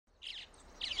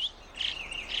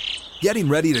Getting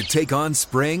ready to take on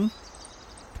spring?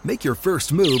 Make your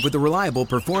first move with the reliable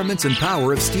performance and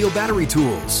power of Steel battery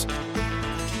tools.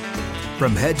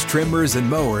 From hedge trimmers and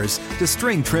mowers to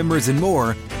string trimmers and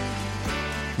more,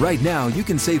 right now you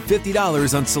can save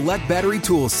 $50 on select battery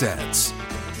tool sets.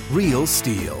 Real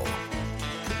Steel.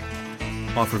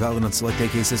 Offer valid on select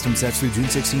AK system sets through June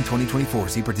 16, 2024.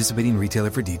 See participating retailer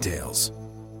for details.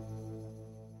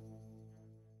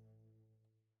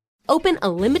 Open a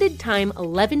limited-time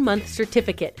 11-month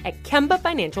certificate at Kemba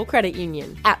Financial Credit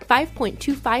Union. At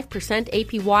 5.25%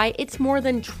 APY, it's more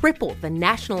than triple the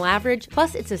national average,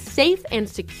 plus it's a safe and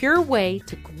secure way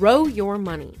to grow your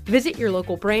money. Visit your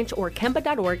local branch or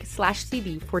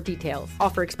kemba.org/CD for details.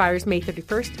 Offer expires May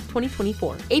 31st,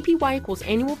 2024. APY equals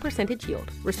annual percentage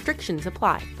yield. Restrictions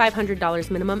apply.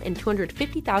 $500 minimum and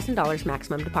 $250,000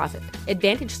 maximum deposit.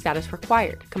 Advantage status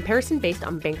required. Comparison based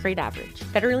on bank rate average.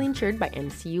 Federally insured by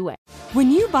NCUA. When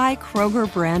you buy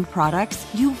Kroger brand products,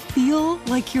 you feel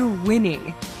like you're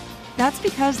winning. That's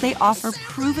because they offer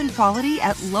proven quality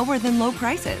at lower than low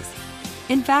prices.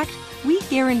 In fact, we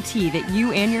guarantee that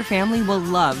you and your family will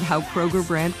love how Kroger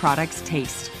brand products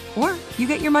taste, or you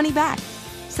get your money back.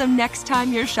 So next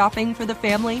time you're shopping for the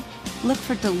family, look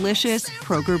for delicious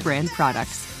Kroger brand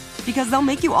products, because they'll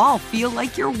make you all feel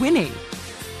like you're winning.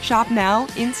 Shop now,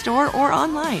 in-store, or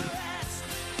online.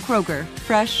 Kroger,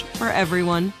 fresh for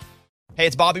everyone. Hey,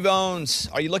 it's Bobby Bones.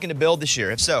 Are you looking to build this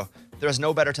year? If so, there is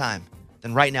no better time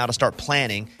than right now to start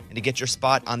planning and to get your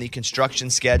spot on the construction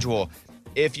schedule.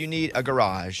 If you need a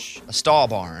garage, a stall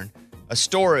barn, a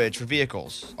storage for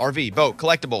vehicles, RV, boat,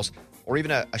 collectibles, or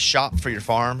even a shop for your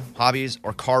farm, hobbies,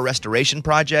 or car restoration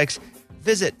projects,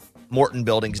 visit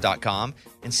MortonBuildings.com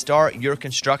and start your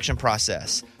construction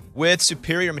process. With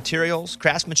superior materials,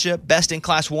 craftsmanship,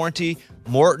 best-in-class warranty,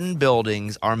 Morton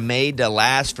Buildings are made to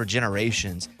last for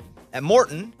generations. At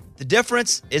Morton, the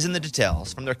difference is in the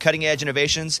details. From their cutting-edge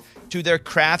innovations to their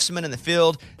craftsmen in the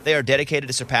field, they are dedicated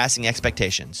to surpassing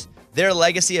expectations. Their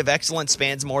legacy of excellence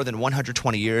spans more than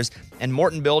 120 years, and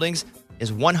Morton Buildings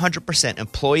is 100%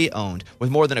 employee-owned with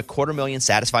more than 250,000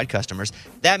 satisfied customers.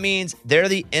 That means they're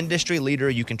the industry leader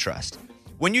you can trust.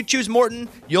 When you choose Morton,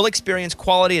 you'll experience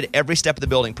quality at every step of the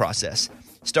building process,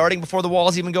 starting before the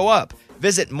walls even go up.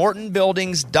 Visit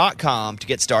MortonBuildings.com to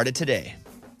get started today.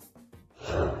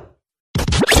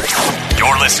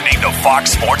 You're listening to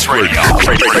Fox Sports Radio.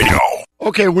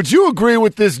 Okay, would you agree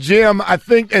with this, Jim? I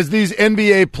think as these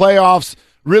NBA playoffs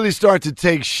really start to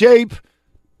take shape,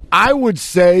 I would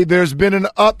say there's been an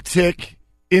uptick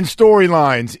in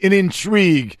storylines, in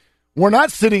intrigue. We're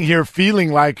not sitting here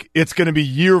feeling like it's going to be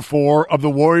year 4 of the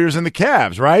Warriors and the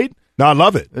Cavs, right? No, I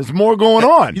love it. There's more going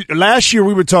on. Last year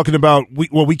we were talking about,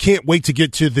 we can't wait to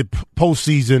get to the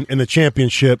postseason and the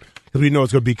championship because we know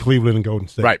it's going to be Cleveland and Golden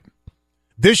State. Right.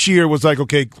 This year was like,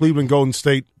 okay, Cleveland, Golden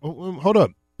State. Oh, hold up.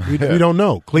 We don't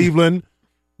know. Cleveland,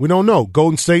 we don't know.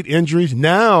 Golden State injuries.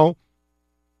 Now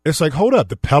it's like, hold up.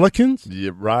 The Pelicans?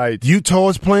 Yeah, right. Utah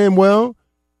is playing well.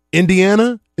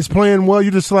 Indiana is playing well.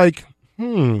 You're just like,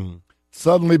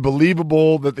 Suddenly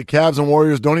believable that the Cavs and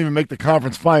Warriors don't even make the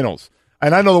conference finals.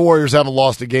 And I know the Warriors haven't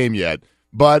lost a game yet,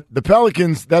 but the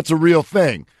Pelicans, that's a real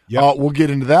thing. Yep. We'll get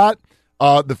into that.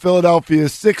 The Philadelphia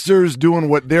Sixers doing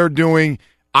what they're doing.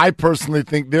 I personally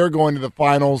think they're going to the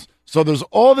finals. So there's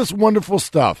all this wonderful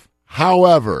stuff.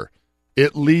 However,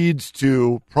 it leads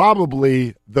to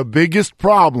probably the biggest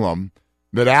problem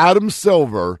that Adam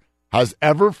Silver has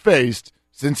ever faced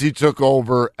since he took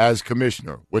over as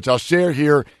commissioner, which I'll share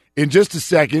here in just a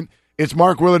second. It's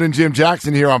Mark Willard and Jim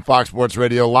Jackson here on Fox Sports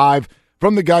Radio live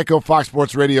from the Geico Fox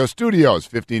Sports Radio studios.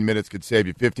 15 minutes could save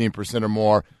you 15% or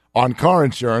more on car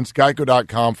insurance.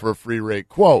 Geico.com for a free rate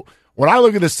quote. When I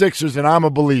look at the Sixers, and I'm a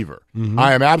believer,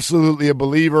 I am absolutely a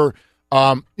believer.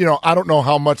 I don't know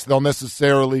how much they'll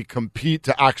necessarily compete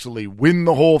to actually win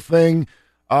the whole thing.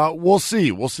 We'll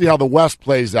see. We'll see how the West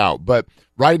plays out. But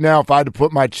right now, if I had to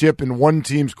put my chip in one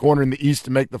team's corner in the East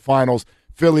to make the finals,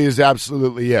 Philly is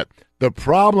absolutely it. The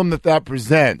problem that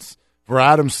presents for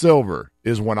Adam Silver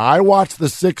is when I watch the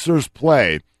Sixers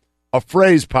play, a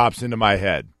phrase pops into my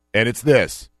head, and it's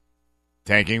this: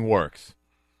 tanking works.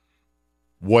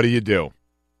 What do?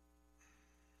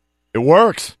 It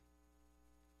works.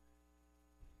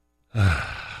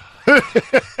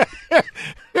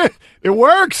 It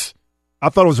works. I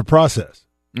thought it was a process.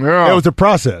 Yeah. It was a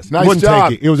process. Nice job.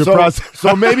 Tanking. It was a process.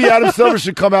 So maybe Adam Silver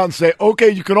should come out and say,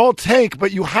 okay, you can all tank,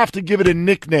 but you have to give it a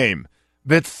nickname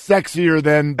that's sexier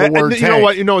than the word tank.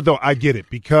 You know what, though? I get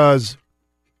it, because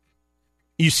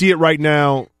you see it right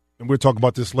now, and we'll talk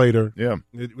about this later. Yeah.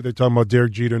 They're talking about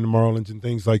Derek Jeter and the Marlins and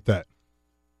things like that.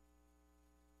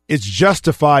 It's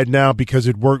justified now because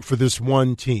it worked for this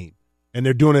one team. and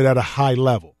they're doing it at a high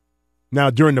level. Now,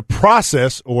 during the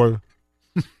process, or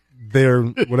their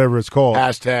whatever it's called,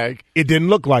 hashtag, it didn't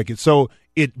look like it. So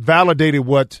it validated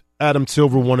what Adam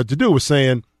Silver wanted to do, was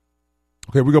saying,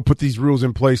 okay, we're going to put these rules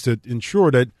in place to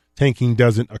ensure that tanking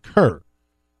doesn't occur.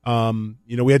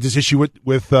 We had this issue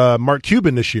with Mark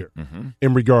Cuban this year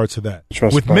in regards to that.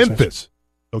 With Memphis,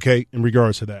 okay, in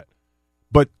regards to that.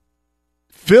 But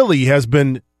Philly has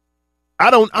been,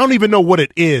 I don't even know what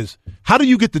it is. How do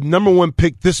you get the number one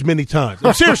pick this many times?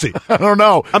 Seriously. I don't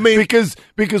know. I mean,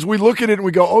 because we look at it and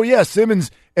we go, oh, yeah,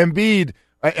 Simmons, Embiid,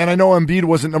 and I know Embiid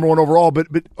wasn't number one overall, but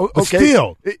okay.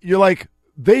 Still. You're like,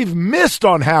 they've missed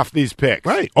on half these picks.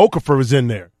 Right. Okafor is in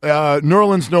there.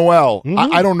 Nerlens Noel.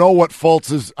 I don't know what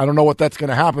Fultz is. I don't know what that's going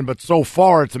to happen, but so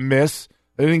far it's a miss.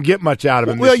 They didn't get much out of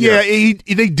him this year.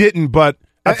 They didn't, but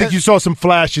I think you saw some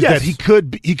flashes that he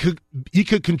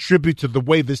could contribute to the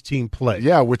way this team plays.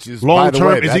 Yeah, which is long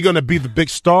term. Is he going to be the big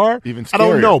star? Even scarier. I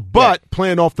don't know, but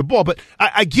playing off the ball. But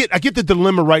I get the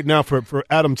dilemma right now for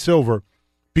Adam Silver,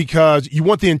 because you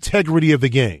want the integrity of the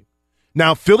game.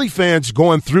 Now, Philly fans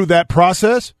going through that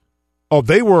process,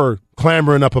 they were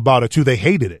clamoring up about it too. They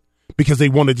hated it because they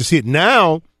wanted to see it.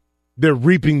 Now they're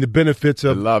reaping the benefits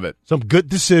of some good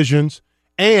decisions,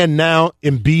 and now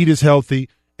Embiid is healthy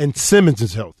and Simmons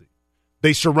is healthy.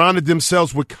 They surrounded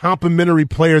themselves with complementary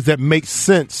players that make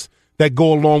sense, that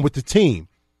go along with the team.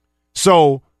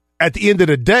 So at the end of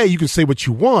the day, you can say what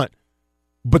you want,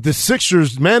 but the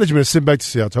Sixers management is sitting back to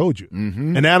say, I told you.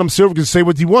 Mm-hmm. And Adam Silver can say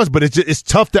what he wants, but it's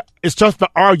tough to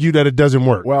argue that it doesn't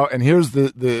work. Well, and here's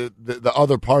the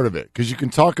other part of it, because you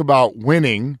can talk about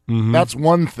winning. Mm-hmm. That's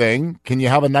one thing. Can you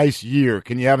have a nice year?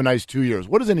 Can you have a nice 2 years?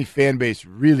 What does any fan base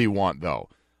really want, though?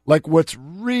 Like, what's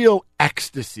real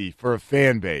ecstasy for a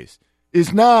fan base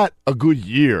is not a good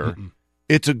year. Mm-hmm.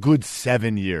 It's a good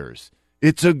 7 years.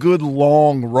 It's a good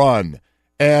long run.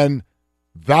 And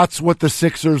that's what the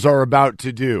Sixers are about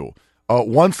to do.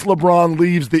 Once LeBron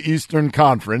leaves the Eastern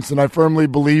Conference, and I firmly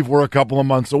believe we're a couple of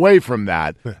months away from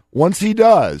that, once he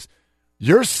does,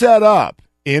 you're set up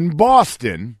in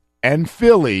Boston and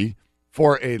Philly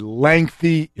for a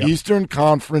lengthy Eastern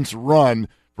Conference run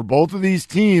for both of these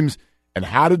teams. And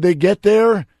how did they get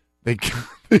there? They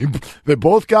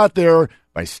both got there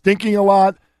by stinking a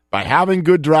lot, by having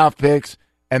good draft picks,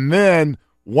 and then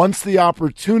once the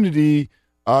opportunity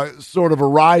sort of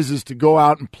arises to go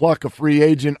out and pluck a free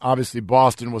agent. Obviously,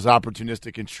 Boston was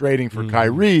opportunistic in trading for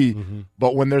Kyrie,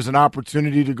 but when there's an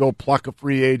opportunity to go pluck a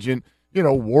free agent,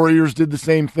 Warriors did the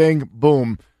same thing.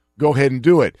 Boom, go ahead and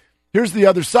do it. Here's the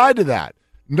other side to that.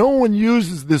 No one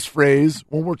uses this phrase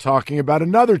when we're talking about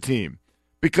another team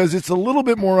because it's a little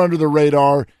bit more under the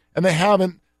radar, and they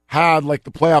haven't had like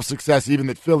the playoff success even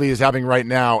that Philly is having right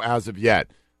now as of yet.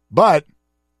 But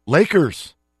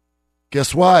Lakers,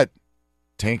 guess what?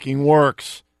 Tanking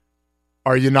works.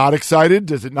 Are you not excited?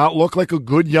 Does it not look like a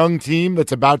good young team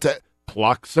that's about to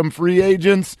pluck some free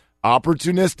agents?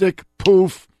 Opportunistic,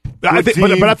 poof. But I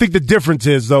think the difference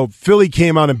is, though, Philly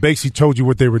came out and basically told you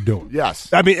what they were doing.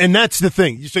 Yes. I mean, and that's the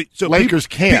thing. You say, so Lakers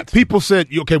can't. People said,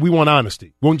 okay, we want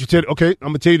honesty. Won't you tell? Okay, I'm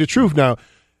going to tell you the truth now.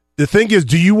 The thing is,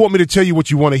 do you want me to tell you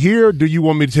what you want to hear, or do you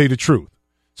want me to tell you the truth?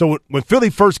 So when Philly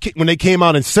when they came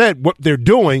out and said what they're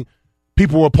doing,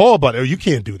 people were appalled by it. Oh, you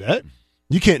can't do that.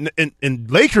 You can't. And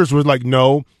Lakers was like,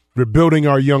 no, we're building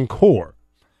our young core.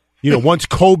 Once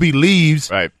Kobe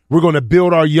leaves, right, we're going to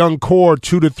build our young core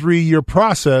 2 to 3 year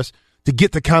process to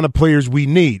get the kind of players we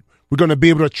need. We're going to be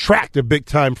able to attract a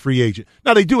big-time free agent.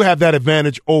 Now, they do have that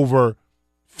advantage over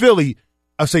Philly,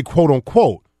 I say quote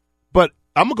unquote. But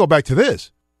I'm going to go back to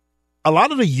this. A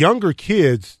lot of the younger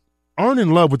kids aren't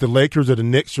in love with the Lakers or the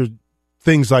Knicks or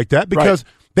things like that because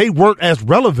they weren't as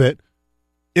relevant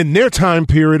in their time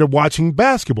period of watching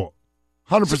basketball.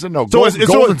 100% no.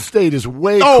 Golden State is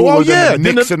way cooler than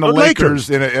the Knicks and the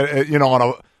Lakers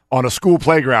on a school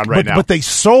playground now. But they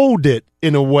sold it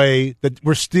in a way that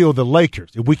we're still the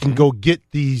Lakers. If we can go get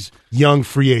these young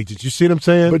free agents. You see what I'm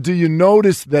saying? But do you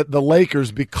notice that the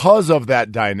Lakers, because of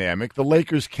that dynamic, the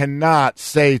Lakers cannot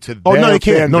say to their they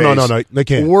can't. fan base, No, they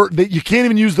can't. You can't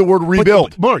even use the word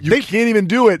rebuild. Mark, you can't even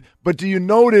do it. But do you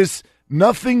notice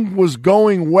nothing was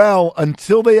going well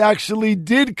until they actually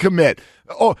did commit?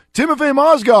 Oh, Timofey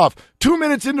Mozgov, 2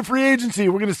 minutes into free agency,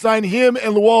 we're going to sign him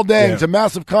and Luol Deng to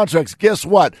massive contracts. Guess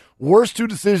what? Worst two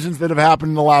decisions that have happened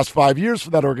in the last 5 years for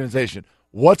that organization.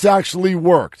 What's actually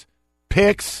worked?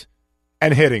 Picks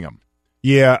and hitting them.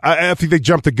 Yeah, I think they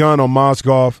jumped the gun on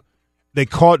Mozgov. They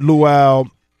caught Luol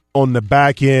on the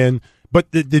back end.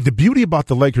 But the beauty about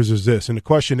the Lakers is this, and the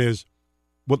question is,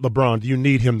 with LeBron? Do you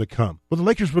need him to come? Well, the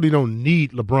Lakers really don't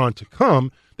need LeBron to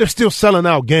come. They're still selling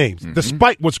out games,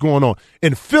 despite what's going on.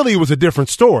 In Philly, it was a different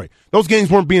story. Those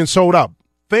games weren't being sold out.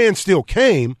 Fans still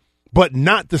came, but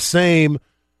not the same.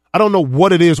 I don't know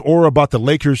what it is or about the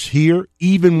Lakers here.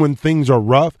 Even when things are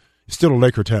rough, it's still a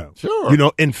Laker town. Sure. You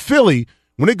know, in Philly,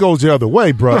 when it goes the other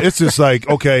way, bro, it's just like,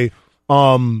 okay,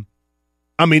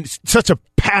 I mean, such a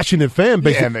passionate fan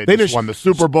base. Yeah, and they just won the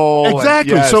Super Bowl.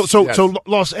 Exactly. Yes. So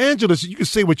Los Angeles, you can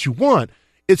say what you want.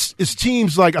 It's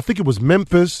teams like, I think it was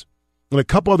Memphis and a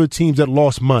couple other teams that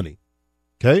lost money.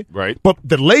 Okay? Right. But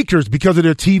the Lakers, because of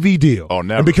their TV deal. Oh,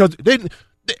 never. And because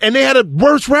they had a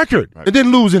worse record. Right. They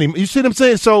didn't lose any. You see what I'm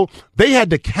saying? So they had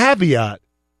the caveat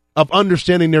of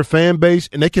understanding their fan base,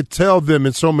 and they could tell them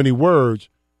in so many words,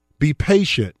 be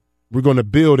patient. We're going to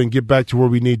build and get back to where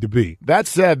we need to be. That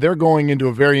said, they're going into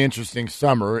a very interesting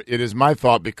summer. It is my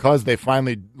thought because they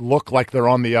finally look like they're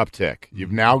on the uptick.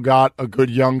 You've now got a good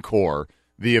young core.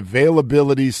 The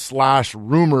availability /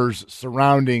 rumors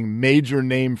surrounding major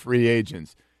name free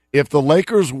agents. If the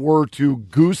Lakers were to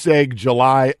goose egg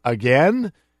July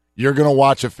again, you're going to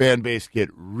watch a fan base get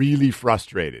really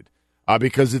frustrated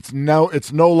because it's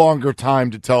no longer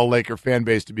time to tell a Laker fan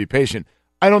base to be patient.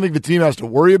 I don't think the team has to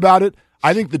worry about it.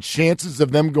 I think the chances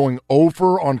of them going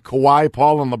over on Kawhi,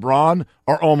 Paul, and LeBron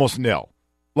are almost nil.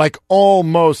 Like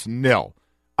almost nil.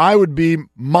 I would be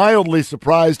mildly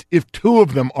surprised if 2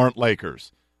 of them aren't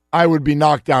Lakers. I would be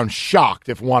knocked down shocked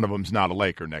if one of them's not a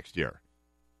Laker next year.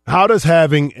 How does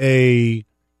having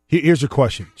here's a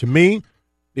question. To me,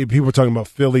 if people are talking about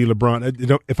Philly,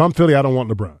 LeBron, if I'm Philly, I don't want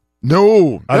LeBron.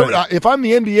 No. If I'm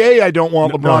the NBA, I don't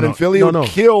want LeBron in Philly. It would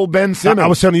kill Ben Simmons. I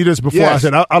was telling you this before. Yes. I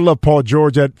said I love Paul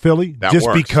George at Philly just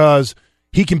works. because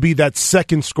he can be that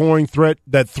second scoring threat,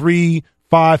 that 3-5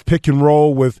 pick and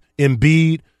roll with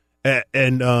Embiid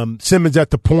and Simmons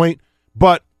at the point.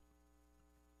 But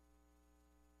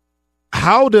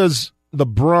how does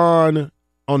LeBron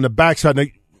on the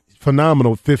backside,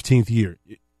 phenomenal 15th year,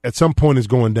 at some point is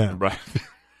going down. Right.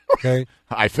 Okay.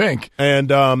 I think. And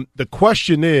the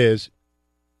question is,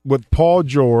 with Paul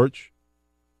George,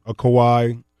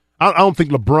 Kawhi, I don't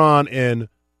think LeBron and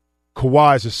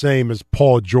Kawhi is the same as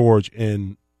Paul George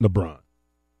and LeBron.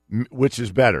 Which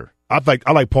is better? I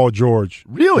like Paul George.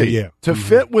 Really? Yeah. To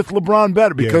fit with LeBron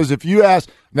better. Because if you ask,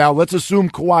 now let's assume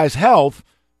Kawhi's health,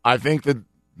 I think that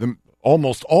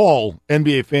almost all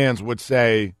NBA fans would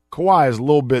say Kawhi is a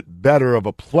little bit better of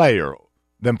a player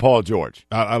than Paul George.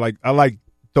 I like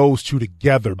those two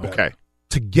together better. Okay.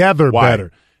 Together Why?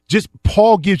 better. Just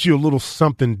Paul gives you a little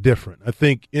something different. I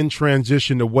think in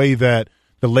transition, the way that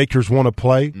the Lakers want to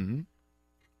play,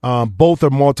 both are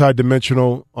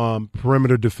multi-dimensional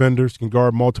perimeter defenders, can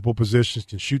guard multiple positions,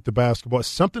 can shoot the basketball. It's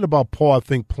something about Paul, I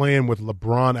think, playing with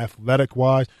LeBron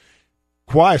athletic-wise.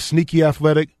 Kawhi is sneaky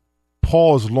athletic.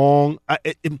 Paul is long. I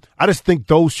just think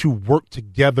those two work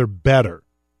together better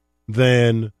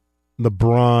than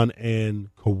LeBron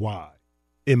and Kawhi,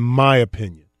 in my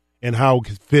opinion, and how it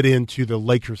could fit into the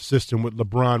Lakers system with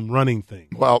LeBron running things.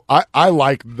 Well, I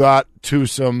like that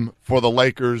twosome for the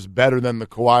Lakers better than the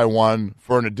Kawhi one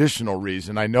for an additional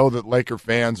reason. I know that Laker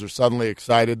fans are suddenly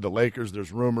excited. The Lakers,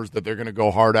 there's rumors that they're going to go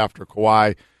hard after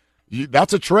Kawhi.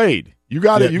 That's a trade. You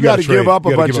got to give up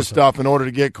a bunch of stuff in order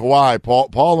to get Kawhi.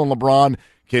 Paul and LeBron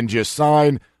can just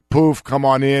sign, poof, come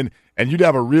on in, and you'd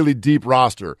have a really deep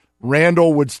roster.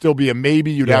 Randall would still be a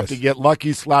maybe. You'd have to get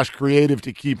lucky / creative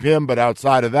to keep him, but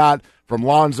outside of that, from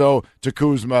Lonzo to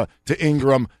Kuzma to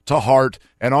Ingram to Hart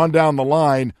and on down the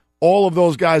line, all of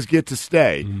those guys get to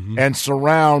stay and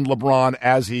surround LeBron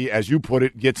as he, as you put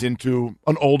it, gets into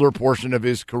an older portion of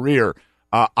his career.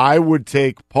 I would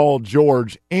take Paul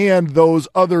George and those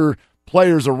other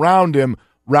players around him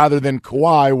rather than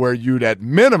Kawhi, where you'd at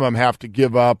minimum have to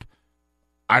give up,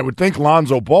 I would think,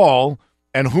 Lonzo Ball,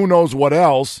 and who knows what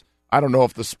else. I don't know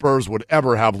if the Spurs would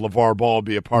ever have LeVar Ball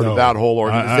be a part of that whole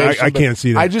organization. I can't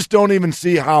see that. I just don't even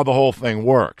see how the whole thing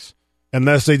works.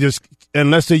 Unless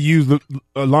they use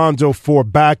Lonzo for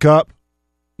backup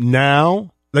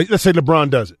now. Let's say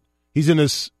LeBron does it. He's in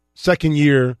his second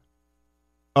year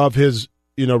of his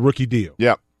rookie deal.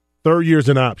 Yep. Third year's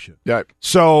an option. Yep.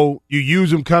 So you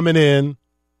use him coming in.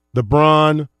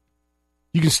 LeBron,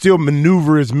 you can still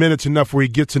maneuver his minutes enough where he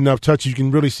gets enough touches. You can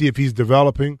really see if he's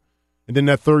developing. And then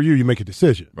that third year, you make a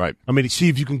decision. Right. I mean, see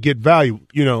if you can get value,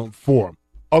 for him.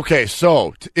 Okay,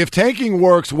 so if tanking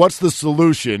works, what's the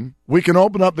solution? We can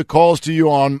open up the calls to you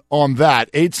on that,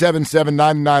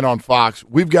 877-99 on Fox.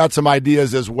 We've got some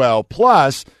ideas as well.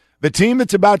 Plus, the team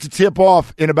that's about to tip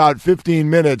off in about 15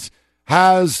 minutes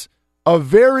has a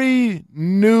very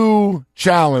new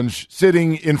challenge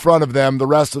sitting in front of them the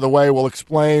rest of the way. We'll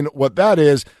explain what that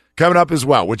is coming up as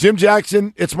well. With Jim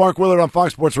Jackson, it's Mark Willard on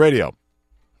Fox Sports Radio.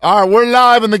 All right, we're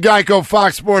live in the Geico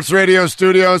Fox Sports Radio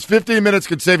studios. 15 minutes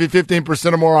could save you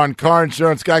 15% or more on car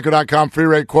insurance. Geico.com, free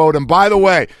rate quote. And by the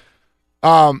way,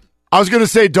 I was going to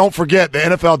say, don't forget, the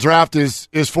NFL draft is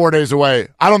 4 days away.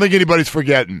 I don't think anybody's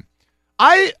forgetting.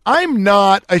 I'm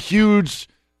not a huge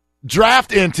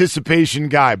draft anticipation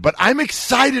guy, but I'm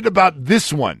excited about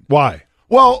this one. Why?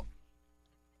 Well,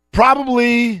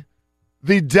 probably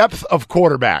the depth of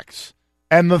quarterbacks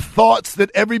and the thoughts that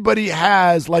everybody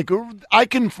has. Like, I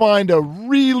can find a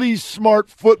really smart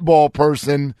football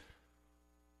person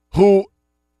who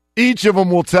each of them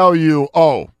will tell you,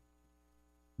 oh,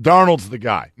 Darnold's the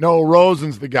guy. No,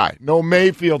 Rosen's the guy. No,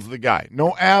 Mayfield's the guy.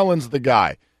 No, Allen's the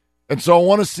guy. And so I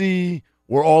want to see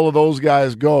where all of those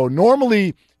guys go.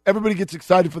 Normally, everybody gets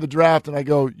excited for the draft, and I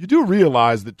go, you do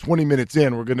realize that 20 minutes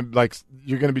in, you're going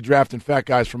to be drafting fat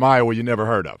guys from Iowa you never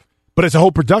heard of. But it's a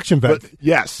whole production value.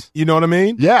 Yes. You know what I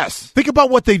mean? Yes. Think about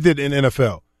what they did in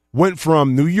NFL. Went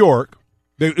from New York,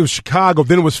 it was Chicago,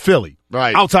 then it was Philly.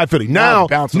 Right. Outside Philly. Now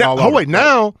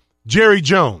Jerry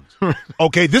Jones.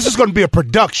 Okay, this is going to be a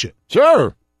production.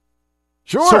 Sure.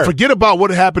 So forget about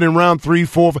what happened in round 3,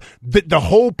 4. The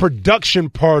whole production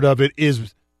part of it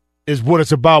is what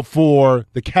it's about for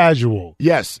the casual.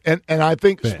 Yes, and I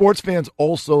think sports fans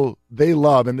also, they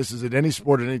love, and this is at any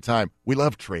sport at any time, we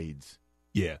love trades.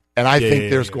 Yeah. And I think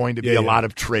there's going to be a lot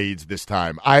of trades this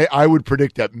time. I would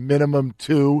predict at minimum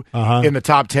 2 in the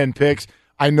top 10 picks.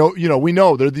 I know, we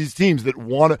know there are these teams that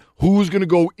want to, who's going to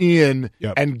go in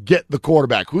and get the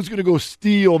quarterback? Who's going to go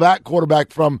steal that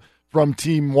quarterback from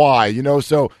Team Y?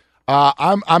 So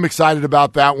I'm excited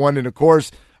about that one. And, of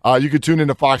course, you could tune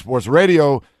into Fox Sports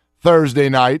Radio Thursday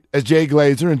night as Jay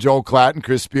Glazer and Joel Klatt and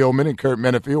Chris Spielman and Kurt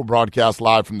Menefee will broadcast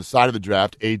live from the side of the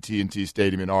draft, AT&T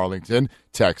Stadium in Arlington,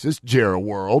 Texas, Jerry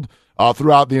World,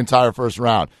 throughout the entire first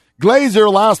round.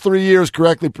 Glazer, last 3 years,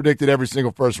 correctly predicted every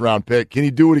single first-round pick. Can he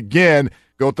do it again?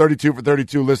 Go 32 for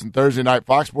 32. Listen Thursday night,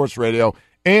 Fox Sports Radio,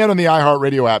 and on the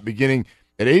iHeartRadio app beginning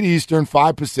at 8 Eastern,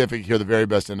 5 Pacific. Hear the very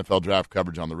best NFL draft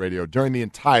coverage on the radio during the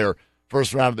entire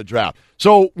first round of the draft.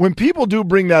 So when people do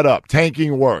bring that up,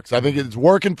 tanking works. I think it's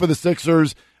working for the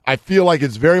Sixers. I feel like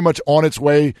it's very much on its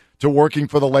way to working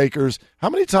for the Lakers. How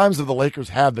many times have the Lakers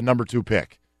had the number 2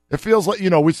 pick? It feels like,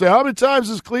 we say, how many times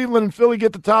does Cleveland and Philly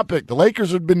get the top pick? The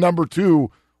Lakers have been number 2,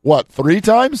 3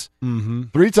 times? Mm-hmm.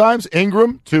 3 times.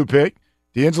 Ingram, 2 pick.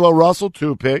 D'Angelo Russell,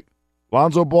 2 pick.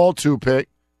 Lonzo Ball, 2 pick.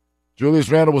 Julius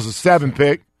Randle was a 7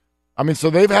 pick. I mean, so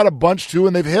they've had a bunch, too,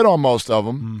 and they've hit on most of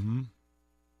them. Mm-hmm.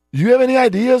 You have any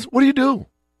ideas? What do you do?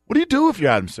 What do you do if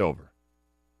you're Adam Silver?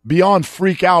 Beyond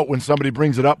freak out when somebody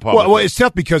brings it up publicly. Well, it's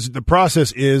tough because the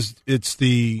process is it's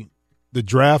the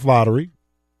draft lottery,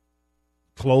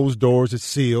 closed doors, it's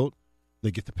sealed.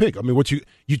 They get the pick. I mean, what you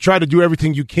try to do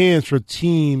everything you can so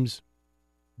teams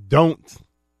don't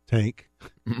tank,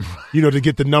 to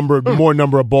get the more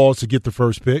number of balls to get the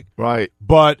first pick. Right.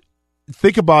 But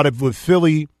think about it with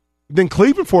Philly, then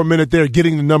Cleveland for a minute there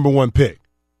getting the number 1 pick.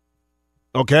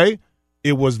 Okay?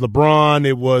 It was LeBron.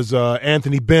 It was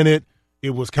Anthony Bennett. It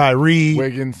was Kyrie.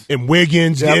 Wiggins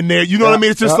in there. You know what I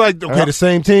mean? It's just the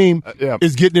same team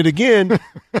is getting it again. And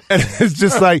it's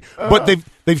just like, but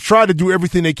they've tried to do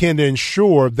everything they can to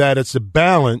ensure that it's a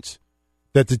balance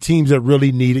that the teams that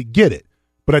really need it get it.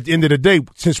 But at the end of the day,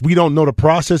 since we don't know the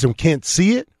process and can't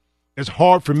see it, it's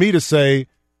hard for me to say.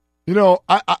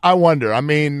 I wonder. I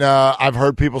mean, I've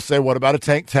heard people say, what about a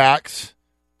tank tax?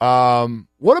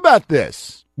 What about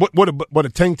this? What a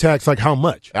tank tax, like how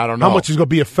much? I don't know. How much is going to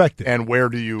be affected? And where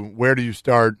do you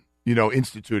start,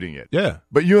 instituting it? Yeah.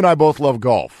 But you and I both love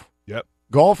golf. Yep.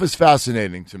 Golf is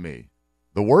fascinating to me.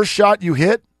 The worse shot you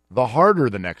hit, the harder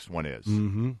the next one is.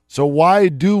 Mm-hmm. So why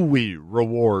do we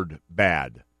reward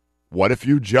bad? What if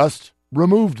you just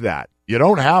removed that? You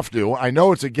don't have to. I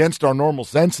know it's against our normal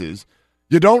senses.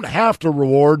 You don't have to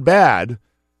reward bad.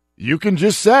 You can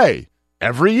just say,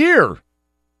 every year,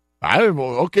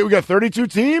 we got 32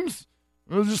 teams.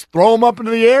 We'll just throw them up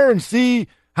into the air and see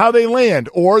how they land.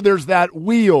 Or there's that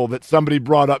wheel that somebody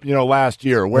brought up, last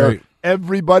year where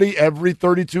everybody, every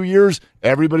 32 years,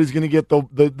 everybody's going to get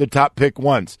the top pick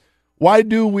once. Why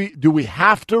do we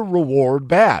have to reward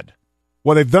bad?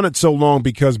 Well, they've done it so long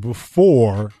because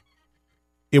before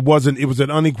it was an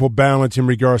unequal balance in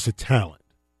regards to talent.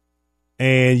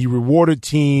 And you rewarded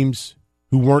teams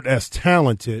who weren't as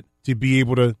talented to be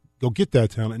able to go get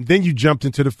that talent. And then you jumped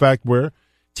into the fact where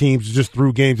teams just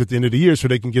threw games at the end of the year so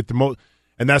they can get the most.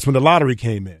 And that's when the lottery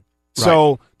came in.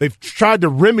 So they've tried to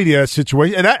remedy that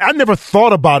situation. And I never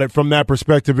thought about it from that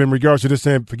perspective in regards to just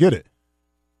saying, forget it.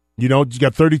 You know, you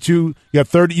got 32, you got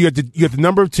 30, you got the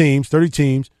number of teams, 30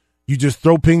 teams. You just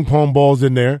throw ping pong balls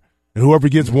in there, and whoever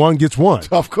gets one gets one.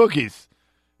 Tough cookies.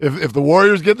 If the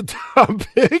Warriors get the top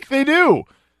pick, they do.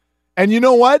 And you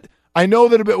know what? I know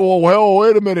that well,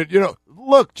 wait a minute. You know,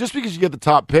 look, just because you get the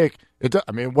top pick,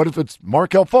 what if it's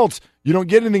Markelle Fultz? You don't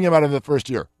get anything out of the first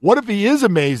year. What if he is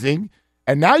amazing,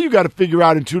 and now you got to figure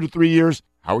out in 2 to 3 years,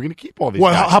 how are we going to keep all these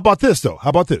guys? How about this, though? How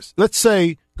about this? Let's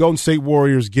say Golden State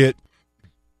Warriors get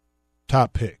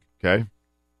top pick. Okay.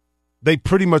 They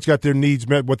pretty much got their needs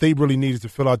met. What they really need is to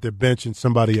fill out their bench and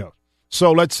somebody else.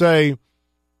 So let's say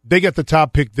they get the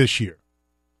top pick this year.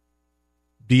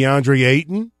 DeAndre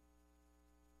Ayton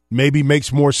maybe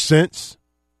makes more sense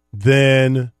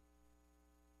than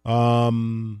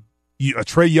Trae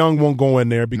Young won't go in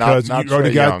there because not you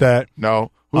already Trae got Young. that.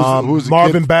 No. Who's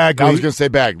Marvin Bagley? I was going to say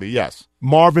Bagley, yes.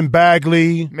 Marvin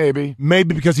Bagley. Maybe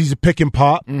because he's a pick and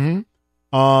pop.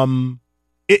 Mm-hmm.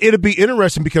 It'll be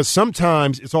interesting because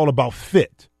sometimes it's all about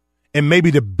fit. And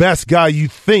maybe the best guy you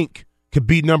think could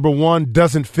be number one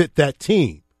doesn't fit that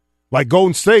team. Like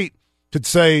Golden State could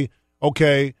say,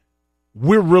 okay,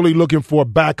 we're really looking for a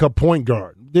backup point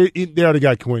guard. They already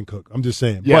got Quinn Cook. I'm just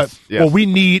saying. Yes. Well, we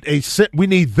need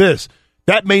this.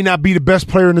 That may not be the best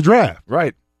player in the draft.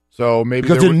 Right. So maybe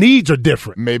because their needs are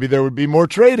different. Maybe there would be more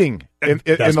trading in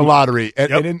the lottery.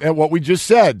 And what we just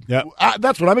said. Yep.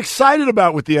 That's what I'm excited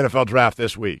about with the NFL draft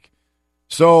this week.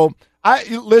 So,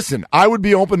 I would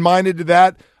be open-minded to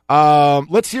that.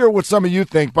 Let's hear what some of you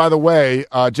think. By the way,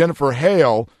 Jennifer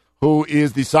Hale, who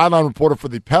is the sideline reporter for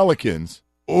the Pelicans.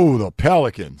 Oh, the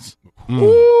Pelicans.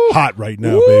 Hot right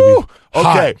now, baby.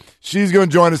 Hot. Okay, she's going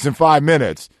to join us in 5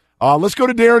 minutes. Let's go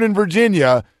to Darren in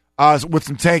Virginia with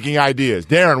some tanking ideas.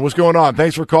 Darren, what's going on?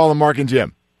 Thanks for calling Mark and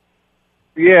Jim.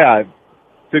 Yeah,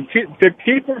 to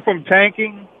keep them from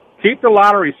tanking, keep the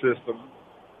lottery system.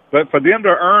 But for them to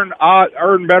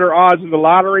earn better odds in the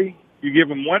lottery, you give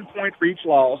them 1 point for each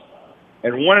loss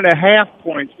and 1.5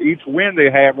 points for each win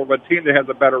they have over a team that has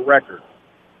a better record.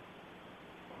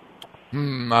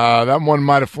 That one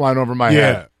might have flown over my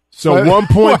head. So 1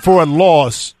 point for a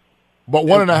loss, but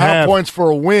 1.5 points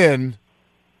for a win.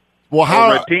 Well,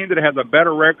 over a team that has a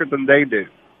better record than they do.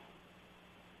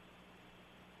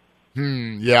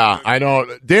 Yeah, I know.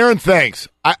 Darren, thanks.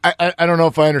 I don't know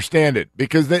if I understand it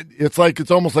because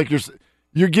it's almost like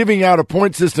you're giving out a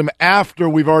point system after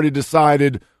we've already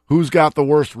decided who's got the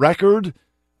worst record.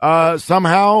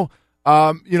 Somehow,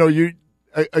 is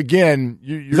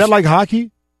that like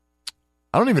hockey?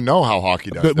 I don't even know how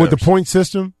hockey does with the point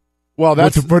system. Well,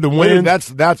 that's for the win.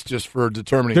 That's just for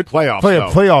determining playoffs.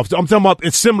 Playoffs. I'm talking about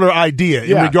it's similar idea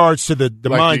in regards to the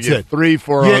mindset. You get 3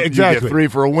 for you get 3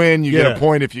 for a win. You get a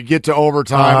point if you get to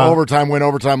overtime. Overtime win,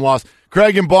 overtime loss.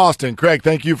 Craig in Boston. Craig,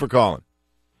 thank you for calling.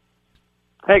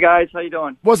 Hey guys, how you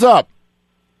doing? What's up?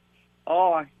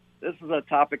 Oh, this is a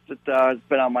topic that has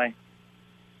been on my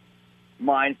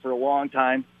mind for a long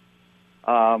time.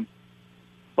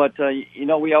 But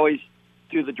we always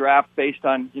do the draft based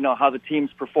on, how the teams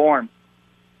perform.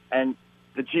 And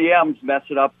the GMs mess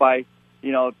it up by,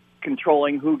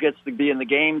 controlling who gets to be in the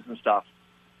games and stuff.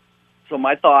 So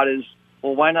my thought is,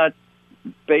 well, why not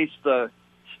base we're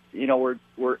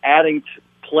adding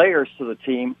players to the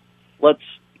team. Let's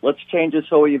change it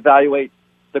so we evaluate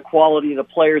the quality of the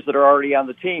players that are already on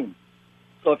the team.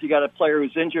 So if you got a player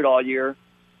who's injured all year,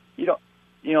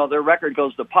 their record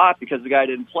goes to pot because the guy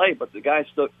didn't play, but this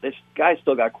guy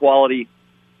still got quality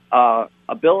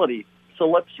ability. So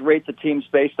let's rate the teams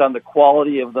based on the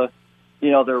quality of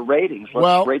their ratings.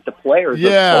 Let's rate the players.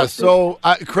 Yeah. So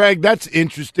Craig, that's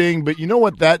interesting, but you know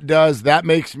what that does? That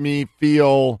makes me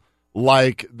feel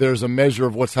like there's a measure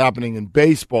of what's happening in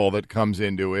baseball that comes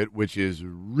into it, which is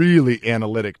really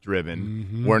analytic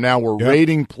driven, where now we're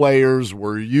rating players,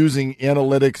 we're using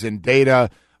analytics and data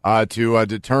to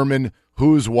determine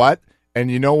who's what. And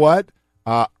you know what?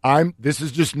 This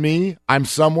is just me. I'm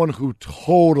someone who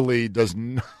totally does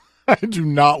not, I do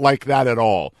not like that at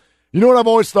all. You know what I've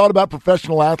always thought about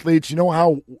professional athletes? You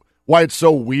know why it's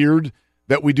so weird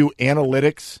that we do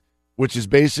analytics, which is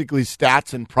basically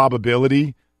stats and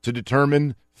probability to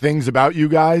determine things about you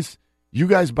guys? You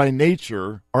guys by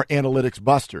nature are analytics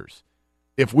busters.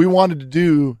 If we wanted to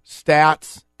do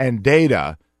stats and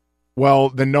data, well,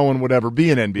 then no one would ever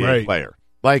be an NBA player.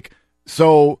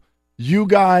 So you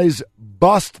guys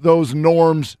bust those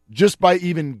norms just by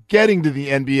even getting to the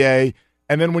NBA,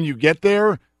 and then when you get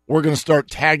there, we're going to start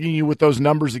tagging you with those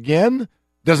numbers again?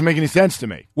 Doesn't make any sense to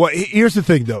me. Well, here's the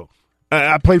thing, though.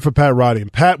 I played for Pat Roddy,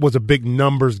 and Pat was a big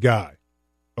numbers guy,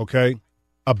 okay?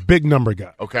 a big number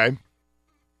guy. Okay.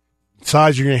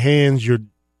 Size of your hands, your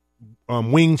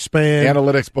wingspan.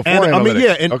 Analytics before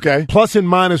analytics. And okay. Plus and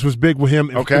minus was big with him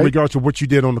in regards to what you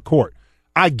did on the court.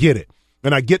 I get it.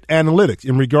 And I get analytics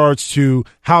in regards to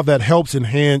how that helps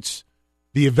enhance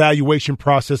the evaluation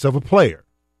process of a player.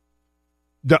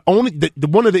 One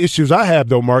of the issues I have,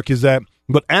 though, Mark, is that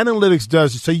what analytics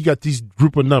does is say you got these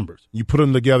group of numbers. You put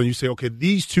them together and you say, okay,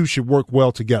 these two should work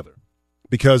well together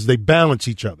because they balance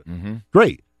each other. Mm-hmm.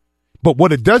 Great. But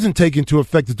what it doesn't take into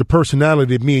effect is the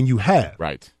personality that me and you have.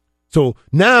 Right. So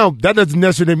now that doesn't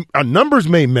necessarily – our numbers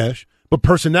may mesh, but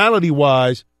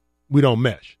personality-wise, we don't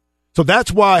mesh. So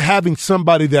that's why having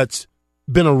somebody that's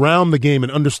been around the game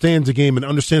and understands the game and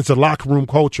understands the locker room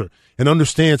culture and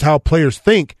understands how players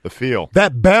think, the feel,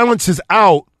 that balances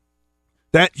out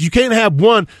that you can't have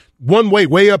one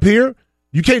way up here.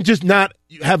 You can't just not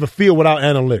have a feel without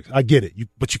analytics. I get it.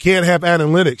 But you can't have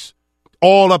analytics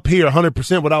all up here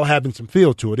 100% without having some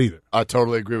feel to it either. I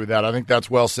totally agree with that. I think that's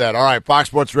well said. All right, Fox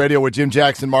Sports Radio with Jim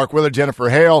Jackson, Mark Willard, Jennifer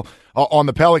Hale on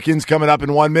the Pelicans coming up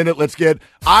in 1 minute. Let's get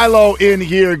Ilo in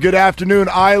here. Good afternoon,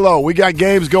 Ilo. We got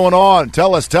games going on.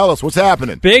 Tell us what's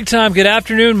happening. Big time. Good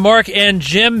afternoon, Mark and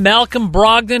Jim. Malcolm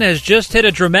Brogdon has just hit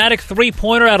a dramatic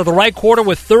three-pointer out of the right quarter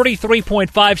with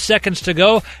 33.5 seconds to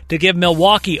go to give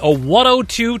Milwaukee a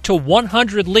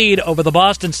 102-100 lead over the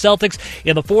Boston Celtics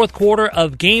in the fourth quarter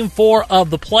of Game 4 of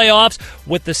the playoffs,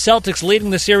 with the Celtics leading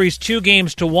the series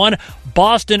 2-1.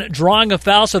 Boston drawing a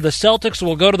foul, so the Celtics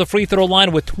will go to the free throw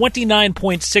line with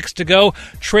 29.6 to go,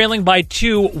 trailing by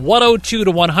 2,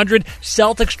 102-100.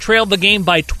 Celtics trailed the game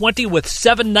by 20 with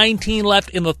 7:19 left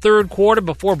in the third quarter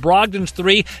before Brogdon's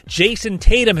three. Jason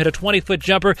Tatum hit a 20-foot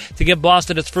jumper to give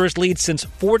Boston its first lead since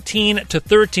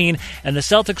 14-13, and the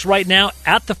Celtics right now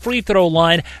at the free throw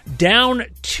line down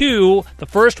 2. The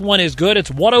first one is good. It's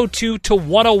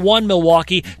 102-101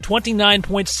 Milwaukee.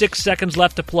 29.6 seconds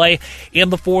left to play in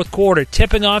the fourth quarter.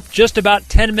 Tipping off just about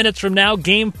 10 minutes from now,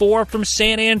 Game 4 from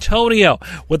San Antonio,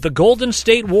 with the Golden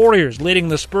State Warriors leading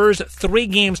the Spurs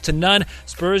 3-0.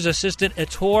 Spurs assistant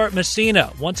Ettore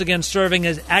Messina once again serving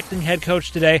as acting head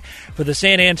coach today for the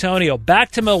San Antonio.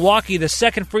 Back to Milwaukee. The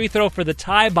second free throw for the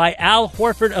tie by Al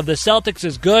Horford of the Celtics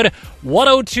is good.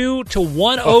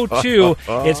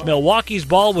 102-102. It's Milwaukee's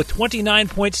ball with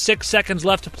 29.6 seconds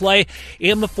left to play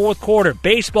in the fourth quarter.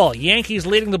 Baseball. Yankees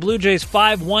leading the Blue Jays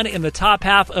 5-1 in the top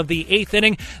half of the 8th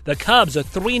inning. The Cubs a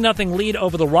 3-0 lead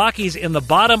over the Rockies in the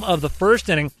bottom of the first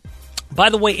inning. By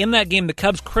the way, in that game, the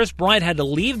Cubs' Chris Bryant had to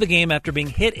leave the game after being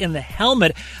hit in the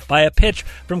helmet by a pitch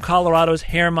from Colorado's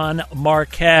German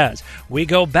Marquez. We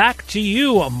go back to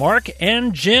you, Mark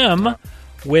and Jim,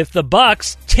 with the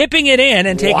Bucks tipping it in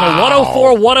and taking a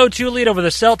 104-102 lead over the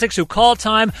Celtics, who call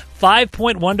time.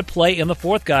 5.1 to play in the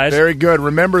fourth, guys. Very good.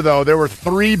 Remember, though, there were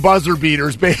 3 buzzer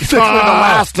beaters basically the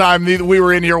last time we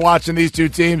were in here watching these two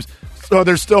teams. So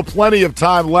there's still plenty of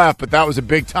time left, but that was a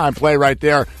big-time play right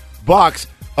there. Bucks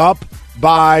up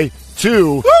by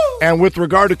 2. Woo! And with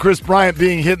regard to Chris Bryant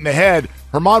being hit in the head,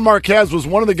 German Marquez was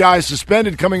one of the guys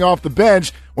suspended coming off the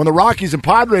bench when the Rockies and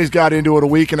Padres got into it a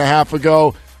week and a half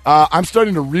ago. I'm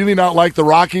starting to really not like the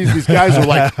Rockies. These guys are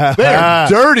like, they're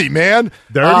dirty, man.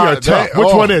 Dirty or tough?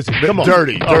 Which one is it? Come on.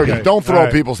 Dirty. Okay. Don't throw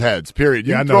at people's heads, period.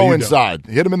 You can throw inside.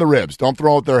 Hit them in the ribs. Don't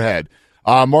throw at their head.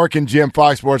 Mark and Jim,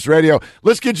 Fox Sports Radio.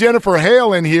 Let's get Jennifer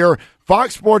Hale in here.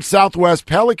 Fox Sports Southwest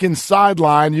Pelicans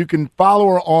sideline. You can follow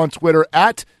her on Twitter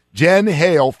at Jen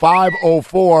Hale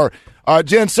 504.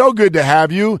 Jen, so good to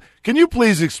have you. Can you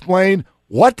please explain,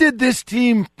 what did this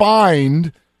team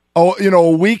find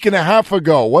a week and a half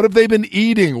ago? What have they been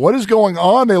eating? What is going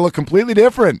on? They look completely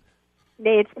different.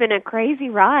 It's been a crazy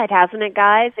ride, hasn't it,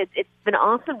 guys? It's been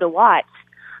awesome to watch.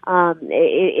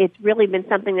 It's really been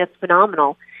something that's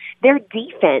phenomenal. Their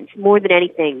defense, more than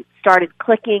anything, started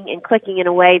clicking in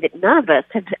a way that none of us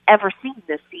have ever seen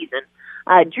this season.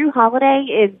 Drew Holiday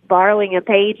is borrowing a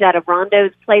page out of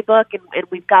Rondo's playbook, and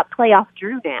we've got playoff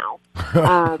Drew now.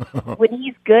 When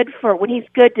he's good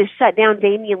to shut down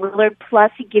Damian Lillard, plus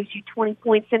he gives you 20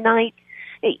 points a night,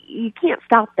 you can't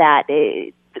stop that.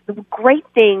 The great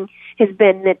thing has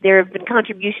been that there have been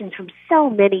contributions from so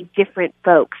many different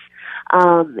folks.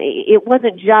 It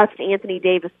wasn't just Anthony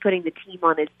Davis putting the team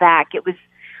on his back. It was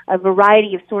a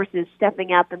variety of sources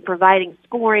stepping up and providing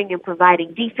scoring and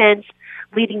providing defense,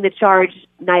 leading the charge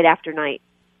night after night.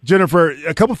 Jennifer,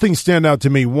 a couple things stand out to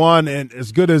me. One, and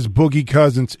as good as Boogie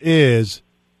Cousins is,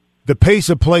 the pace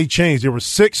of play changed. There were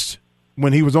 6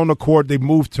 when he was on the court. They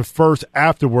moved to first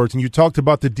afterwards, and you talked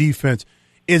about the defense.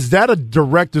 Is that a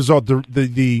direct result,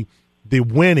 the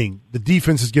winning, the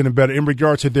defense is getting better in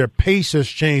regards to their pace has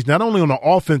changed, not only on the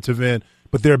offensive end,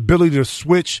 but their ability to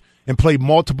switch and play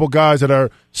multiple guys that are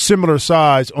similar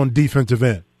size on defensive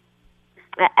end.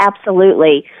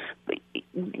 Absolutely.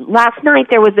 Last night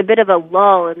there was a bit of a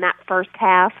lull in that first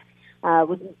half.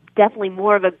 Was definitely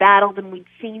more of a battle than we'd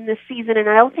seen this season, and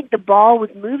I don't think the ball was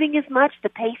moving as much. The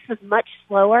pace was much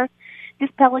slower. This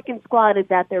Pelican squad is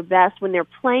at their best when they're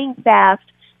playing fast,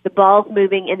 the ball's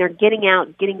moving, and they're getting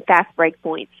out, getting fast break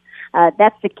points.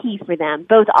 That's the key for them,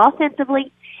 both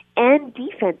offensively and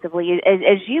defensively.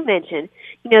 As you mentioned,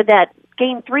 that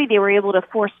Game 3 they were able to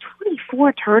force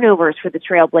 24 turnovers for the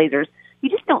Trailblazers. You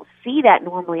just don't see that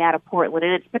normally out of Portland,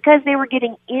 and it's because they were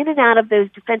getting in and out of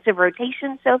those defensive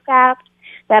rotations so fast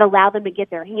that allowed them to get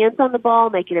their hands on the ball,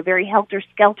 make it a very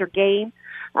helter-skelter game.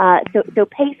 So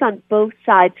pace on both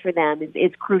sides for them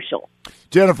is crucial.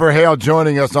 Jennifer Hale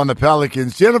joining us on the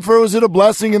Pelicans. Jennifer, was it a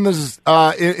blessing in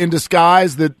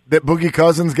disguise that Boogie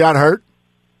Cousins got hurt?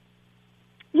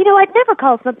 I'd never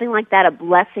call something like that a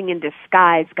blessing in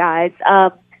disguise, guys.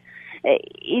 I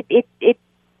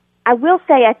will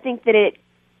say I think that it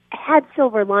had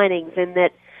silver linings in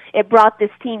that it brought this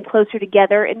team closer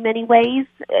together in many ways.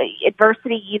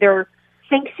 Adversity either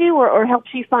sinks you or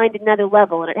helps you find another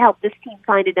level, and it helped this team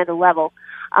find another level.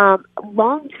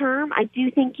 Long term, I do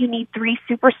think you need 3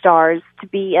 superstars to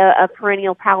be a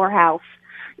perennial powerhouse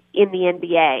in the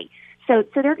NBA. So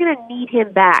they're going to need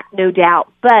him back, no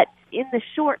doubt. But in the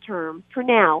short term, for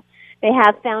now, they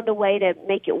have found a way to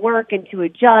make it work and to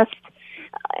adjust,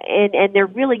 and they're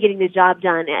really getting the job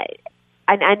done.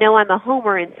 I know I'm a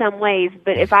homer in some ways,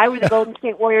 but if I were the Golden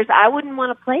State Warriors, I wouldn't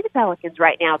want to play the Pelicans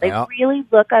right now. They really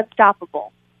look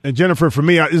unstoppable. And Jennifer, for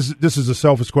me, this is a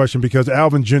selfish question because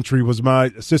Alvin Gentry was my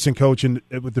assistant coach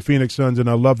with the Phoenix Suns, and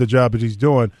I love the job that he's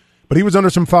doing. But he was under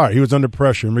some fire. He was under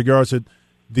pressure in regards to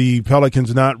the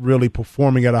Pelicans not really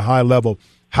performing at a high level.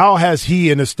 How has he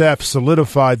and his staff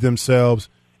solidified themselves,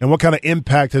 and what kind of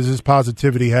impact has his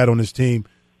positivity had on his team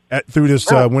through this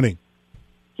winning?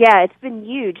 Yeah, it's been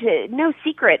huge. No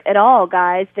secret at all,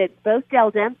 guys, that both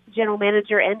Dell Demps, the general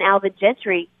manager, and Alvin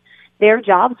Gentry, their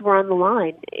jobs were on the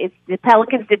line. If the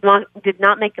Pelicans did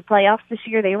not make the playoffs this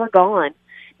year, they were gone.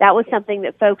 That was something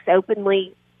that folks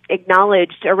openly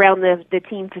acknowledged around the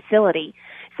team facility.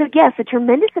 So, yes, a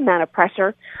tremendous amount of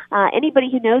pressure. Anybody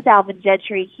who knows Alvin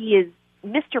Gentry, he is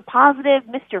Mr. Positive,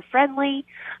 Mr. Friendly.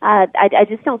 I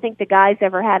just don't think the guy's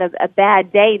ever had a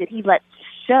bad day that he lets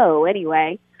show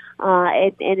anyway.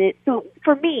 So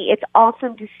for me, it's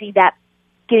awesome to see that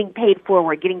getting paid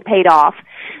forward, getting paid off,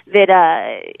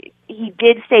 that he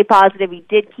did stay positive, he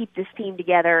did keep this team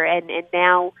together, and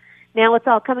now it's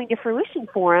all coming to fruition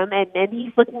for him, and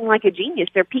he's looking like a genius.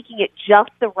 They're peaking at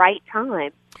just the right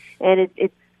time, and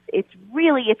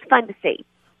it's fun to see.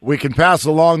 We can pass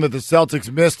along that the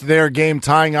Celtics missed their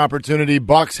game-tying opportunity.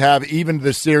 Bucks have evened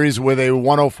the series with a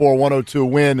 104-102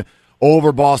 win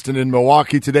over Boston and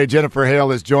Milwaukee today. Jennifer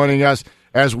Hale is joining us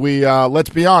as we, let's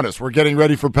be honest, we're getting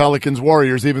ready for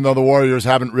Pelicans-Warriors, even though the Warriors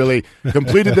haven't really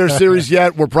completed their series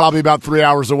yet. We're probably about 3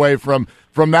 hours away from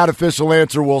that official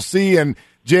answer. We'll see. And,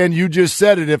 Jen, you just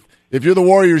said it. If you're the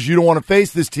Warriors, you don't want to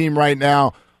face this team right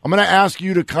now. I'm going to ask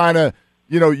you to kind of,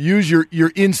 use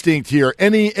your instinct here.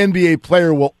 Any NBA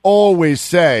player will always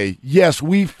say, yes,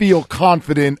 we feel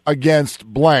confident against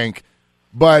blank,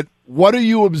 but what do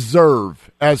you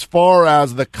observe as far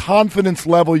as the confidence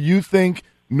level you think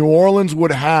New Orleans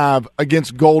would have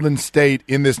against Golden State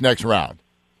in this next round?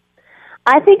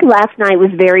 I think last night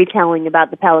was very telling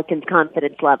about the Pelicans'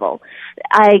 confidence level.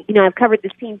 I've covered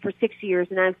this team for 6 years,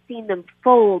 and I've seen them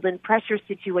fold in pressure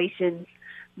situations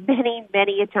many,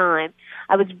 many a time.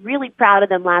 I was really proud of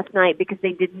them last night because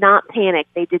they did not panic.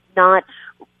 They did not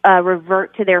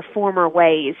revert to their former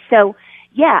ways. So,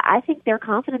 yeah, I think their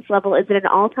confidence level is at an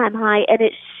all-time high, and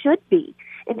it should be.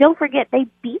 And don't forget, they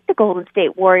beat the Golden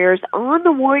State Warriors on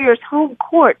the Warriors' home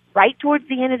court right towards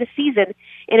the end of the season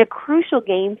in a crucial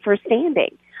game for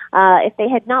standing. If they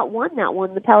had not won that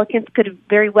one, the Pelicans could have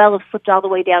very well have slipped all the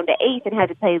way down to 8th and had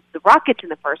to play the Rockets in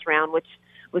the first round, which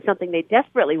was something they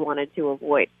desperately wanted to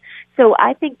avoid. So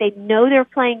I think they know they're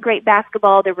playing great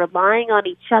basketball. They're relying on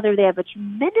each other. They have a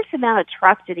tremendous amount of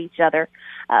trust in each other.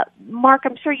 Mark,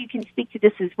 I'm sure you can speak to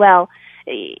this as well.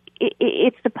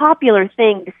 It's the popular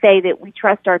thing to say that we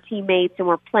trust our teammates and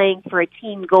we're playing for a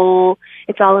team goal.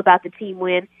 It's all about the team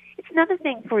win. It's another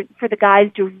thing for the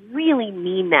guys to really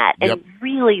mean that and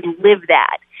really live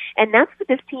that. And that's what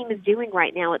this team is doing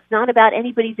right now. It's not about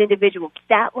anybody's individual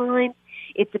stat line.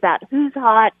 It's about who's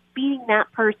hot, beating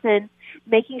that person,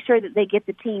 making sure that they get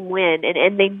the team win,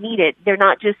 and they need it. They're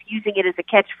not just using it as a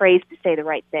catchphrase to say the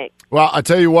right thing. Well, I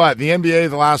tell you what, the NBA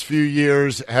the last few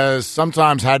years has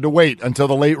sometimes had to wait until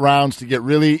the late rounds to get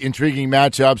really intriguing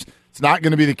matchups. It's not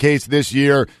going to be the case this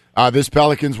year. This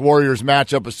Pelicans-Warriors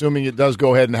matchup, assuming it does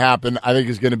go ahead and happen, I think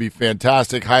is going to be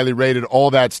fantastic, highly rated, all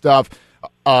that stuff.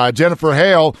 Jennifer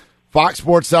Hale, Fox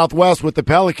Sports Southwest with the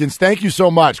Pelicans. Thank you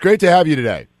so much. Great to have you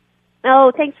today.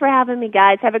 Oh, thanks for having me,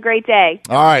 guys. Have a great day.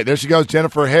 All right, there she goes,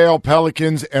 Jennifer Hale,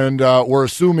 Pelicans, and we're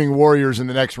assuming Warriors in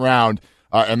the next round,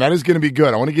 and that is going to be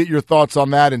good. I want to get your thoughts on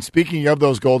that. And speaking of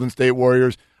those Golden State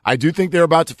Warriors, I do think they're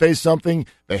about to face something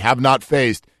they have not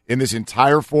faced in this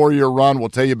entire 4-year run. We'll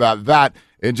tell you about that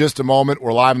in just a moment.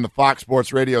 We're live in the Fox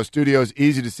Sports Radio studios.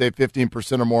 Easy to save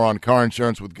 15% or more on car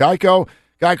insurance with Geico.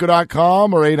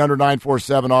 Geico.com or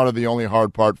 800-947-AUTO. The only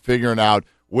hard part, figuring out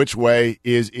which way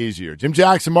is easier. Jim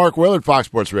Jackson, Mark Willard, Fox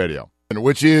Sports Radio,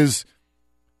 which is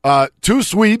 2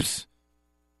 sweeps,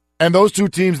 and those 2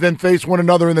 teams then face one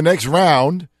another in the next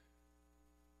round,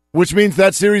 which means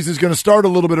that series is going to start a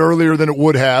little bit earlier than it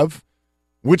would have,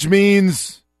 which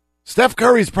means Steph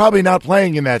Curry's probably not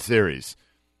playing in that series.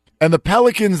 And the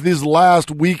Pelicans these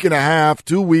last week and a half,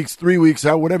 2 weeks, 3 weeks,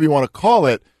 whatever you want to call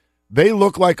it, they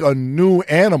look like a new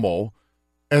animal.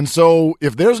 And so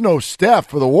if there's no Steph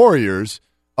for the Warriors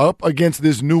up against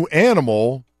this new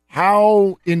animal,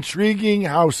 how intriguing,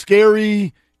 how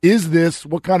scary is this?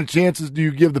 What kind of chances do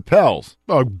you give the Pels?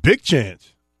 Oh, big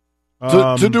chance.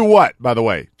 To do what, by the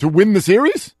way? To win the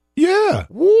series? Yeah.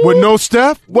 Woo. With no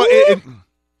Steph? Well,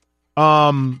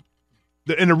 and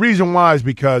the reason why is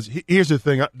because here's the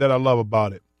thing that I love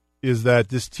about it is that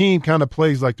this team kind of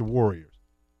plays like the Warriors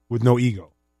with no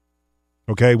ego.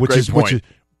 Okay, which is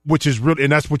really,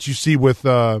 and that's what you see with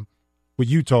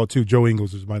Utah too. Joe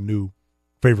Ingles is my new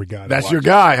favorite guy. That's your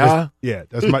guy, huh? Yeah,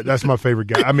 that's my favorite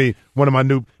guy. I mean, one of my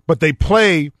new. But they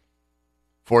play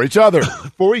for each other.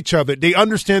 For each other, they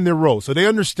understand their role, so they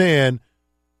understand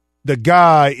the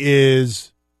guy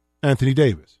is Anthony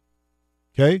Davis.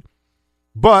 Okay,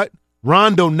 but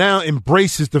Rondo now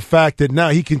embraces the fact that now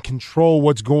he can control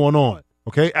what's going on.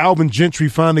 Okay, Alvin Gentry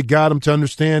finally got him to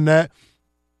understand that.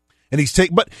 And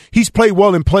he's played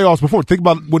well in playoffs before. Think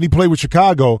about when he played with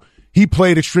Chicago. He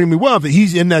played extremely well. If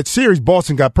he's in that series,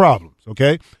 Boston got problems,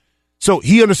 okay? So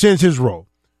he understands his role.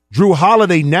 Drew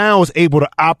Holiday now is able to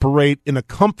operate in a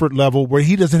comfort level where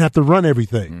he doesn't have to run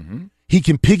everything. Mm-hmm. He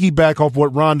can piggyback off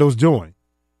what Rondo's doing.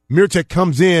 Mirotic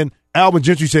comes in. Alvin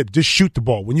Gentry said, just shoot the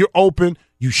ball. When you're open,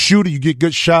 you shoot it, you get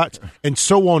good shots, and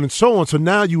so on and so on. So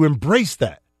now you embrace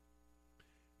that.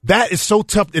 That is so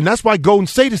tough, and that's why Golden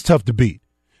State is tough to beat.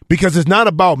 Because it's not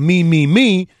about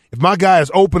me. If my guy is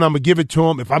open, I'm going to give it to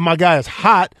him. If my guy is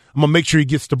hot, I'm going to make sure he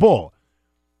gets the ball.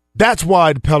 That's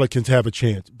why the Pelicans have a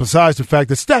chance, besides the fact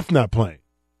that Steph's not playing.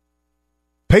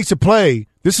 Pace of play,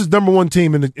 this is number 1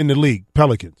 team in the league,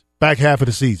 Pelicans, back half of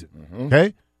the season. Mm-hmm.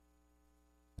 Okay?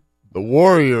 The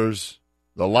Warriors,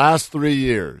 the last 3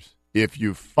 years, if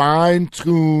you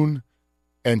fine-tune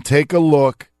and take a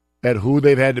look at who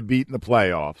they've had to beat in the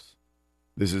playoffs,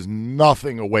 this is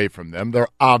nothing away from them. They're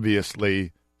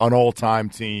obviously an all-time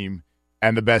team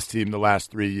and the best team the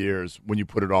last 3 years when you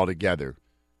put it all together.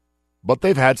 But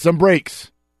they've had some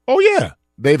breaks. Oh, yeah.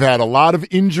 They've had a lot of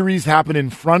injuries happen in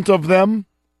front of them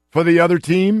for the other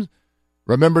teams.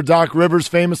 Remember Doc Rivers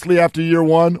famously after year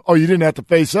 1? Oh, you didn't have to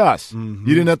face us. Mm-hmm.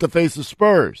 You didn't have to face the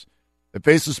Spurs. They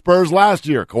faced the Spurs last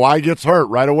year. Kawhi gets hurt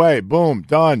right away. Boom,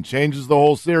 done. Changes the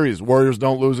whole series. Warriors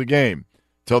don't lose a game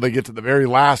until they get to the very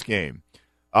last game.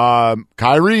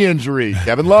 Kyrie injury,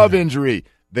 Kevin Love injury.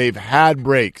 They've had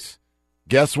breaks.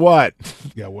 Guess what?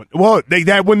 Yeah, well, they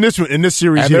had won this one in this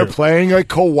series. And they're playing a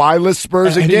Kawhi-less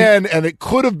Spurs again, and it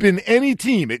could have been any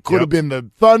team. It could have been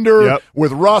the Thunder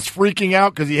with Russ freaking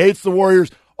out because he hates the Warriors.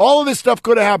 All of this stuff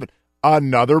could have happened.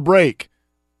 Another break.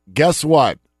 Guess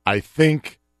what? I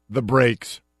think the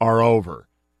breaks are over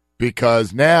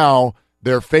because now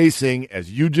they're facing, as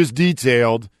you just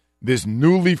detailed, this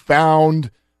newly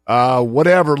found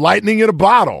lightning in a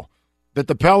bottle that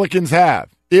the Pelicans have.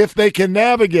 If they can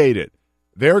navigate it,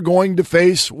 they're going to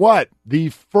face what? The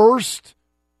first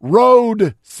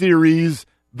road series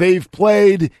they've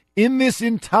played in this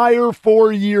entire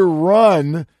 4-year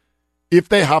run if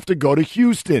they have to go to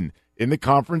Houston in the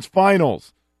conference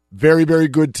finals. Very, very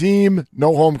good team,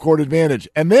 no home court advantage.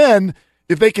 And then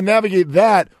if they can navigate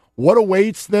that, what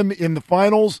awaits them in the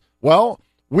finals? Well,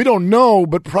 we don't know,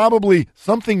 but probably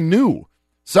something new.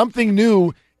 Something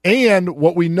new, and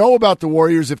what we know about the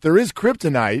Warriors, if there is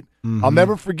kryptonite, I'll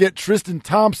never forget Tristan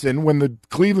Thompson when the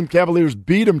Cleveland Cavaliers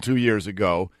beat him 2 years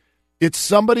ago. It's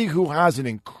somebody who has an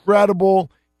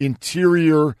incredible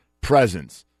interior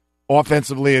presence,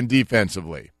 offensively and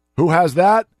defensively. Who has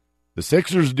that? The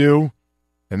Sixers do,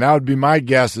 and that would be my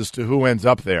guess as to who ends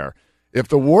up there. If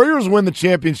the Warriors win the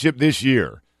championship this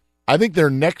year, I think their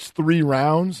next 3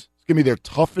 rounds is going to be their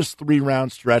toughest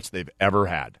 3-round stretch they've ever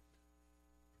had.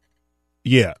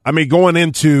 Yeah. I mean, going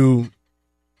into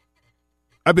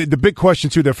the big question,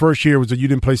 too, their first year was that you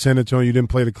didn't play San Antonio, you didn't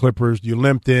play the Clippers, you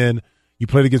limped in, you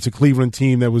played against a Cleveland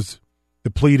team that was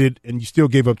depleted, and you still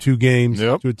gave up 2 games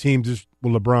to a team just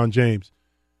with LeBron James.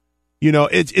 You know,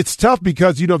 it's tough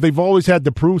because, you know, they've always had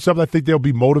to prove something I think they'll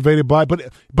be motivated by,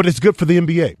 but it's good for the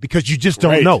NBA because you just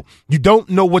don't know. You don't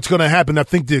know what's going to happen. I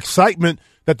think the excitement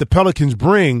that the Pelicans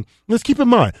bring, let's keep in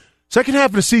mind, second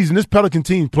half of the season, this Pelican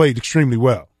team played extremely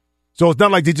well. So it's not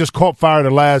like they just caught fire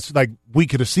the last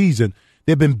week of the season.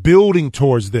 They've been building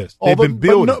towards this. They've been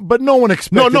building. But no one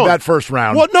expected that first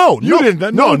round. Well, no. You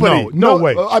didn't. Nobody. No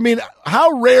way. I mean,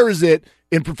 how rare is it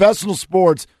in professional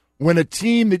sports when a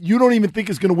team that you don't even think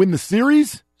is going to win the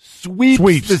series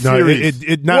sweeps the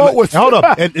series? Hold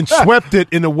up. And swept it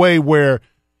in a way where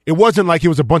it wasn't like it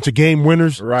was a bunch of game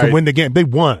winners to win the game. They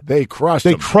won. They crushed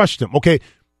them. Okay.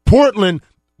 Portland,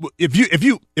 if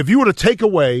you were to take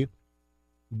away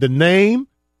the name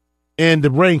and the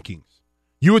rankings,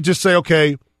 you would just say,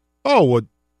 okay,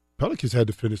 Pelicans had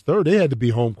to finish third. They had to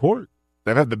be home court.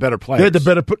 They've had the better players. They had the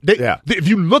better. If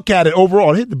you look at it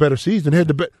overall, they had the better season. They had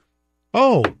the better.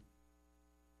 It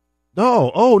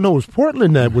was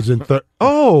Portland that was in third.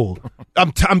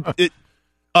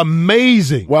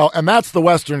 Amazing. Well, and that's the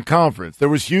Western Conference. There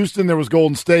was Houston, there was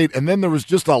Golden State, and then there was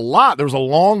just a lot. There was a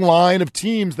long line of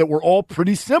teams that were all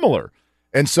pretty similar.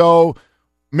 And so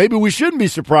maybe we shouldn't be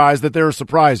surprised that there are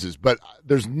surprises, but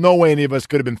there's no way any of us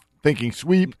could have been thinking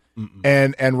sweep.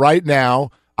 And right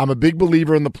now, I'm a big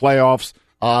believer in the playoffs.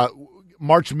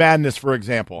 March Madness, for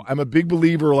example. I'm a big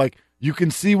believer, you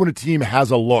can see when a team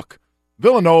has a look.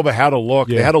 Villanova had a look.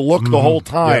 Yeah. They had a look the whole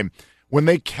time. Yeah. When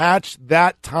they catch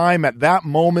that time at that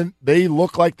moment, they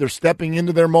look like they're stepping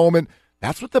into their moment.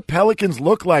 That's what the Pelicans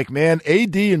look like, man.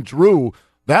 AD and Drew,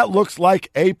 that looks like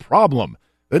a problem.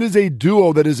 That is a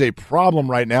duo that is a problem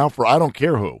right now for I don't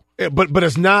care who. But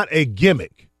it's not a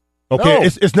gimmick. Okay? No.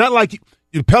 It's not like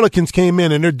the Pelicans came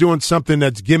in and they're doing something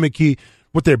that's gimmicky.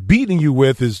 What they're beating you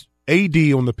with is AD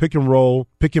on the pick and roll,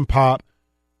 pick and pop,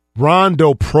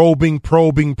 Rondo probing,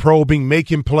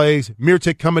 making plays,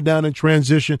 Mirotic coming down in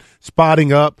transition,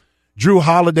 spotting up, Drew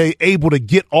Holiday able to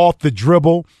get off the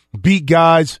dribble, beat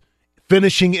guys,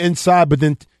 finishing inside, but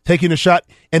then taking a shot,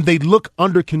 and they look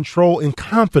under control and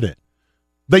confident.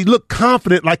 They look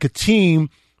confident like a team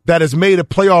that has made a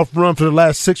playoff run for the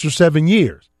last 6 or 7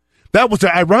 years. That was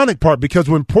the ironic part because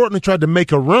when Portland tried to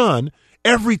make a run,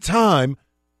 every time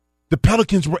the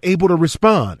Pelicans were able to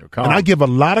respond. And I give a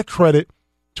lot of credit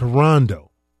to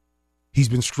Rondo. He's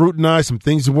been scrutinized, some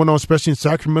things that went on, especially in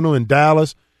Sacramento and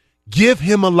Dallas. Give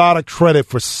him a lot of credit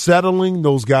for settling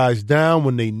those guys down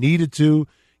when they needed to,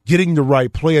 getting the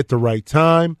right play at the right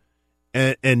time,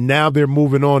 and now they're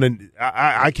moving on, and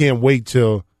I can't wait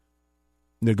till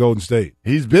the Golden State.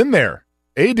 He's been there.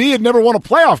 AD had never won a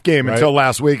playoff game until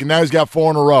last week, and now he's got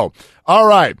 4 in a row. All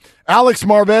right, Alex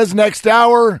Marvez next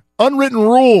hour. Unwritten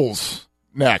rules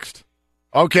next.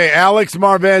 Okay, Alex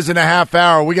Marvez in a half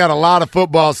hour. We got a lot of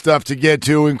football stuff to get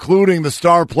to, including the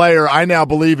star player I now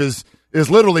believe is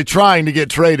literally trying to get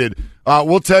traded.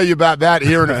 We'll tell you about that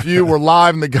here in a few. We're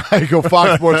live in the Geico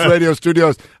Fox Sports Radio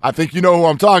studios. I think you know who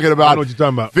I'm talking about. I know what you're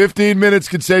talking about. 15 minutes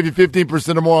could save you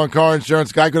 15% or more on car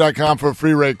insurance. Geico.com for a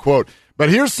free rate quote. But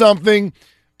here's something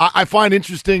I find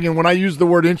interesting, and when I use the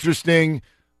word interesting,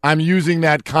 I'm using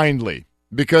that kindly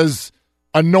because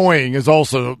annoying is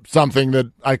also something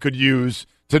that I could use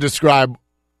to describe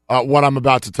what I'm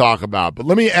about to talk about. But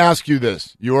let me ask you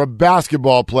this. You're a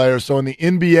basketball player, so in the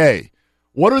NBA,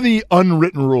 what are the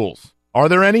unwritten rules? Are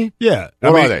there any? Yeah.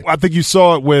 What are they? I think you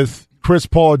saw it with Chris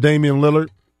Paul, Damian Lillard.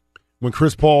 When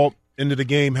Chris Paul ended the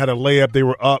game, had a layup, they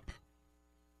were up.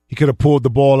 He could have pulled the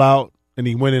ball out, and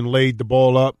he went and laid the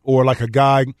ball up. Or like a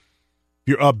guy,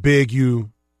 you're up big,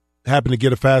 you happen to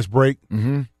get a fast break,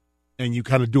 and you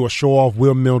kind of do a show-off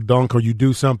windmill dunk, or you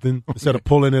do something instead of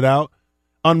pulling it out.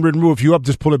 Unwritten rule, if you up,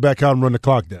 just pull it back out and run the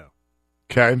clock down.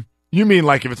 Okay. You mean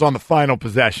like if it's on the final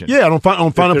possession? Yeah, on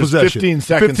final possession. 15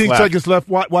 seconds left.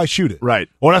 Why shoot it? Right.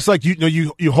 Or that's like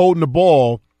you holding the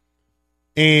ball,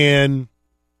 and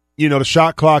the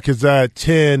shot clock is at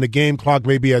 10. The game clock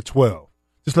may be at 12.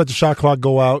 Just let the shot clock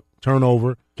go out, turn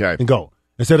over, and go.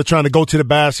 Instead of trying to go to the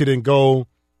basket and go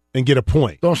and get a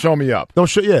point. Don't show me up.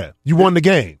 You won the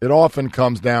game. It often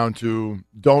comes down to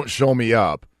don't show me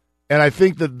up, and I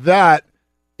think that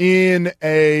in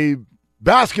a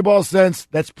basketball sense,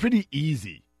 that's pretty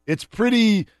easy. It's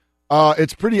pretty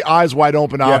eyes wide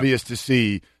open, obvious to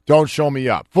see. Don't show me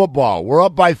up. Football, we're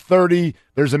up by 30.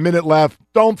 There's a minute left.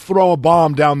 Don't throw a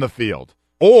bomb down the field.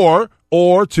 Or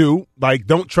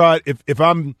don't try if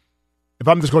I'm if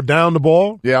I'm just going down the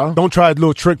ball, don't try a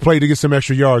little trick play to get some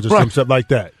extra yards or something like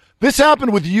that. This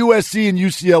happened with USC and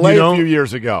UCLA a few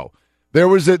years ago. There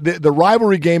was the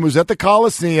rivalry game was at the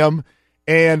Coliseum,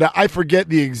 and I forget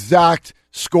the exact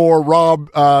score. Rob,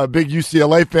 big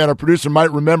UCLA fan, our producer,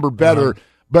 might remember better.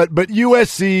 But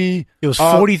USC, it was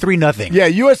 43-0. Yeah,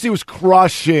 USC was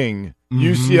crushing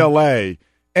UCLA,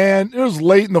 and it was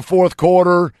late in the fourth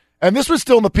quarter. And this was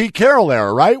still in the Pete Carroll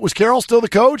era, right? Was Carroll still the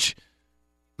coach?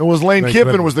 It was Lane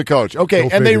Kiffin was the coach. Okay,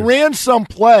 and they ran some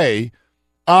play,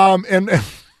 and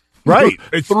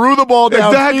threw the ball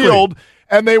downfield,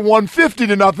 and they won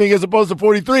 50-0 as opposed to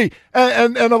 43,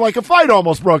 and like a fight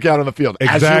almost broke out on the field,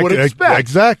 as you would expect.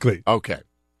 Exactly. Okay.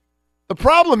 The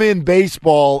problem in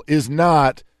baseball is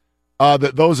not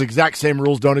that those exact same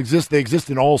rules don't exist. They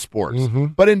exist in all sports.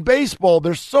 But in baseball,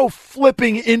 they're so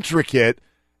flipping intricate,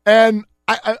 and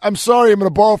I'm sorry, I'm going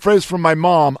to borrow a phrase from my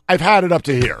mom. I've had it up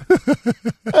to here.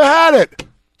 I've had it.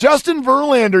 Justin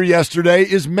Verlander yesterday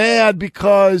is mad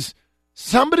because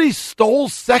somebody stole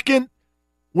second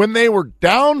when they were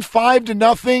down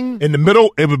 5-0 in the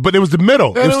middle. But it was the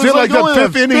middle. It was still like the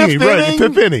fifth inning, right? The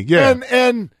fifth inning, yeah.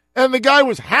 And the guy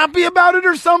was happy about it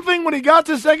or something when he got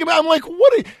to second. I'm like,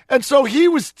 what? And so he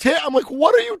was. I'm like,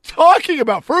 what are you talking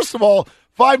about? First of all,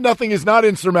 5-0 is not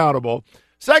insurmountable.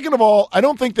 Second of all, I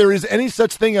don't think there is any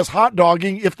such thing as hot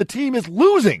dogging if the team is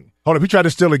losing. Hold on, he tried to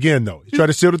steal again, though. He tried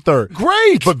to steal the third.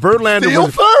 Great. But Verlander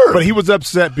was third. But he was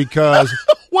upset because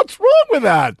what's wrong with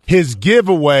that? His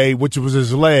giveaway, which was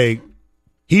his leg,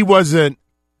 he wasn't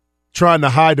trying to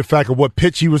hide the fact of what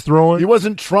pitch he was throwing. He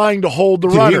wasn't trying to hold the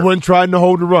runner. He wasn't trying to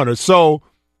hold the runner. So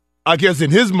I guess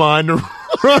in his mind, the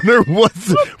runner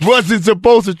wasn't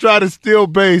supposed to try to steal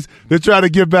base to try to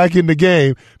get back in the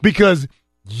game because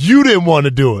you didn't want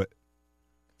to do it.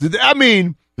 I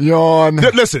mean, yawn.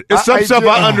 Listen, it's some stuff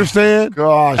I understand.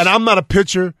 Gosh. And I'm not a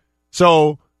pitcher,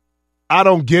 so I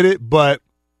don't get it. But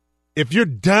if you're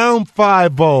down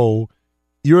 5-0,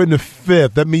 you're in the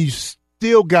fifth. That means you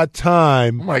still got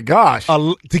time. Oh my gosh,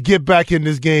 to get back in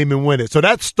this game and win it. So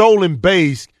that stolen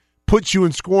base puts you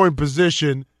in scoring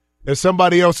position. If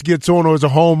somebody else gets on or it's a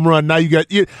home run, now you got.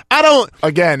 I don't.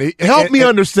 Again, help me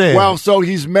understand. Well, so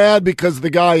he's mad because the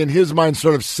guy in his mind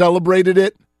sort of celebrated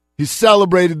it. He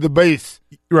celebrated the base.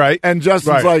 Right. And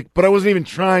Justin's like, but I wasn't even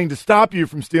trying to stop you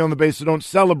from stealing the base, so don't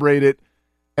celebrate it.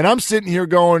 And I'm sitting here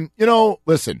going,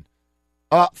 listen,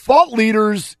 thought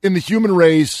leaders in the human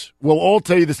race will all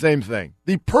tell you the same thing.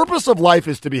 The purpose of life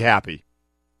is to be happy.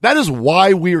 That is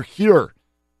why we're here.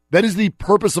 That is the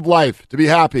purpose of life, to be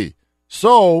happy.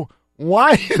 So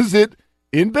why is it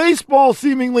in baseball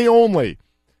seemingly only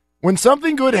when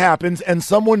something good happens and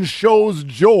someone shows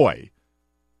joy,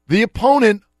 the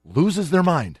opponent loses their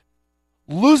mind?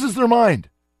 Loses their mind.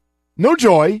 No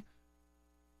joy.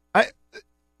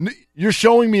 You're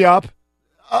showing me up.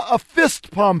 A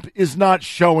fist pump is not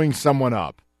showing someone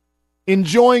up.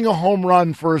 Enjoying a home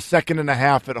run for a second and a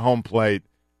half at home plate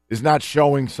is not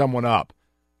showing someone up.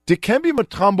 Dikembe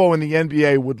Mutombo in the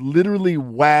NBA would literally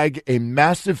wag a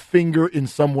massive finger in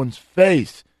someone's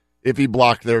face if he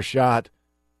blocked their shot.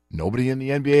 Nobody in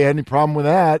the NBA had any problem with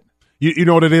that. You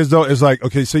know what it is, though? It's like,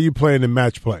 okay, so you're playing in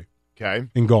match play. Okay.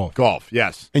 In golf. Golf,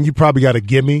 yes. And you probably got a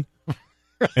gimme,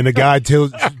 and the guy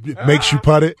makes you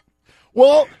putt it.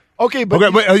 Well, okay, but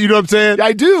you know what I'm saying?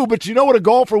 I do, but you know what a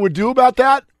golfer would do about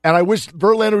that? And I wish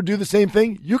Verlander would do the same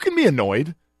thing. You can be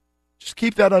annoyed. Just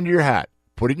keep that under your hat.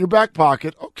 Put it in your back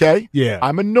pocket. Okay. Yeah.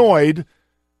 I'm annoyed,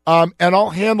 and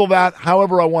I'll handle that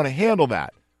however I want to handle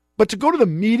that. But to go to the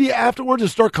media afterwards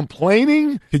and start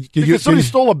complaining because somebody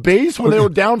stole a base when they were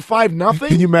down 5-0?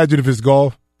 Can you imagine if it's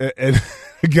golf and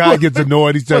the guy gets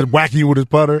annoyed, he starts whacking you with his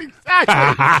putter?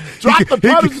 Exactly. Drop the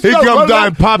putter. He comes down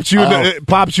and pops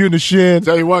you in the shin.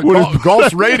 Tell you what,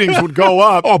 golf's ratings would go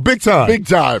up. Oh, big time. Big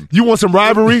time. You want some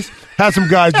rivalries? Have some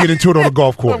guys get into it on the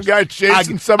golf course. Some guy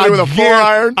chasing somebody with a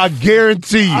 4-iron. I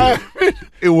guarantee you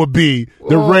it would be,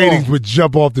 the ratings would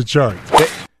jump off the charts.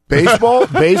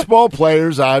 Baseball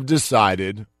players, I've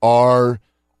decided, are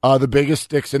the biggest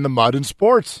sticks in the mud in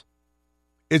sports.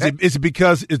 Is it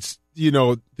because it's,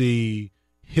 the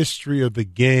history of the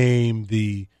game,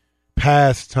 the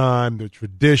pastime, the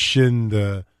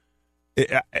tradition,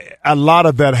 a lot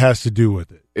of that has to do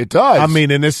with it. It does. I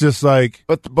mean, and it's just like.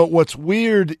 But what's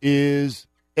weird is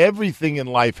everything in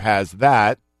life has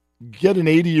that. Get an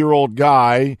 80-year-old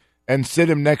guy and sit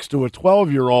him next to a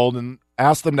 12-year-old and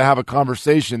ask them to have a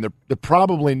conversation. They're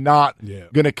probably not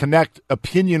going to connect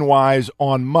opinion-wise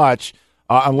on much.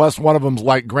 Unless one of them's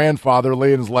like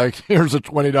grandfatherly and is like, here's a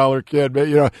 $20 kid, but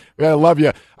I love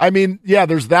you. I mean, yeah,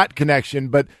 there's that connection,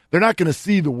 but they're not going to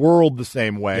see the world the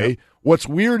same way What's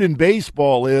weird in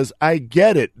baseball is I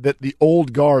get it that the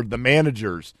old guard, the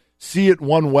managers, see it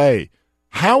one way.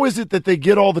 How is it that they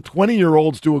get all the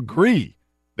 20-year-olds to agree?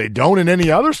 They don't in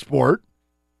any other sport.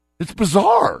 It's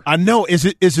bizarre. I know. Is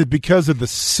it because of the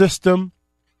system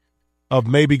of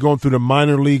maybe going through the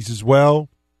minor leagues as well,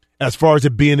 as far as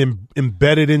it being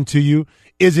embedded into you?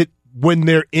 Is it when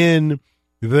they're in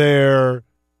their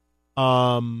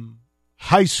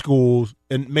high schools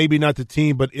and maybe not the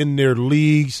team, but in their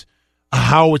leagues,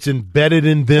 how it's embedded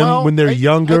in them when they're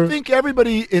younger? I think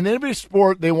everybody in every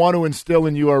sport, they want to instill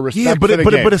in you a respect for the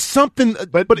game. But it's something.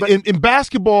 But in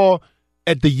basketball,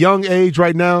 at the young age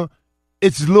right now,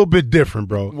 it's a little bit different,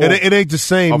 bro. Well, it ain't the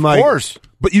same. Of course.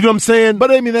 But you know what I'm saying? But,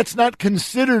 I mean, that's not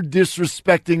considered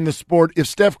disrespecting the sport if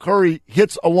Steph Curry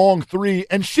hits a long three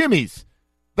and shimmies.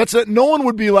 No one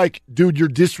would be like, dude, you're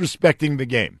disrespecting the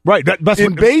game. Right. That's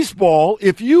in baseball,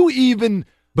 if you even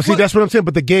 – But see, that's what I'm saying.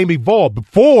 But the game evolved.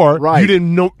 Before,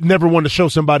 you never want to show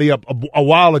somebody up a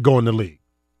while ago in the league,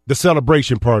 the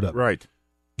celebration part of it. Right.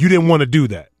 You didn't want to do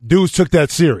that. Dudes took that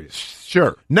serious.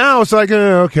 Sure. Now it's like,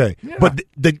 okay. Yeah.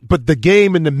 But the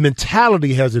game and the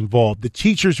mentality has evolved. The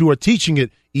teachers who are teaching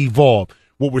it evolved.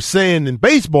 What we're saying in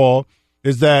baseball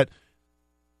is that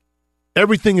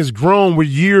everything has grown with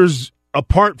years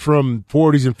apart from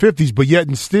 40s and 50s, but yet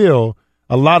and still,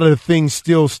 a lot of the things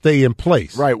still stay in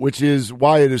place. Right, which is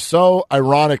why it is so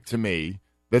ironic to me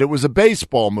that it was a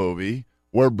baseball movie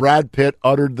where Brad Pitt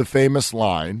uttered the famous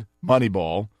line,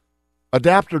 Moneyball,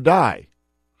 adapt or die.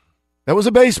 That was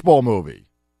a baseball movie.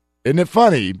 Isn't it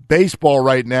funny? Baseball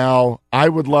right now, I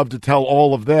would love to tell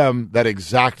all of them that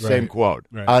exact same quote.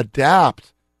 Right.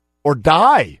 Adapt or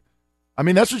die. I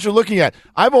mean, that's what you're looking at.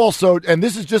 I've also, and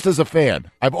this is just as a fan,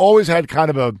 I've always had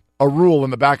kind of a rule in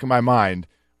the back of my mind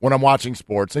when I'm watching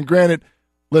sports. And granted,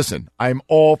 listen, I'm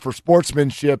all for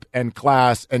sportsmanship and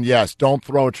class. And yes, don't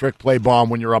throw a trick play bomb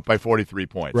when you're up by 43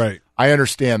 points. Right. I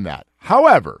understand that.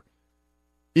 However,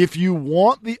 if you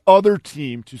want the other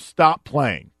team to stop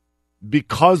playing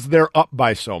because they're up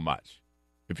by so much,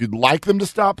 if you'd like them to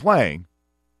stop playing,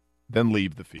 then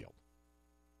leave the field.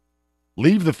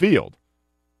 Leave the field.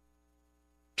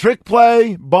 Trick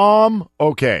play, bomb,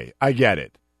 okay, I get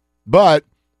it. But,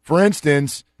 for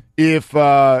instance, if,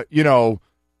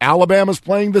 Alabama's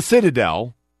playing the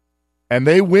Citadel and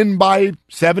they win by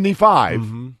 75,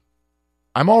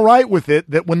 I'm all right with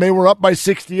it that when they were up by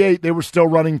 68, they were still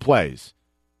running plays.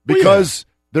 Because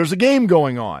there's a game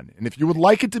going on. And if you would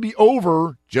like it to be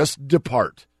over, just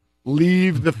depart.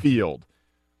 Leave the field.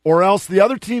 Or else the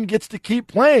other team gets to keep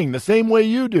playing the same way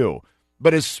you do.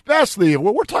 But especially,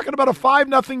 we're talking about a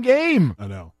 5-0 game. I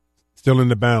know. Still in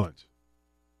the balance.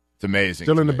 It's amazing.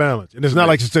 Still in the balance. And it's not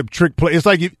like it's a trick play. It's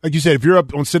like you said, if you're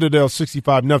up on Citadel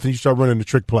 65-0, you start running the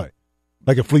trick play.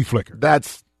 Like a flea flicker.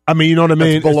 You know what I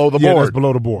mean? That's below the board. Yeah, that's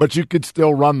below the board. But you could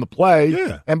still run the play.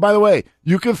 Yeah. And by the way,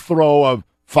 you could throw a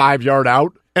 5-yard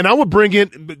out. And I would bring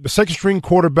in the second-string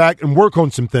quarterback and work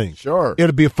on some things. Sure.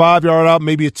 It'll be a 5-yard out,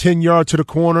 maybe a 10-yard to the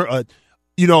corner, a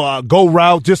go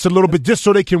route just a little bit, just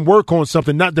so they can work on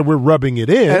something, not that we're rubbing it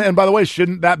in. And by the way,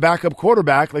 shouldn't that backup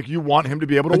quarterback, you want him to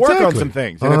be able to work on some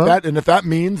things. And if that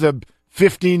means a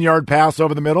 15-yard pass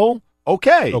over the middle,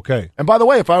 okay. Okay. And by the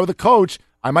way, if I were the coach,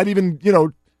 I might even,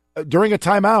 during a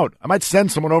timeout, I might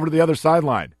send someone over to the other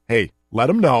sideline. Hey, let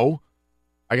them know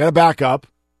I got a backup.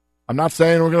 I'm not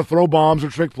saying we're going to throw bombs or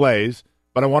trick plays,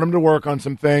 but I want them to work on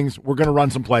some things. We're going to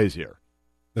run some plays here.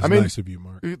 That's nice of you,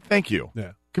 Mark. Thank you.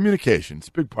 Yeah. Communication's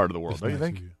a big part of the world, don't you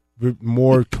think?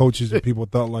 More coaches and people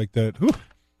thought like that. Whew,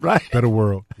 right. Better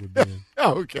world.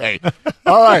 Okay.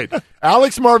 All right.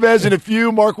 Alex Marvez in a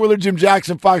few. Mark Willard, Jim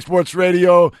Jackson, Fox Sports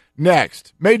Radio.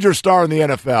 Next. Major star in the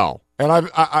NFL. And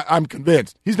I'm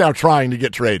convinced he's now trying to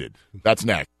get traded. That's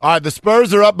next. All right, the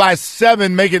Spurs are up by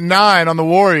 7, make it 9 on the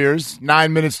Warriors.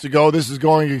 9 minutes to go. This is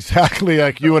going exactly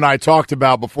like you and I talked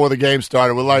about before the game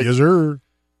started. We're like, yes, sir.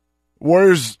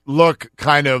 Warriors look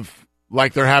kind of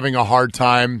like they're having a hard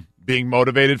time being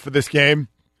motivated for this game.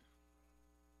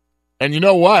 And you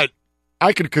know what?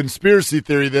 I could conspiracy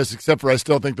theory this, except for I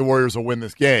still think the Warriors will win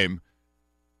this game.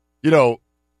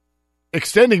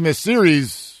 Extending this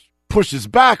series pushes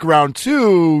back round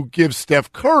 2, gives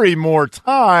Steph Curry more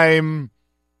time.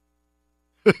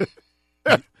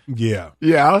 Yeah.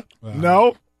 Yeah?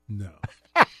 No? No.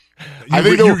 I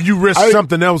think you risk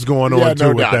something else going on,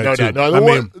 too, with that, too.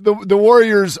 No. The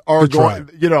Warriors are going,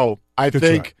 I Good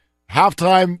think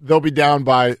halftime they'll be down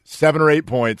by 7 or 8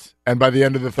 points, and by the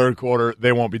end of the third quarter,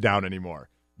 they won't be down anymore.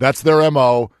 That's their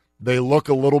MO. They look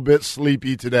a little bit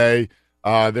sleepy today.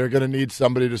 They're going to need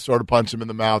somebody to sort of punch them in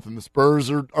the mouth, and the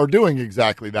Spurs are doing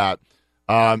exactly that.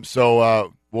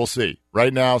 So we'll see.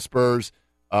 Right now, Spurs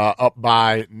up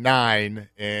by 9,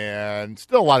 and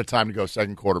still a lot of time to go.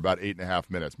 Second quarter, about 8.5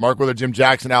 minutes. Mark Willard, Jim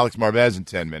Jackson, Alex Marvez in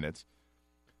 10 minutes.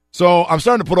 So I'm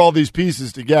starting to put all these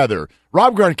pieces together.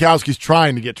 Rob Gronkowski's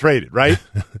trying to get traded, right?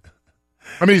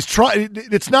 I mean, he's trying.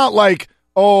 It's not like,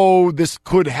 oh, this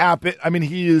could happen. I mean,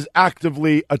 he is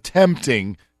actively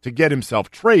attempting to get himself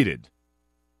traded.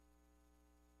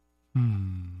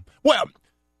 Well,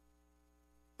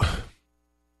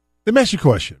 let me ask you a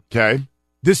question. Okay.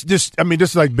 This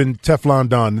has like been Teflon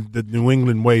Don, the New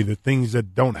England way, the things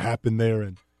that don't happen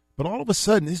there, but all of a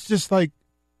sudden it's just like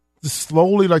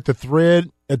slowly, like the thread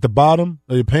at the bottom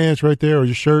of your pants right there or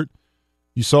your shirt.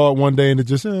 You saw it one day and it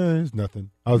just it's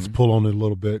nothing. I'll just pull on it a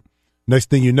little bit. Next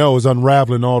thing you know, it's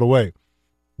unraveling all the way.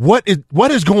 What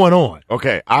is going on?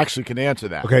 Okay, I actually can answer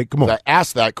that. Okay, come on. I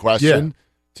asked that question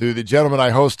to the gentleman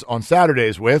I host on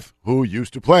Saturdays with, who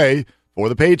used to play for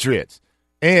the Patriots.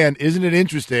 And isn't it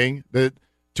interesting that,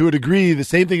 to a degree, the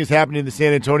same thing is happening in the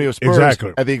San Antonio Spurs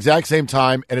at the exact same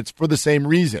time, and it's for the same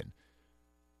reason.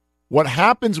 What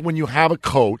happens when you have a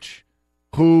coach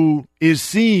who is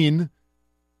seen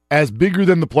as bigger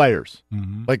than the players?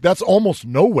 Mm-hmm. Like, that's almost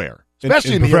nowhere,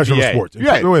 especially in the professional NBA. sports.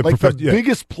 Yeah, like the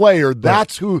biggest player,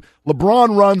 that's who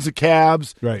LeBron runs the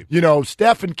Cavs. Right. You know,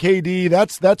 Steph and KD,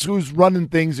 that's who's running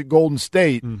things at Golden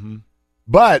State. Mm-hmm.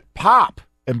 But Pop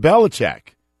and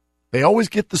Belichick, they always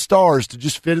get the stars to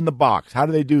just fit in the box. How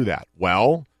do they do that?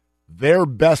 Well, their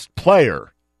best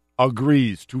player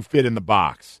agrees to fit in the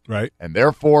box. Right. And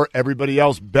therefore, everybody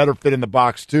else better fit in the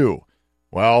box too.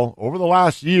 Well, over the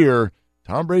last year,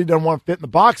 Tom Brady doesn't want to fit in the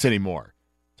box anymore.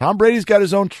 Tom Brady's got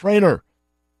his own trainer,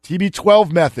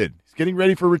 TB12 method. He's getting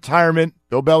ready for retirement.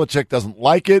 Bill Belichick doesn't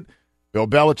like it. Bill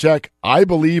Belichick, I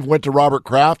believe, went to Robert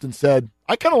Kraft and said,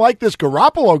 I kind of like this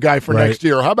Garoppolo guy for next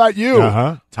year. How about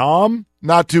you? Tom,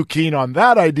 not too keen on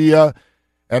that idea.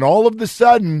 And all of a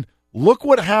sudden, look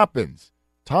what happens.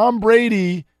 Tom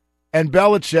Brady and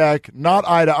Belichick not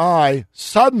eye to eye.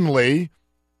 Suddenly,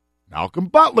 Malcolm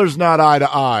Butler's not eye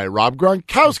to eye. Rob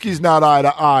Gronkowski's not eye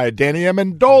to eye. Danny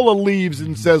Amendola leaves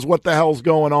and says, what the hell's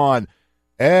going on?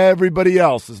 Everybody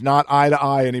else is not eye to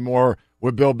eye anymore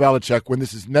with Bill Belichick when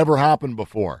this has never happened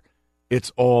before.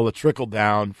 It's all a trickle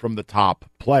down from the top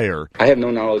player. I have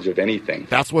no knowledge of anything.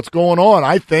 That's what's going on,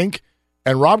 I think.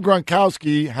 And Rob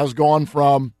Gronkowski has gone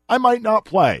from, I might not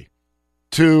play,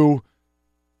 to,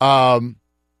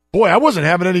 boy, I wasn't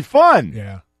having any fun.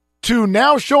 Yeah. To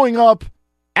now showing up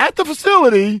at the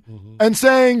facility and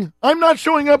saying, I'm not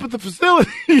showing up at the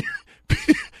facility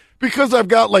because I've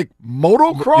got like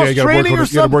motocross training or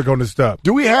something. You got to work on this stuff.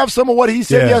 Do we have some of what he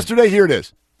said yesterday? Here it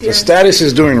is. The status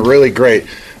is doing really great.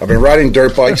 I've been riding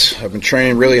dirt bikes. I've been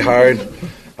training really hard.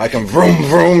 I can vroom,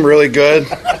 vroom really good.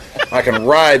 I can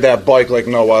ride that bike like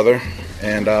no other.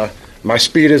 And my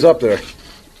speed is up there.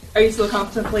 Are you still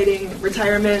contemplating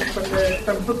retirement from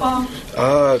football?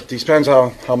 Depends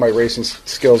how my racing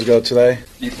skills go today.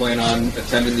 Do you plan on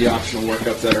attending the optional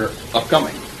workouts that are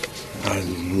upcoming?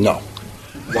 No.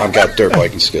 I've got dirt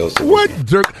biking skills. What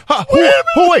dirt?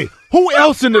 Who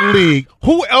else in the league?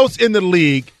 Who else in the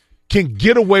league can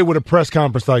get away with a press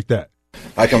conference like that?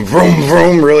 I can vroom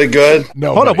vroom really good.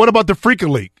 No. Hold up. What about the Freaka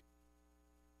League?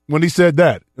 When he said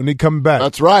that, when he coming back.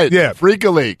 That's right. Yeah.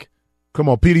 Freaka League. Come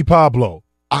on, Petey Pablo.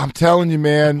 I'm telling you,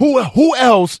 man. Who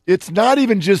else? It's not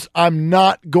even just I'm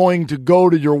not going to go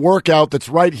to your workout that's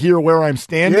right here where I'm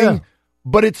standing,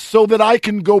 but it's so that I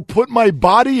can go put my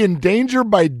body in danger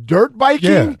by dirt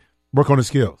biking. Yeah. Work on the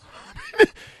skills.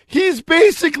 He's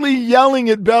basically yelling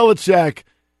at Belichick,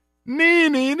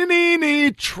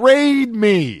 nee, trade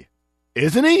me.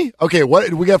 Isn't he? Okay,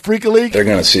 what we got? Freaka League? They're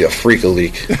going to see a Freaka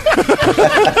League when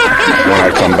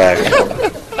I come back.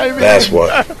 That's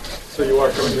what. So you are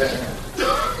coming back?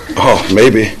 Oh,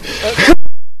 maybe.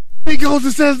 He goes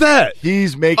and says that.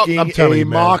 He's making a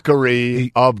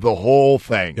mockery of the whole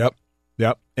thing. Yep.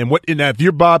 And if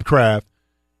you're Bob Kraft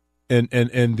and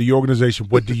the organization,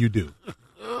 what do you do?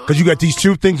 Because you got these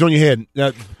two things on your head.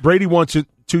 Now, Brady wants a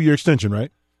 2-year extension,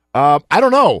 right? I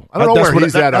don't know. I don't know where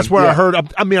he's at. That's where I heard.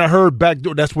 I heard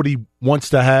backdoor. That's what he wants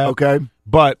to have. Okay.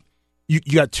 But you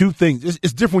got two things.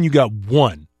 It's different when you got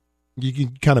one. You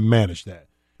can kind of manage that.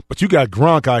 But you got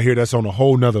Gronk out here that's on a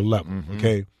whole nother level,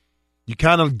 okay? You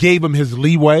kind of gave him his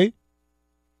leeway.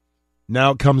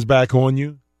 Now it comes back on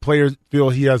you. Players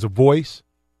feel he has a voice.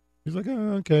 He's like,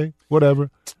 oh, okay, whatever.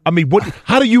 I mean,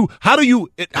 how do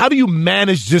you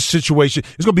manage this situation?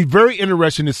 It's going to be very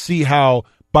interesting to see how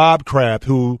Bob Kraft,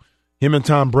 who him and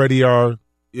Tom Brady are,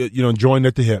 joined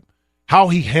at the hip, how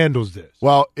he handles this.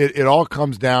 Well, it all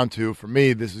comes down to, for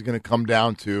me, this is going to come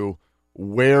down to,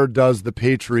 where does the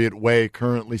Patriot way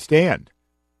currently stand?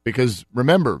 Because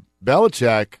remember,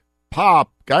 Belichick,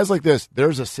 Pop, guys like this,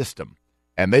 there's a system.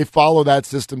 And they follow that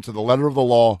system to the letter of the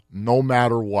law no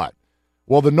matter what.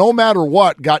 Well, the no matter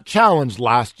what got challenged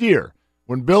last year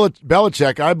when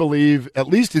Belichick, I believe, at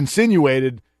least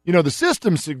insinuated, the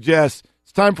system suggests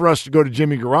it's time for us to go to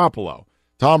Jimmy Garoppolo.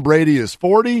 Tom Brady is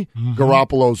 40,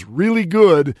 Garoppolo's really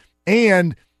good,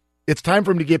 and it's time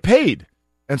for him to get paid.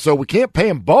 And so we can't pay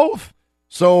them both.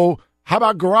 So how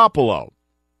about Garoppolo?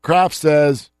 Kraft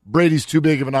says Brady's too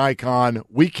big of an icon.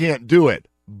 We can't do it.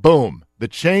 Boom. The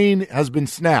chain has been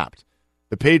snapped.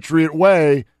 The Patriot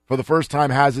way, for the first time,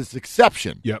 has its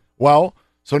exception. Yep. Well,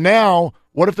 so now,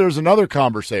 what if there's another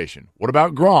conversation? What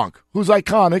about Gronk, who's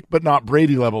iconic but not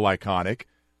Brady-level iconic?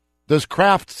 Does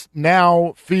Kraft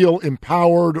now feel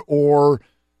empowered or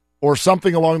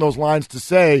something along those lines to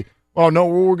say, oh, no,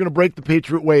 we're going to break the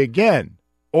Patriot way again?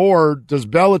 Or does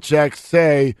Belichick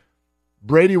say,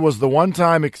 Brady was the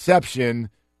one-time exception,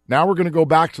 now we're going to go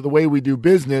back to the way we do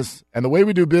business, and the way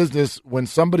we do business when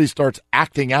somebody starts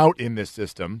acting out in this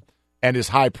system and is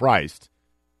high-priced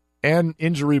and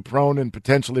injury-prone and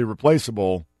potentially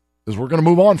replaceable is we're going to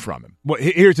move on from him. Well,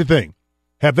 here's the thing.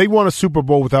 Have they won a Super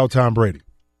Bowl without Tom Brady?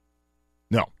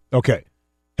 No. Okay.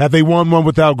 Have they won one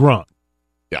without Gronk?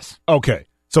 Yes. Okay.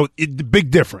 So the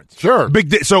big difference. Sure.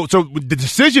 So the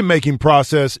decision-making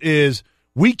process is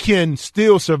we can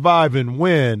still survive and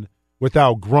win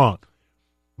without Gronk.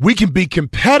 We can be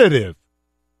competitive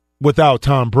without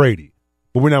Tom Brady,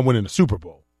 but we're not winning the Super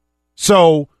Bowl.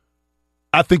 So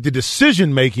I think the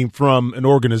decision-making from an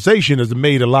organization is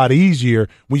made a lot easier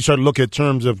when you start to look at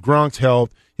terms of Gronk's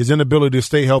health, his inability to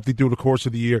stay healthy through the course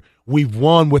of the year. We've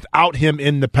won without him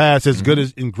in the past as good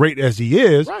as and great as he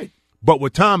is. Right. But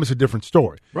with Tom, it's a different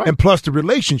story. Right. And plus the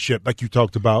relationship, like you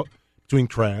talked about, between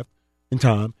Kraft and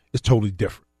Tom is totally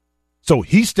different. So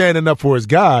he's standing up for his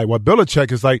guy, while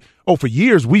Belichick is like, for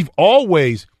years we've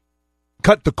always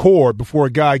cut the cord before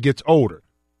a guy gets older,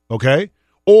 okay?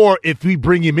 Or if we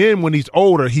bring him in when he's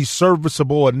older, he's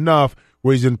serviceable enough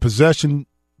where he's in position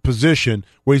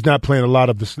where he's not playing a lot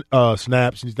of the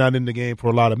snaps and he's not in the game for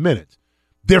a lot of minutes.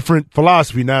 Different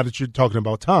philosophy now that you're talking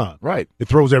about Tom. Right. It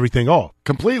throws everything off.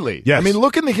 Completely. Yes. I mean,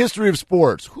 look in the history of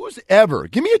sports.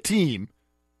 Give me a team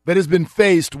that has been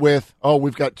faced with,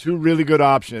 we've got two really good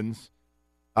options,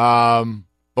 but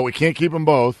we can't keep them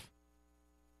both.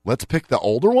 Let's pick the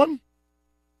older one?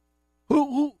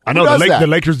 Who I know does that? the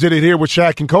Lakers did it here with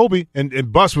Shaq and Kobe,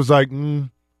 and Bus was like,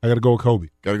 I got to go with Kobe.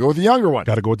 Got to go with the younger one.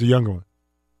 Got to go with the younger one.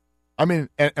 I mean,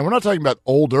 and we're not talking about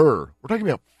older. We're talking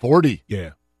about 40.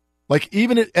 Yeah. Like,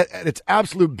 even at its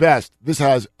absolute best, this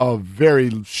has a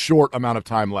very short amount of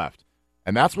time left.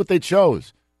 And that's what they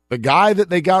chose. The guy that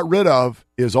they got rid of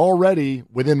is already,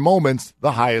 within moments,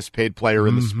 the highest paid player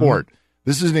in the sport.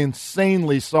 This is an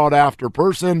insanely sought-after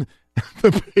person.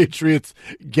 The Patriots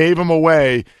gave him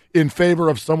away in favor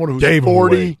of someone who's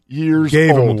 40 years old.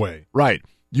 Gave him away. Right.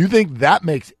 You think that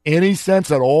makes any sense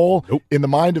at all in the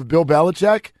mind of Bill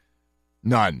Belichick?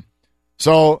 None.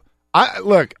 So, I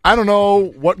don't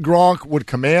know what Gronk would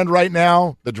command right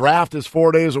now. The draft is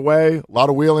 4 days away. A lot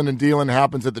of wheeling and dealing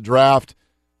happens at the draft.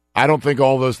 I don't think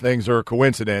all those things are a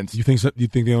coincidence. You think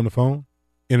they're on the phone?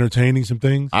 Entertaining some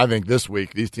things? I think this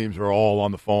week these teams are all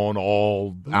on the phone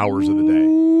all hours of the day.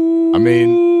 I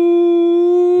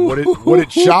mean, would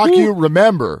it shock you?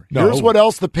 Remember, here's what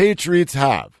else the Patriots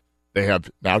have. They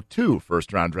have now 2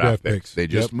 first-round draft picks. They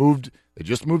just moved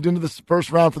into the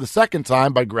first round for the second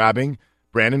time by grabbing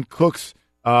Brandon Cook's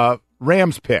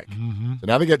Rams pick. So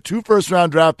now they got 2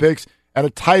 first-round draft picks and a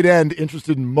tight end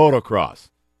interested in motocross.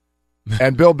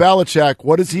 And Bill Belichick,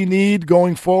 what does he need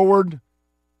going forward?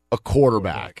 A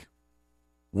quarterback.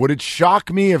 Would it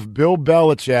shock me if Bill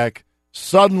Belichick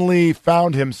suddenly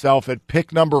found himself at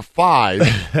pick number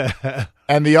 5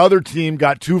 and the other team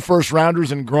got 2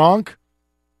 first-rounders in Gronk?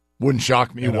 Wouldn't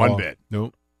shock me one bit.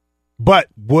 Nope. But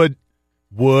would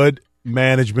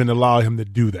management allow him to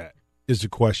do that is the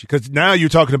question. Because now you're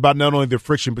talking about not only the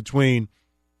friction between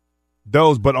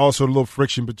those, but also a little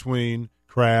friction between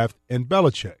Kraft and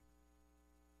Belichick.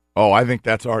 Oh, I think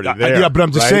that's already there. Yeah, but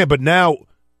I'm just saying, but now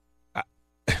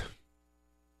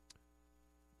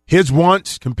his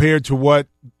wants compared to what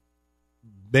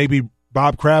maybe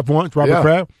Bob Kraft wants, Robert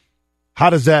Kraft, how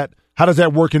does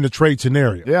that work in the trade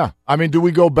scenario? Yeah. I mean, do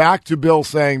we go back to Bill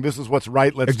saying this is what's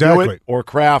right, let's do it? Or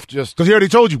Kraft just... Because he already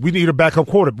told you, we need a backup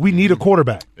quarterback. We need a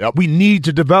quarterback. Yep. We need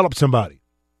to develop somebody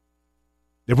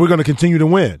if we're going to continue to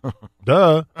win.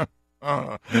 Duh.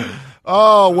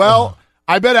 Oh, well,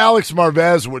 I bet Alex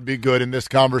Marvez would be good in this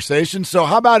conversation. So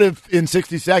how about if in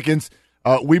 60 seconds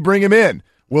we bring him in?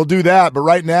 We'll do that, but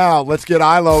right now, let's get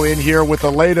Ilo in here with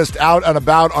the latest out and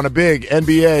about on a big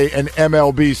NBA and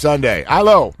MLB Sunday.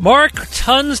 Ilo. Mark,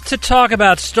 tons to talk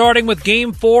about, starting with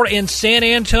Game 4 in San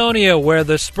Antonio, where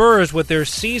the Spurs, with their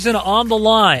season on the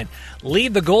line,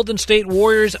 lead the Golden State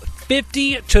Warriors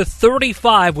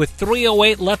 50-35 with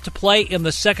 3:08 left to play in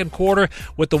the second quarter,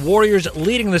 with the Warriors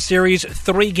leading the series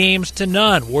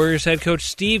 3-0. Warriors head coach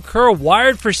Steve Kerr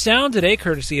wired for sound today,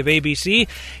 courtesy of ABC.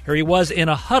 Here he was in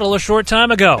a huddle a short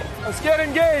time ago. Let's get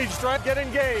engaged, right? Get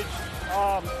engaged.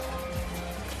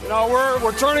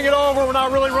 We're turning it over. We're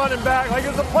not really running back. Like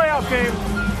it's a playoff game.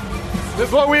 This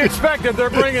is what we expected. They're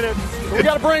bringing it. We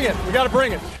got to bring it. We got to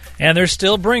bring it. And they're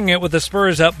still bringing it with the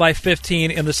Spurs up by 15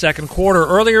 in the second quarter.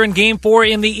 Earlier in Game 4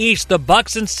 in the East, the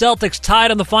Bucks and Celtics tied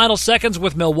in the final seconds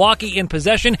with Milwaukee in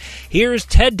possession. Here's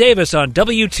Ted Davis on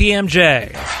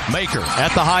WTMJ. Maker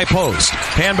at the high post.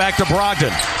 Hand back to Brogdon.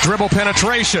 Dribble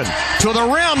penetration. To the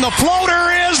rim. The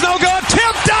floater is no good.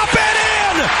 Tipped up and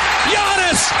in!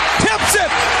 Giannis tips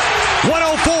it!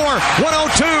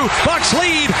 104-102. Bucks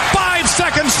lead. 5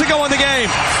 seconds to go in the game.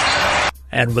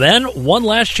 And then one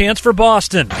last chance for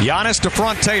Boston. Giannis to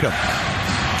front Tatum.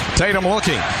 Tatum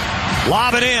looking.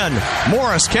 Lob it in.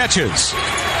 Morris catches.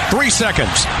 3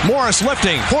 seconds. Morris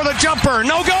lifting for the jumper.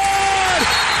 No good!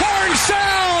 Horn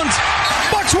sounds!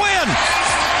 Bucks win!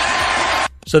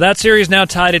 So that series now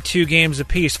tied at 2 games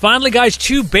apiece. Finally, guys,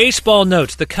 2 baseball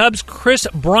notes. The Cubs' Chris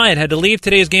Bryant had to leave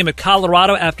today's game at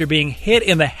Colorado after being hit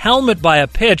in the helmet by a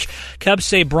pitch. Cubs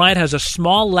say Bryant has a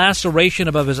small laceration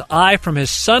above his eye from his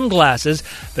sunglasses,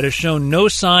 but has shown no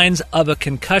signs of a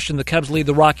concussion. The Cubs lead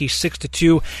the Rockies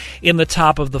 6-2 in the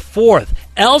top of the 4th.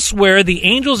 Elsewhere, the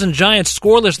Angels and Giants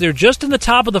scoreless. They're just in the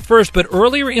top of the first, but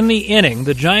earlier in the inning,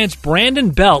 the Giants'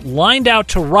 Brandon Belt lined out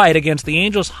to right against the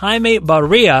Angels' Jaime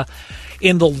Barria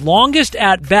in the longest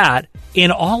at-bat in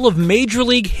all of Major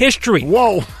League history.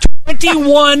 Whoa.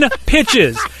 21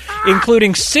 pitches,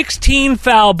 including 16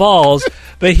 foul balls.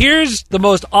 But here's the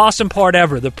most awesome part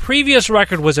ever. The previous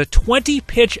record was a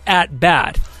 20-pitch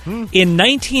at-bat in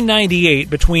 1998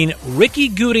 between Ricky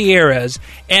Gutierrez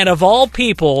and, of all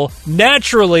people,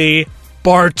 naturally,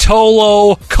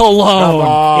 Bartolo Colon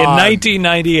in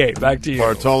 1998. Back to you.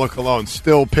 Bartolo Colon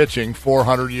still pitching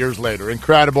 400 years later.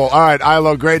 Incredible. All right,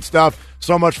 Ilo, great stuff.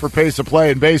 So much for pace of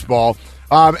play in baseball.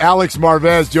 Alex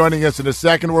Marvez joining us in a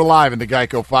second. We're live in the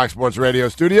Geico Fox Sports Radio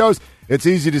studios. It's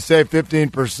easy to save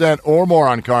 15% or more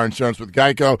on car insurance with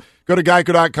Geico. Go to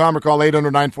geico.com or call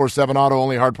 800-947-AUTO.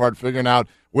 Only hard part figuring out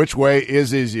which way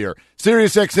is easier.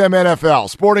 SiriusXM NFL,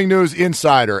 Sporting News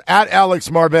Insider, at Alex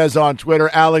Marvez on Twitter.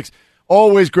 Alex,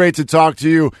 always great to talk to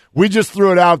you. We just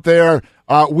threw it out there.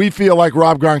 We feel like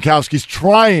Rob Gronkowski's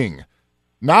trying,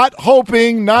 not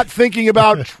hoping, not thinking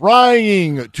about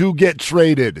trying to get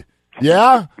traded.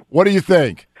 Yeah? What do you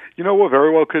think? You know what,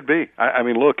 very well could be. I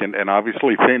mean, look, and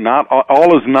obviously not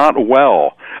all is not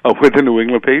well with the New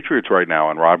England Patriots right now,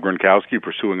 and Rob Gronkowski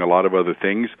pursuing a lot of other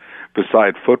things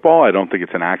besides football. I don't think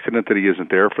it's an accident that he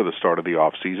isn't there for the start of the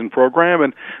off-season program,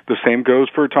 and the same goes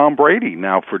for Tom Brady.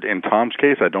 Now, in Tom's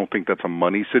case, I don't think that's a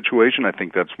money situation. I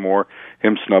think that's more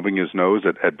him snubbing his nose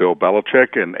at Bill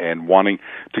Belichick and wanting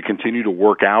to continue to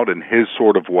work out in his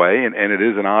sort of way, and it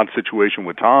is an odd situation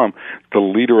with Tom, the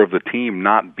leader of the team,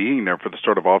 not being there for the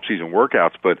start of off-season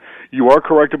workouts. But you are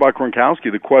correct about Gronkowski.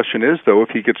 The question is, though, if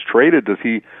he gets traded, does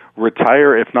he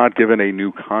retire if not given a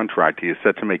new contract? He is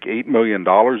set to make $8 million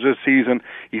this season.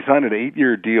 He signed an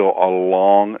 8-year deal a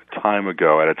long time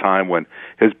ago at a time when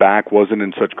his back wasn't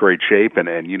in such great shape, and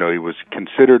he was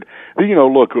considered,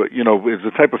 it's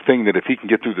the type of thing that if he can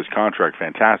get through this contract,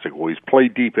 fantastic. Well, he's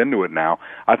played deep into it now.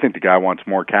 I think the guy wants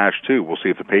more cash too. We'll see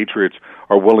if the Patriots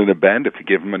are willing to bend. If you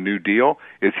give him a new deal,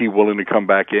 is he willing to come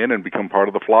back in and become part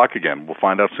of the flock again? We'll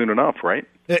find out soon enough, right?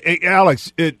 Hey,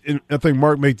 Alex, I think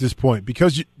Mark made this point.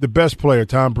 Because the best player,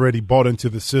 Tom Brady, bought into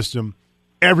the system,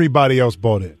 everybody else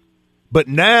bought in. But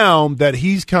now that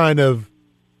he's kind of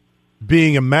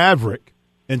being a maverick,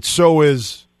 and so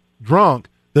is Gronk,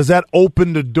 does that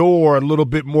open the door a little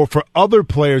bit more for other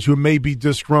players who may be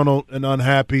disgruntled and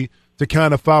unhappy to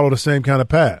kind of follow the same kind of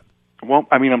path? Well,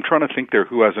 I mean, I'm trying to think there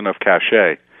who has enough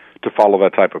cachet to follow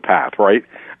that type of path, right?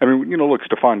 I mean, look,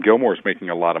 Stephon Gilmore is making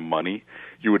a lot of money.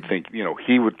 You would think,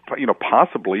 he would,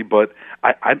 possibly, but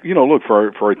look,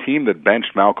 for a team that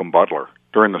benched Malcolm Butler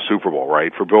during the Super Bowl,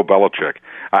 right, for Bill Belichick,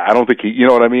 I don't think you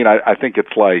know what I mean? I think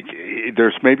it's like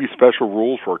there's maybe special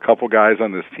rules for a couple guys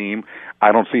on this team.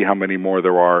 I don't see how many more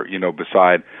there are,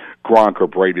 beside Gronk or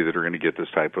Brady that are going to get this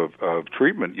type of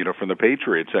treatment, from the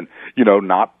Patriots, and,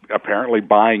 not apparently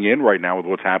buying in right now with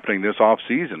what's happening this off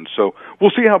season. So we'll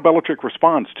see how Belichick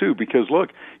responds too, because look,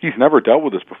 he's never dealt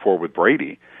with this before with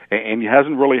Brady. and he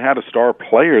hasn't really had a star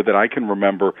player that I can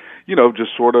remember,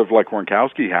 just sort of like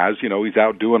Gronkowski has. He's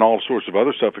out doing all sorts of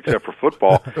other stuff except for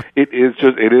football. It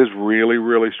is really,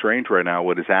 really strange right now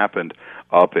what has happened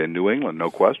up in New England, no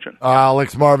question.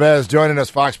 Alex Marvez joining us,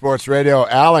 Fox Sports Radio.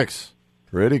 Alex,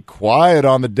 pretty quiet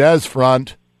on the Dez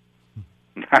front.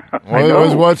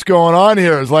 What's going on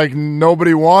here? Is like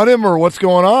nobody want him, or what's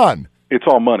going on? It's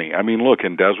all money. I mean, look,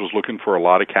 and Dez was looking for a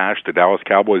lot of cash. The Dallas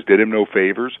Cowboys did him no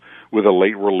favors with a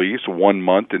late release 1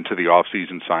 month into the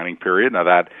offseason signing period. Now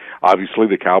that, obviously,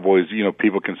 the Cowboys,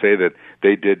 people can say that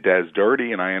they did Dez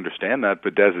dirty, and I understand that,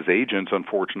 but Dez's agents,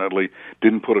 unfortunately,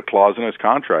 didn't put a clause in his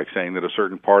contract saying that a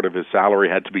certain part of his salary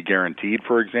had to be guaranteed,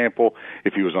 for example.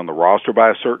 If he was on the roster by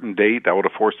a certain date, that would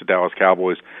have forced the Dallas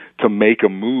Cowboys to make a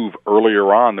move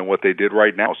earlier on than what they did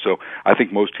right now. So I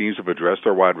think most teams have addressed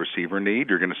their wide receiver need.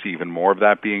 You're going to see even more of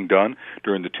that being done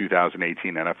during the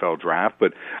 2018 NFL draft.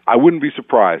 But I wouldn't be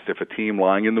surprised if a team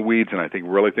lying in the weeds, and I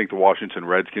really think the Washington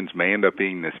Redskins may end up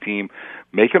being this team,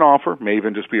 make an offer, may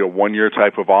even just be a one-year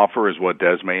type of offer is what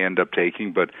Dez may end up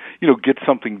taking, but, get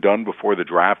something done before the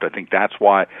draft. I think that's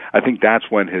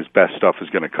when his best stuff is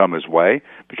going to come his way,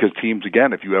 because teams,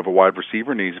 again, if you have a wide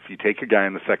receiver needs, if you take a guy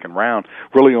in the second round,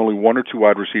 really only one or two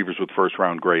wide receivers with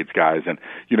first-round grades, guys, and,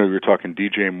 you're talking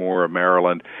DJ Moore of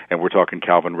Maryland, and we're talking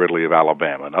Calvin Ridley of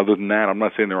Alabama. And other than that, I'm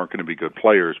not saying there aren't going to be good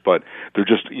players, but they're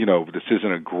just, this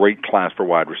isn't a great class for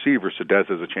wide receivers, so Dez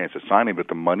has a chance of signing, but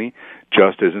the money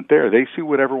just isn't there. They see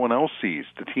what everyone else sees,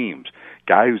 the teams.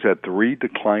 Guy who's had 3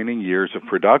 declining years of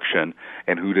production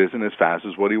and who isn't as fast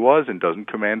as what he was and doesn't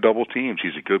command double teams.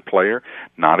 He's a good player,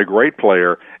 not a great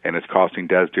player, and it's costing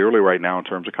Dez dearly right now in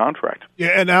terms of contract. Yeah,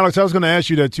 and Alex, I was going to ask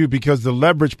you that too, because the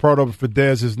leverage part of it for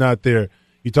Dez is not there.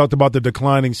 You talked about the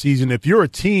declining season. If you're a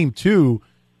team too,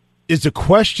 is the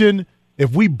question,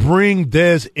 if we bring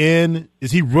Dez in,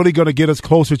 is he really going to get us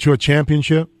closer to a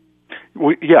championship?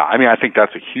 Well, yeah, I think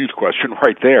that's a huge question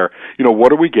right there.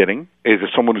 What are we getting? Is it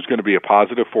someone who's going to be a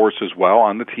positive force as well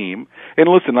on the team? And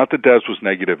listen, not that Dez was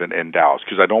negative in Dallas,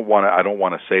 because I don't want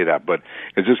to say that, but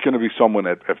is this going to be someone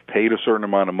that, if paid a certain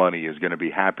amount of money, is going to be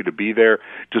happy to be there,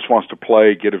 just wants to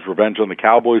play, get his revenge on the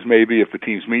Cowboys maybe if the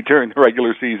teams meet during the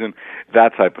regular season,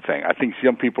 that type of thing. I think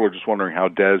some people are just wondering how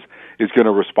Dez is going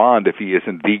to respond if he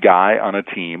isn't the guy on a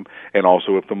team, and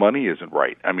also if the money isn't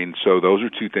right. So those are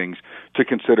two things to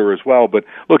consider as well. But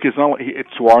look, it's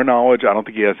to our knowledge, I don't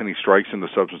think he has any strikes in the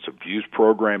substance abuse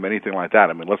program, anything like that.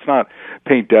 Let's not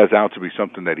paint Dez out to be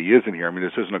something that he isn't here.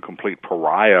 This isn't a complete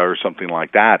pariah or something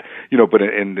like that. But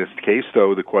in this case,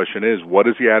 though, the question is, what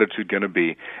is the attitude going to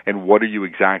be, and what are you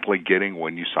exactly getting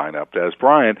when you sign up Dez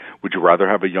Bryant? Would you rather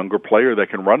have a younger player that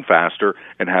can run faster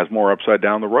and has more upside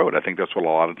down the road? I think that's what a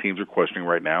lot of teams are questioning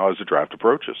right now as the draft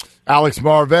approaches. Alex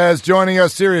Marvez joining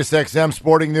us, SiriusXM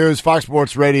Sporting News, Fox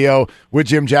Sports Radio with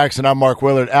Jim Jackson. I'm Mark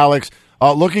Willard. Alex,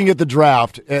 looking at the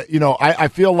draft, I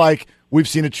feel like we've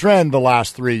seen a trend the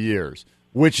last 3 years,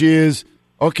 which is,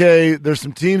 okay, there's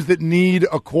some teams that need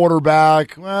a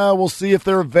quarterback. Well, we'll see if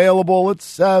they're available at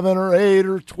 7 or 8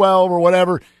 or 12 or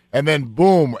whatever. And then,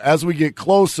 boom, as we get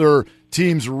closer,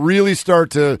 teams really start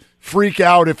to freak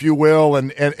out, if you will,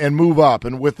 and move up.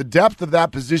 And with the depth of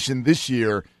that position this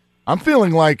year, I'm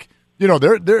feeling like,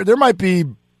 there might be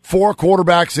 4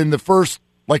 quarterbacks in the first,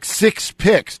 6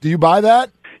 picks. Do you buy that?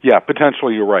 Yeah,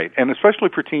 potentially you're right. And especially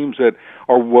for teams that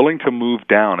are willing to move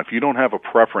down. If you don't have a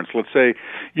preference, let's say,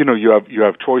 you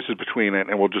have choices between it,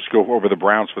 and we'll just go over the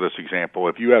Browns for this example.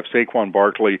 If you have Saquon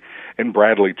Barkley and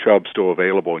Bradley Chubb still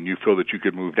available, and you feel that you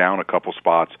could move down a couple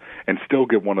spots and still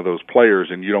get one of those players,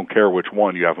 and you don't care which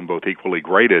one, you have them both equally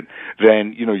graded,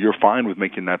 then, you're fine with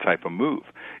making that type of move.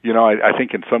 I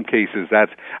think in some cases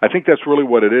that's really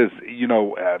what it is,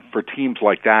 for teams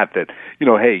like that,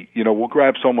 hey, we'll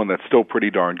grab someone that's still pretty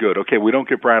darn good. Okay, we don't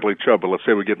get Bradley Chubb, but let's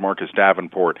say we get Marcus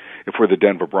Davenport if we're the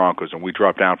Denver Broncos and we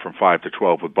drop down from 5 to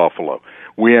 12 with Buffalo.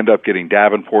 We end up getting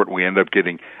Davenport, we end up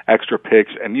getting extra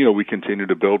picks, and, we continue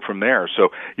to build from there. So,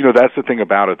 that's the thing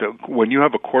about it. When you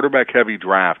have a quarterback-heavy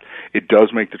draft, it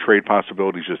does make the trade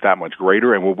possibilities just that much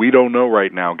greater. And what we don't know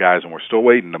right now, guys, and we're still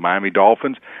waiting, the Miami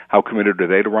Dolphins, how committed are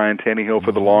they to Ryan Tannehill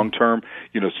for the long term?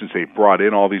 Since they brought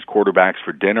in all these quarterbacks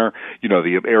for dinner,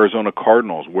 the Arizona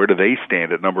Cardinals, where do they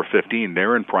stand at number 15?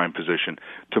 They're in prime position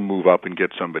to move up and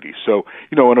get somebody. So,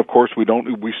 and of course we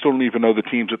still don't even know the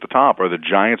teams at the top. Are the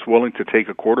Giants willing to take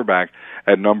a quarterback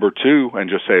at number 2 and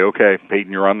just say, okay,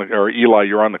 Peyton, or Eli,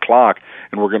 you're on the clock,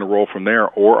 and we're going to roll from there?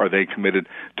 Or are they committed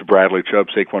to Bradley Chubb,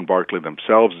 Saquon Barkley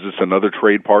themselves? Is this another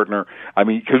trade partner? I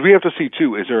mean, because we have to see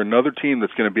too, is there another team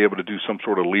that's going to be able to do some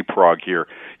sort of leapfrog here,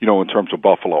 in terms of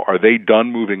Buffalo? Are they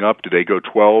done moving up? Do they go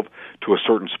 12 to a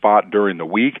certain spot during the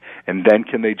week, and then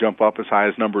can they jump up as high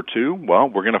as number 2? Well,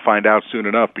 we're going to find out soon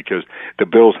enough, because the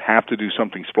Bills have to do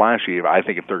something splashy, I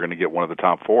think, if they're going to get one of the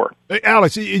top 4. Hey,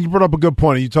 Alex, you brought up a good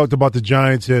point. You talked about the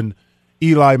Giants and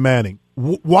Eli Manning.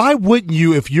 Why wouldn't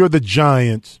you, if you're the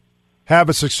Giants, have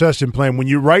a succession plan when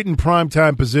you're right in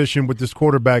primetime position with this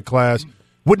quarterback class?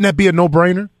 Wouldn't that be a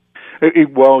no-brainer?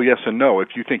 Well, yes and no. If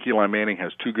you think Eli Manning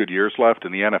has 2 good years left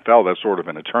in the NFL, that's sort of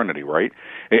an eternity, right?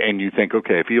 And you think,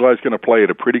 okay, if Eli's going to play at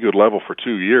a pretty good level for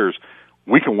 2 years,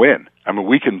 we can win. I mean,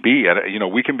 we can be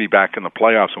we can be back in the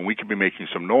playoffs, and we can be making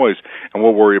some noise, and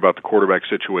we'll worry about the quarterback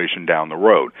situation down the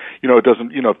road. It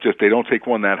doesn't, if they don't take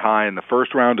one that high in the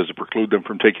first round, does it preclude them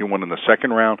from taking one in the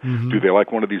second round? Mm-hmm. Do they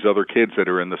like one of these other kids that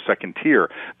are in the second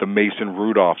tier, the Mason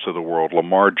Rudolphs of the world,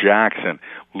 Lamar Jackson,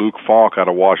 Luke Falk out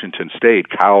of Washington State,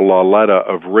 Kyle Lauletta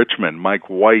of Richmond, Mike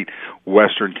White,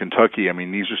 Western Kentucky? I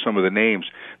mean, these are some of the names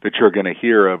that you're going to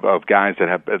hear of guys that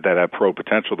have pro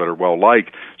potential, that are well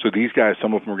liked. So these guys,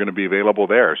 some of them are going to be available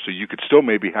there. So you could still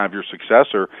maybe have your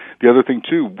successor. The other thing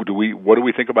too, what do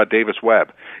we think about Davis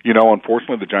Webb?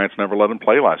 Unfortunately, the Giants never let him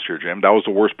play last year, Jim. That was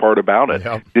the worst part about it.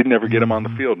 Yep. Didn't ever get him on the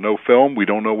field. No film. We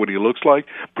don't know what he looks like.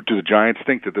 But do the Giants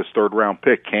think that this 3rd round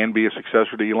pick can be a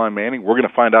successor to Eli Manning? We're going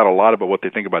to find out a lot about what they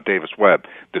think about Davis Webb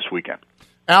this weekend.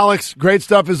 Alex, great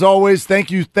stuff as always.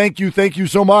 Thank you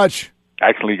so much.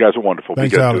 Actually, you guys are wonderful.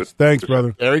 Thanks, Alex. Thanks,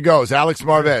 brother. There he goes. Alex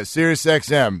Marvez,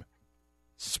 SiriusXM,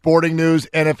 Sporting News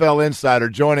NFL Insider,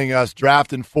 joining us.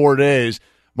 Draft in 4 days.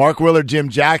 Mark Willard, Jim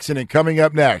Jackson, and coming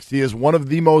up next, he is one of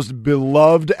the most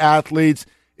beloved athletes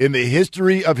in the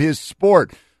history of his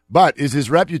sport, but is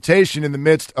his reputation in the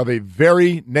midst of a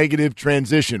very negative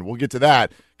transition? We'll get to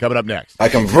that coming up next. I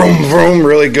can vroom vroom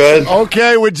really good.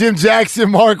 Okay, with Jim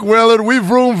Jackson, Mark Willard, we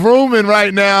vroom vrooming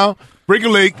right now. Freak a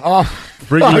leak.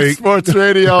 Freak a leak. Sports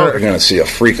Radio. We're going to see a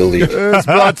freak a leak. It's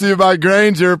brought to you by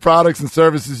Grainger. Products and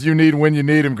services you need when you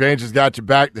need them. Grainger's got your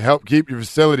back to help keep your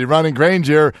facility running.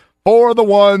 Grainger, for the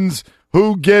ones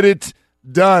who get it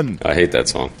done. I hate that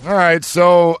song. All right,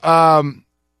 so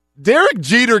Derek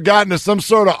Jeter got into some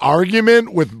sort of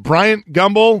argument with Bryant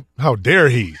Gumbel. How dare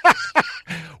he?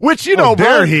 Which,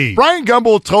 Bryant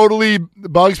Gumbel totally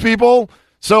bugs people.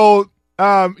 So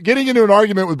getting into an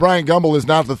argument with Bryant Gumbel is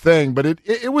not the thing, but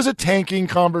it was a tanking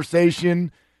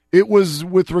conversation. It was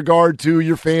with regard to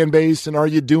your fan base and are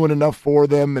you doing enough for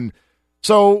them? And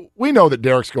so we know that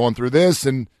Derek's going through this.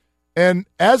 And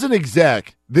as an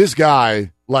exec, this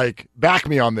guy, back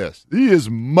me on this. He is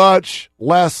much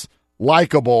less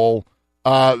likable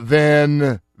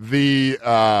than the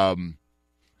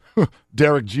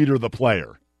Derek Jeter, the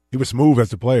player. He was smooth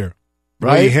as a player.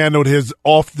 Right? He handled his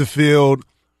off-the-field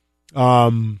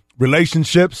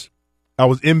relationships. I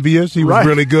was envious. He was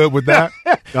really good with that.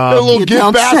 A little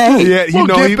gift basket. Yeah,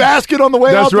 gift basket on the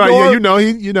way out the door. That's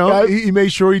right. Yeah, he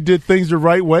made sure he did things the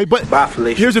right way. But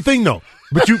here's the thing, though.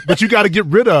 But you got to get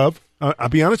rid of. I'll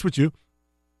be honest with you.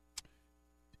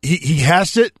 He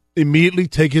has to immediately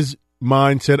take his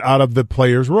mindset out of the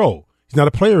player's role. He's not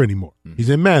a player anymore. He's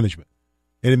in management.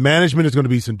 And in management, there's going to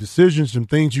be some decisions, some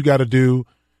things you got to do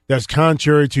that's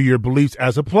contrary to your beliefs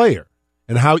as a player.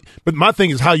 But my thing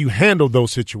is how you handle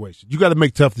those situations. You got to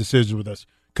make tough decisions with us,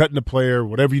 cutting the player,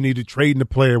 whatever you need to, trading the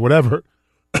player, whatever,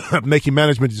 making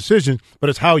management decisions, but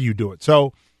it's how you do it.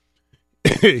 So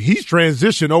he's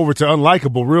transitioned over to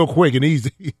unlikable real quick and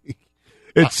easy.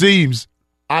 It seems.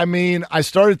 I mean, I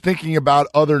started thinking about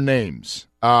other names.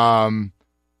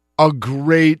 A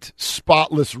great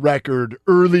spotless record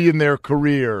early in their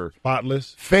career.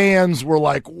 Spotless. Fans were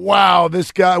like, wow,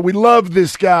 this guy, we love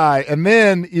this guy. And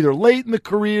then either late in the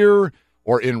career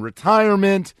or in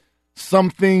retirement,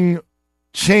 something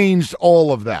changed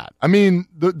all of that. I mean,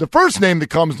 the first name that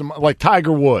comes to mind,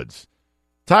 Tiger Woods.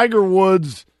 Tiger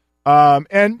Woods,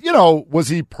 and, was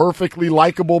he perfectly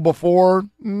likable before?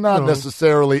 Not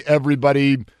necessarily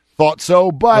everybody thought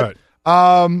so, but... Right.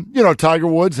 Tiger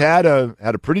Woods had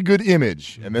a pretty good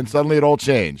image, and then suddenly it all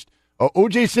changed.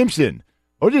 O.J. Simpson.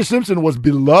 O.J. Simpson was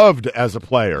beloved as a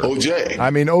player. O.J. I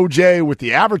mean, O.J. with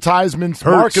the advertisements,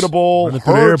 marketable,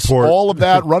 Hurts, all of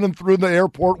that, running through the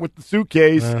airport with the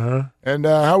suitcase. Uh-huh. And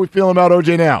how are we feeling about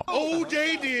O.J. now?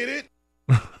 O.J. did it.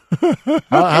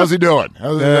 How's he doing?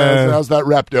 How's that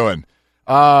rep doing?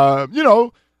 Curt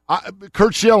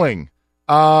Schilling.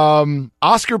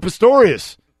 Oscar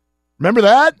Pistorius. Remember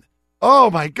that?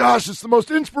 Oh, my gosh, it's the most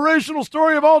inspirational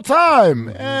story of all time.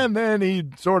 And then he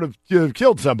sort of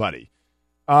killed somebody.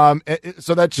 So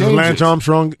that changes. Does Lance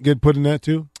Armstrong get put in that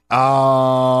too?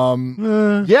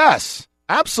 Yes,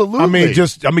 absolutely. I mean,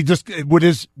 just with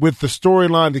the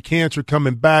storyline, the cancer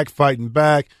coming back, fighting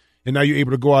back, and now you're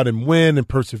able to go out and win and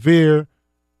persevere,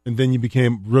 and then you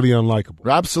became really unlikable.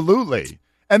 Absolutely.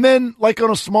 And then, like on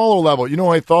a smaller level,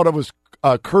 I thought it was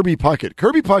Kirby Puckett.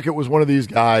 Kirby Puckett was one of these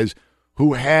guys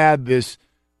who had this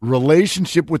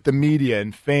relationship with the media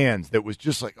and fans that was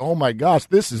just like, oh my gosh,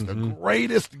 this is the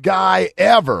greatest guy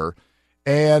ever.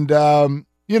 And,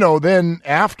 then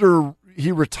after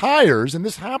he retires, and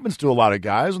this happens to a lot of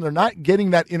guys, and they're not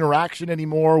getting that interaction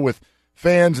anymore with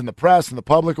fans and the press and the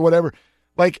public or whatever.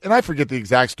 And I forget the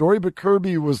exact story, but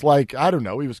Kirby was like, I don't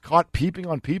know, he was caught peeping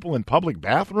on people in public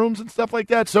bathrooms and stuff like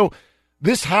that. So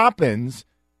this happens.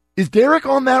 Is Derek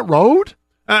on that road?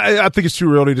 I think it's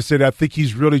too early to say that. I think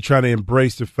he's really trying to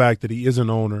embrace the fact that he is an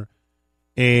owner,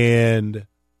 and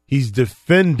he's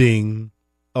defending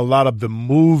a lot of the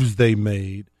moves they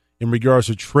made in regards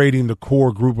to trading the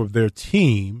core group of their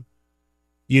team.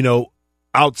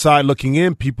 Outside looking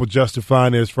in, people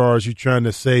justifying it as far as you trying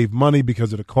to save money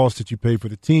because of the cost that you pay for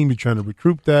the team. You're trying to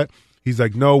recruit that. He's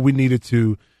like, no, we needed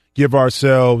to give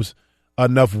ourselves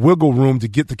enough wiggle room to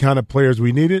get the kind of players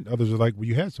we needed. Others are like, well,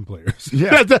 you had some players.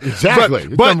 Yeah, exactly.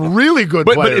 But some really good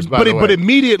players, by the way. But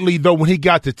immediately, though, when he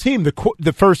got the team,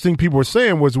 the first thing people were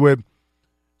saying was with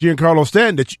Giancarlo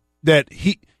Stanton that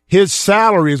his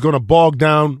salary is going to bog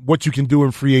down what you can do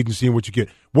in free agency and what you get.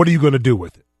 What are you going to do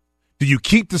with it? Do you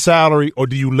keep the salary or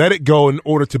do you let it go in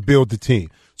order to build the team?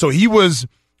 So he was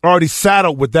already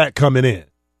saddled with that coming in.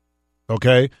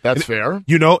 Okay, that's fair.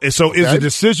 And so it's a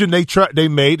decision they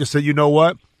made to say, you know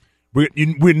what, we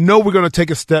know we're going to take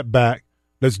a step back.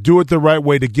 Let's do it the right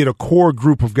way to get a core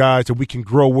group of guys that we can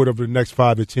grow with over the next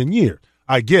 5 to 10 years.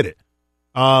 I get it,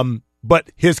 but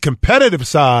his competitive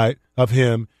side of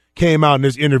him came out in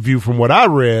this interview, from what I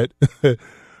read,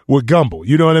 with Gumble.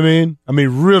 You know what I mean?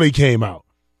 Really came out.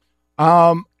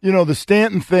 The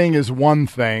Stanton thing is one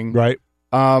thing, right?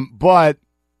 But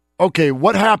okay,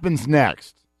 what happens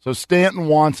next? So Stanton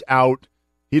wants out.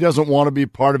 He doesn't want to be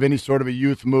part of any sort of a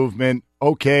youth movement.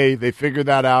 Okay, they figured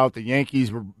that out. The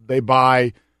Yankees, they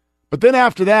buy. But then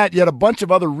after that, you had a bunch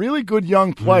of other really good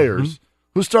young players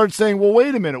who started saying, well,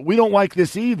 wait a minute, we don't like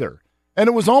this either. And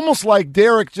it was almost like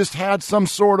Derek just had some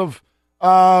sort of,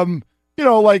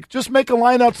 just make a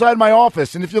line outside my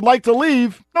office. And if you'd like to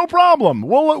leave, no problem.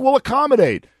 We'll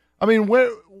accommodate.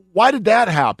 Why did that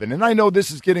happen? And I know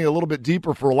this is getting a little bit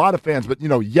deeper for a lot of fans, but,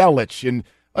 Yelich and,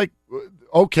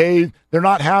 okay, they're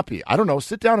not happy. I don't know.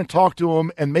 Sit down and talk to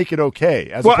them and make it okay.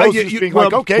 As opposed to just being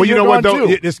okay, well, you know what, though?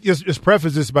 Too. Let's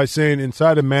preface this by saying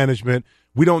inside of management,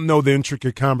 we don't know the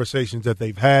intricate conversations that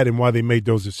they've had and why they made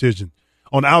those decisions.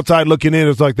 On the outside looking in,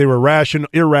 it's like they were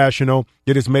irrational.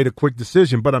 They just made a quick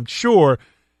decision. But I'm sure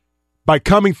by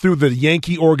coming through the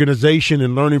Yankee organization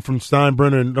and learning from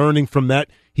Steinbrenner and learning from that,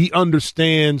 he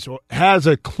understands or has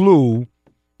a clue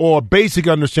or a basic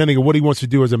understanding of what he wants to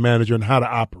do as a manager and how to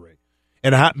operate.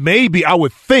 And maybe I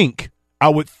would think,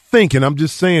 and I'm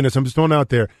just saying this, I'm just throwing it out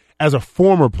there, as a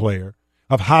former player,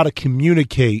 of how to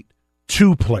communicate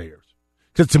to players.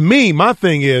 Because to me, my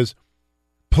thing is,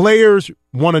 players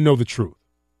want to know the truth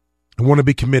and want to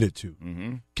be committed to.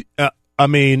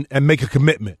 And make a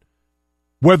commitment.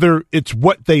 Whether it's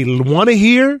what they want to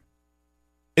hear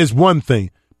is one thing,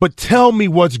 but tell me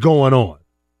what's going on.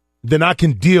 Then I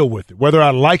can deal with it, whether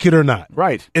I like it or not.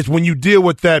 Right. It's when you deal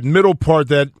with that middle part,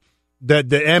 that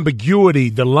the ambiguity,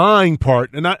 the lying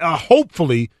part, and I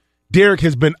hopefully Derek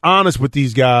has been honest with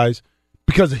these guys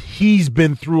because he's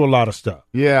been through a lot of stuff.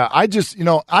 Yeah, I just,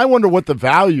 I wonder what the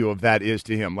value of that is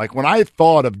to him. Like when I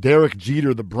thought of Derek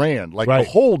Jeter, the brand, the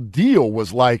whole deal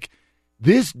was like,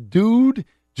 this dude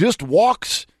just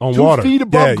walks on 2 water. feet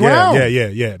above ground.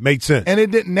 Yeah. Makes sense. And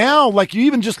it now, you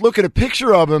even just look at a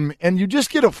picture of him, and you just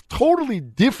get a totally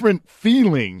different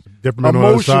feeling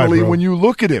emotionally when you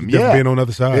look at him. Different being on the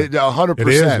other side. 100%. It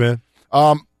is, man.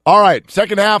 All right,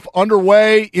 second half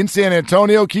underway in San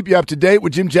Antonio. Keep you up to date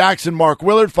with Jim Jackson, Mark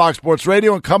Willard, Fox Sports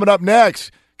Radio. And coming up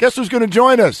next, guess who's going to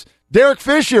join us? Derek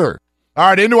Fisher. All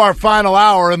right, into our final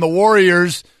hour, and the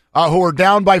Warriors, who are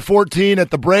down by 14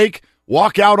 at the break,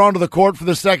 walk out onto the court for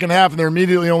the second half, and they're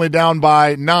immediately only down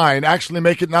by 9. Actually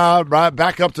make it now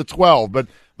back up to 12. But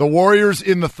the Warriors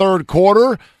in the third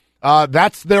quarter,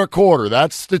 that's their quarter.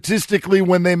 That's statistically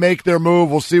when they make their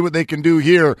move. We'll see what they can do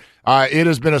here. It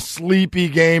has been a sleepy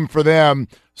game for them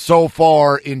so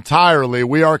far entirely.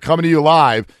 We are coming to you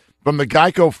live from the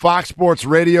Geico Fox Sports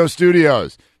Radio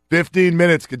studios. 15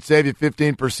 minutes could save you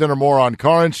 15% or more on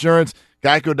car insurance.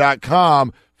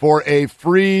 Geico.com for a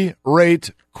free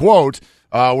rate quote.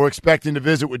 We're expecting to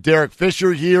visit with Derek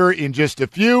Fisher here in just a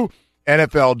few.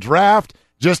 NFL Draft,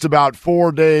 just about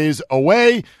 4 days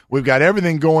away. We've got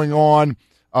everything going on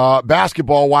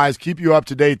basketball-wise. Keep you up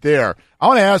to date there. I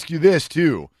want to ask you this,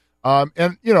 too.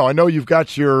 And, you know, I know you've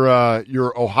got your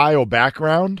Ohio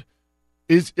background.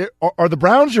 Are the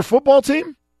Browns your football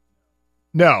team?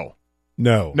 No. Who's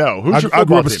your football I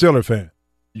grew up team? a Steeler fan.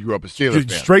 You grew up a Steelers fan.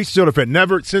 Straight Steeler fan.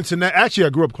 Never Cincinnati. Actually, I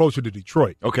grew up closer to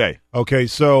Detroit. Okay,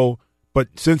 so, but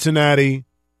Cincinnati,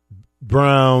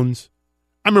 Browns.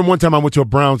 I remember one time I went to a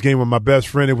Browns game with my best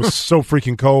friend. It was so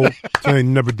freaking cold. So I ain't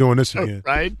never doing this again.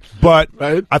 Right. But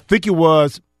I think it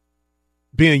was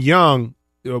being young,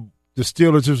 the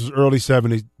Steelers, this was early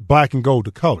 70s, black and gold,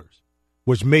 the colors,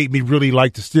 which made me really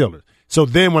like the Steelers. So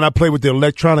then when I played with the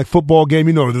electronic football game,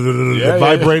 you know, it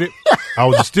vibrated, I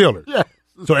was a Steeler. Yeah.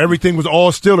 So everything was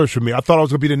all Steelers for me. I thought I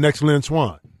was going to be the next Lynn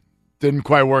Swan. Didn't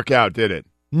quite work out, did it?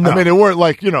 No. I mean, it worked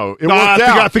like, it worked out.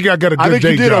 I think I got a good day job. I think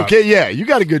you did okay. Yeah, you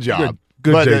got a good job.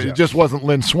 Good but day it job. just wasn't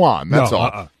Lynn Swan. That's No,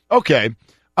 all. Okay.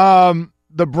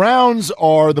 The Browns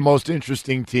are the most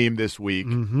interesting team this week,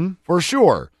 for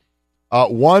sure.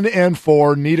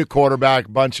 1-4, need a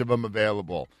quarterback, bunch of them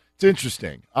available. It's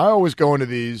interesting. I always go into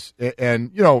these,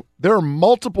 and, there are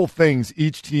multiple things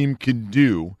each team can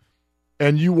do,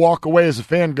 and you walk away as a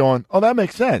fan going, oh, that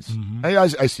makes sense. Hey,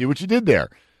 I see what you did there.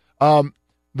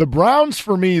 The Browns,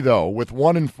 for me, though, with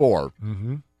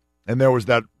 1-4, and there was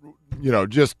that,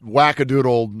 just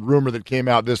wackadoodle rumor that came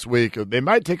out this week, they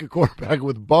might take a quarterback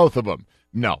with both of them.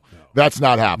 No, that's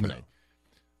not happening. No.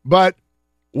 But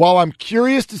while I'm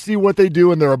curious to see what they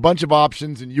do, and there are a bunch of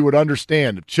options, and you would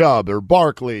understand Chubb or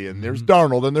Barkley, and there's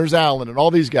Darnold, and there's Allen, and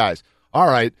all these guys. All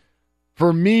right.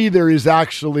 For me, there is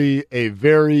actually a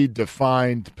very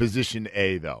defined position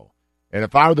A, though. And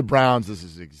if I were the Browns, this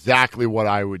is exactly what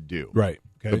I would do. Right.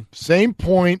 Okay. The same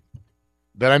point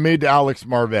that I made to Alex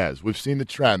Marvez. We've seen the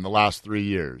trend the last 3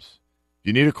 years.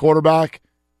 You need a quarterback,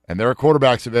 and there are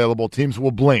quarterbacks available. Teams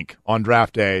will blink on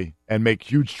draft day and make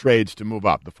huge trades to move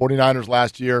up. The 49ers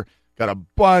last year got a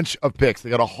bunch of picks. They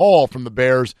got a haul from the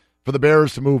Bears for the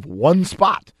Bears to move one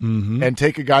spot and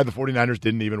take a guy the 49ers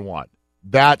didn't even want.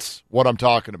 That's what I'm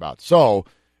talking about. So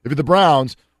if you're the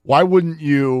Browns, why wouldn't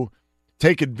you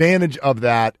take advantage of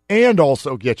that and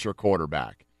also get your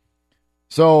quarterback?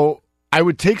 So I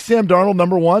would take Sam Darnold,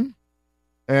 number one,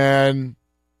 and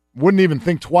wouldn't even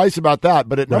think twice about that.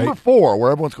 But at number 4,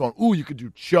 where everyone's going, ooh, you could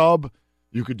do Chubb,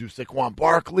 you could do Saquon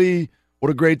Barkley. What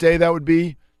a great day that would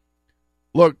be.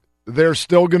 Look, there's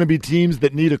still going to be teams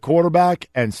that need a quarterback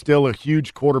and still a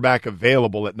huge quarterback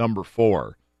available at number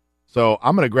 4. So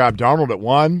I'm going to grab Darnold at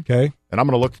 1, okay, and I'm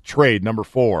going to look to trade number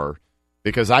 4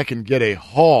 because I can get a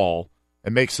haul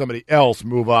and make somebody else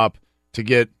move up to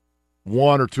get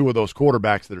 1 or 2 of those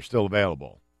quarterbacks that are still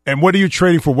available. And what are you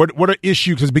trading for? What are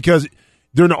issues? Because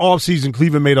during the offseason,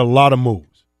 Cleveland made a lot of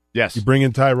moves. Yes. You bring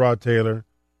in Tyrod Taylor,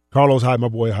 Carlos Hyde, my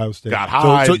boy, Ohio State. Got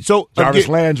Hyde, so Jarvis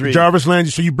Landry.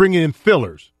 So you bring in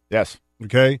fillers. Yes.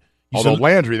 Okay. Although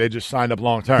Landry, they just signed up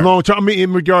long term. Long term. I mean,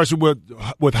 in regards to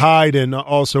with Hyde and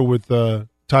also with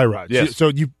Tyrod. Yes.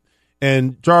 So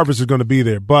and Jarvis is going to be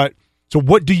there. But so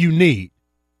what do you need?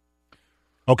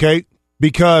 Okay,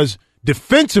 because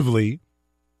defensively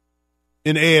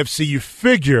in AFC, you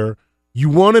figure you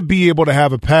want to be able to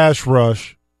have a pass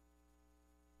rush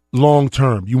long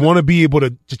term. You want to be able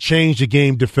to change the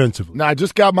game defensively. Now, I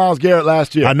just got Myles Garrett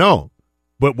last year. I know,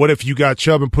 but what if you got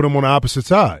Chubb and put him on the opposite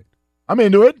side? I'm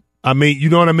into it. I mean, you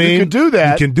know what I mean? You can do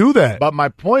that. You can do that. But my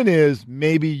point is,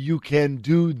 maybe you can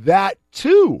do that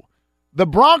too. The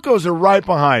Broncos are right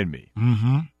behind me.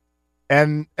 Mm-hmm.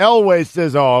 And Elway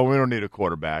says, oh, we don't need a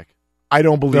quarterback. I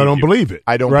don't believe it.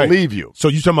 I don't believe you. So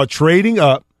you're talking about trading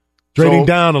up, trading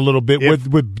down a little bit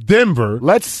with Denver.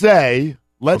 Let's say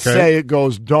it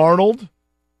goes Darnold,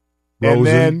 Rosen. and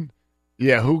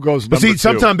then, who goes number 2? But see,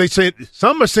 sometimes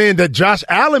some are saying that Josh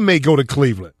Allen may go to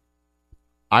Cleveland.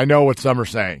 I know what some are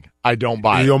saying. I don't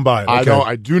buy it. You don't buy it. Okay.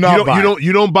 I do not buy it.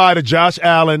 You don't buy the Josh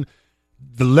Allen.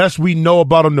 The less we know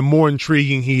about him, the more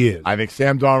intriguing he is. I think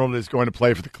Sam Darnold is going to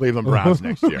play for the Cleveland Browns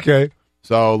next year. Okay.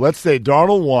 So let's say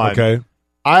Darnold 1. Okay.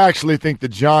 I actually think the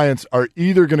Giants are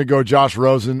either going to go Josh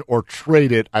Rosen or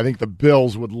trade it. I think the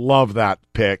Bills would love that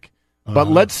pick. But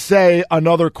let's say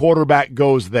another quarterback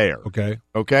goes there. Okay.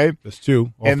 Okay? That's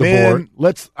 2 off and the then board.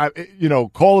 let's,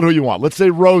 call it who you want. Let's say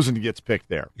Rosen gets picked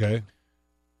there. Okay.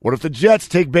 What if the Jets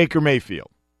take Baker Mayfield?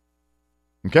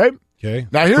 Okay? Okay.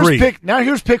 Now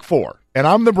here's pick 4, and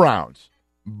I'm the Browns.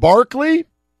 Barkley,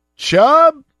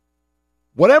 Chubb,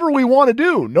 whatever we want to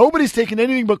do. Nobody's taking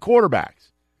anything but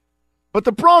quarterbacks. But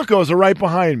the Broncos are right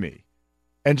behind me.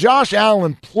 And Josh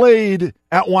Allen played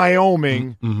at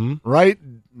Wyoming,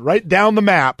 right down the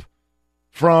map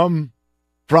from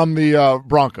the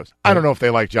Broncos. I don't know if they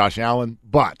like Josh Allen,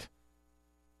 but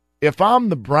if I'm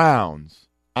the Browns,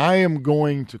 I am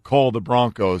going to call the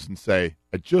Broncos and say,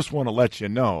 I just want to let you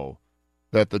know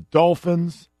that the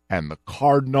Dolphins and the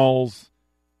Cardinals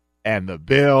and the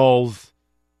Bills,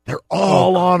 they're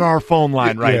all on our phone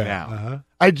line right now.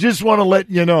 I just want to let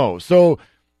you know. So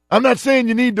I'm not saying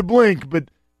you need to blink, but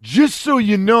just so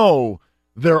you know,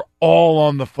 they're all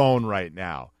on the phone right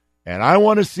now. And I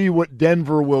want to see what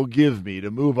Denver will give me to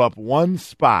move up one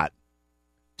spot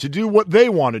to do what they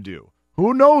want to do.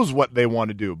 Who knows what they want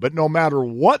to do? But no matter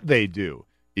what they do,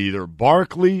 either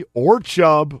Barkley or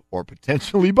Chubb or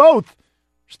potentially both,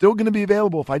 still going to be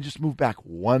available if I just move back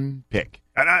one pick.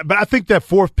 But I think that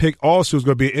fourth pick also is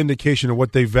going to be an indication of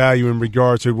what they value in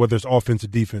regards to whether it's offense or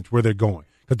defense, where they're going.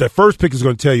 Because that first pick is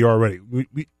going to tell you already.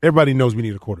 Everybody knows we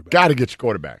need a quarterback. Got to get your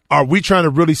quarterback. Are we trying to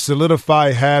really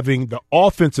solidify having the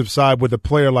offensive side with a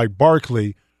player like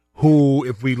Barkley, who,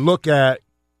 if we look at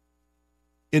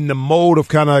in the mode of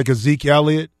kind of like a Zeke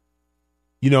Elliott,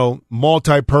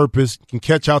 multi-purpose, can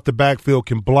catch out the backfield,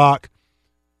 can block.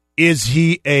 Is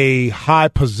he a high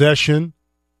possession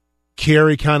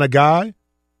carry kind of guy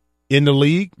in the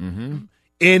league? Mm-hmm.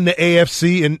 In the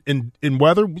AFC in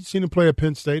weather? We've seen him play at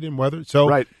Penn State in weather. So,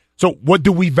 right. So what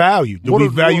do we value?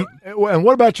 And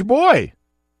what about your boy?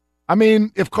 I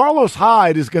mean, if Carlos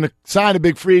Hyde is going to sign a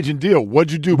big free agent deal,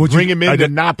 what'd you do? Bring him in to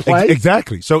not play?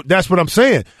 Exactly. So that's what I'm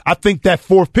saying. I think that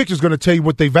fourth pick is going to tell you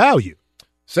what they value.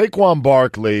 Saquon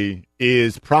Barkley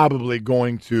is probably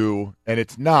going to, and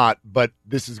it's not, but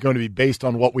this is going to be based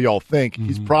on what we all think,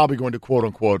 he's probably going to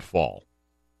quote-unquote fall.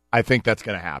 I think that's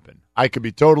going to happen. I could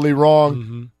be totally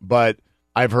wrong, but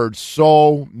I've heard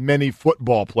so many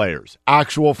football players,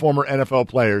 actual former NFL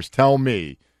players, tell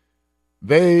me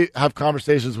they have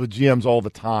conversations with GMs all the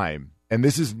time, and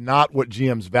this is not what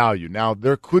GMs value. Now,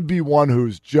 there could be one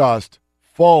who's just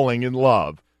falling in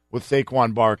love with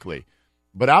Saquon Barkley.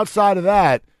 But outside of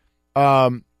that,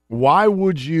 why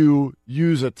would you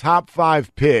use a top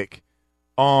 5 pick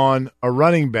on a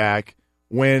running back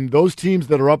when those teams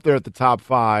that are up there at the top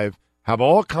 5 have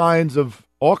all kinds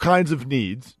of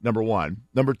needs, number one.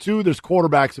 Number two, there's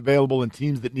quarterbacks available and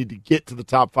teams that need to get to the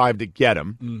top 5 to get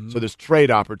them. So there's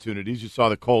trade opportunities. You saw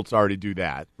the Colts already do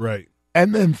that. Right.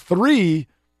 And then 3,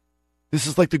 this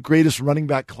is like the greatest running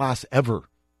back class ever.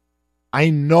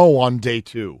 I know on day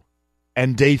 2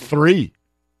 and day 3,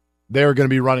 there are going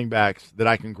to be running backs that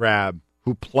I can grab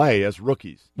who play as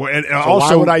rookies. Well, and so also,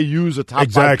 why would I use a top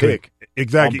 5 pick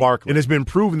on Barkley? And it's been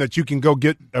proven that you can go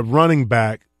get a running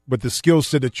back with the skill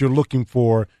set that you're looking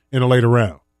for in a later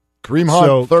round. Kareem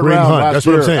Hunt, third round last that's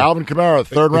year. What I'm saying. Alvin Kamara,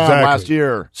 third round last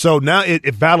year. So now it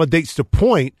validates the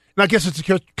point. And I guess it's a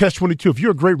catch-22. If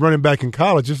you're a great running back in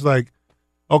college, it's like,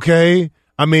 okay,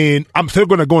 I mean, I'm still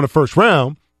going to go in the first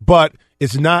round, but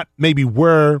it's not maybe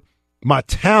where my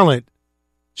talent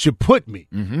should put me,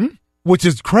 which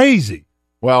is crazy.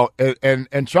 Well,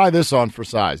 and try this on for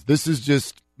size. This is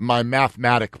just my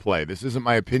mathematic play. This isn't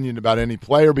my opinion about any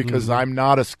player because I'm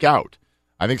not a scout.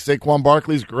 I think Saquon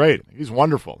Barkley's great. He's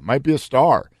wonderful. Might be a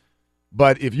star.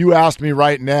 But if you ask me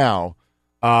right now,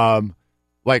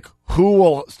 like who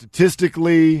will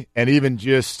statistically and even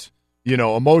just,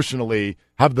 emotionally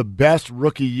have the best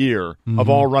rookie year of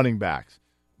all running backs,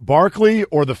 Barkley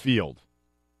or the field?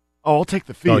 Oh, I'll take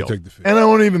the field. And I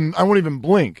won't even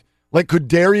blink. Like, could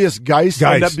Darius Geis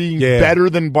end up being better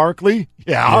than Barkley?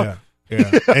 Yeah.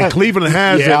 And Cleveland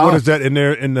has that. What is that in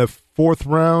the 4th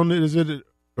round? Is it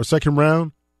or 2nd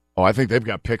round? Oh, I think they've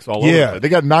got picks all over. They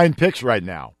got 9 picks right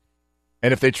now,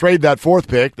 and if they trade that 4th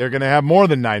pick, they're going to have more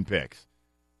than 9 picks,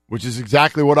 which is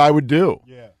exactly what I would do.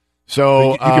 Yeah.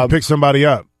 So you can pick somebody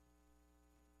up.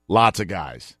 Lots of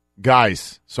guys,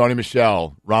 Sony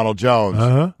Michel, Ronald Jones,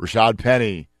 Rashad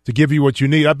Penny. To give you what you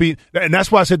need. And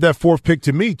that's why I said that 4th pick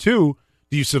to me, too.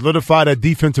 Do you solidify that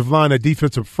defensive line, that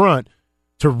defensive front,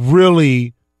 to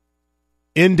really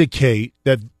indicate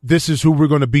that this is who we're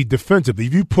going to be defensively?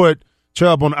 If you put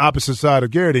Chubb on the opposite side of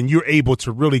Garrett and you're able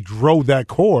to really grow that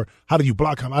core, how do you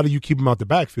block him? How do you keep him out the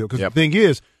backfield? Because the thing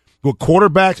is, with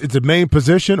quarterbacks, it's the main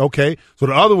position. Okay, so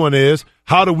the other one is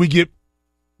how do we get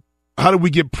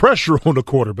pressure on the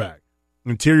quarterback?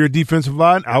 Interior defensive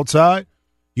line, outside.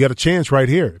 You got a chance right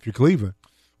here if you're Cleveland.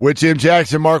 With Jim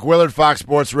Jackson, Mark Willard, Fox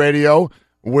Sports Radio.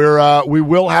 We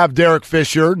will have Derek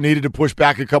Fisher. Needed to push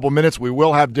back a couple minutes. We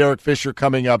will have Derek Fisher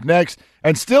coming up next.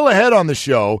 And still ahead on the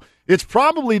show, it's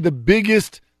probably the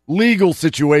biggest legal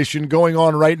situation going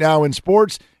on right now in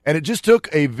sports, and it just took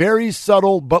a very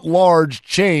subtle but large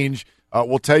change.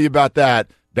 We'll tell you about that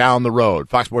down the road.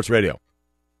 Fox Sports Radio.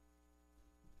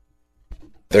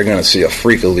 They're going to see a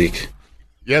freak leak.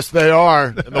 Yes, they are.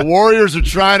 And the Warriors are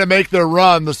trying to make their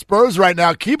run. The Spurs right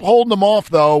now keep holding them off,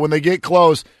 though, when they get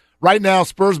close. Right now,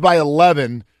 Spurs by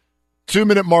 11,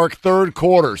 2-minute mark, third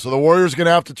quarter. So the Warriors are going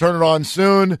to have to turn it on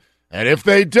soon. And if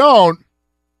they don't,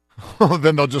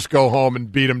 then they'll just go home and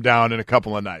beat them down in a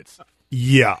couple of nights.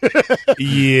 Yeah.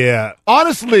 Yeah.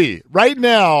 Honestly, right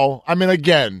now, I mean,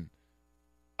 again,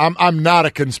 I'm not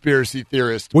a conspiracy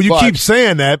theorist. Well, you keep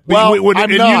saying that. Well, I'm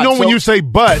not. When you say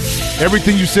but,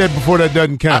 everything you said before that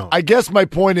doesn't count. I guess my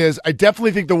point is I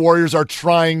definitely think the Warriors are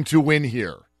trying to win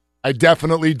here. I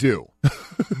definitely do.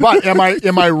 But am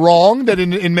I wrong that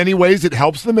in many ways it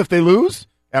helps them if they lose?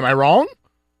 Am I wrong?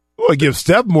 Well, it gives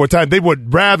Steph more time. They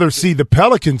would rather see the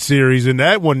Pelican series and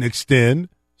that one extend.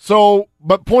 So,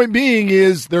 but point being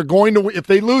is they're going to, if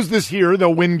they lose this here,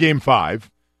 they'll win Game 5.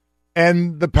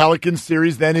 And the Pelican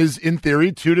series then is, in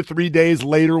theory, 2 to 3 days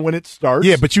later when it starts.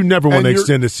 Yeah, but you never want to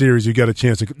extend the series. You got a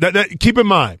chance to keep in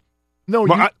mind. No,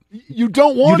 you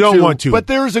don't want to. You don't want to. But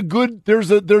there's a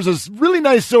really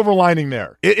nice silver lining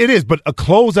there. It is, but a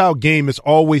closeout game is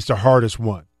always the hardest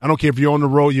one. I don't care if you're on the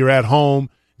road, you're at home,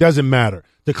 doesn't matter.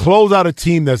 To close out a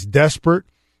team that's desperate,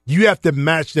 you have to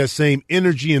match that same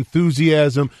energy,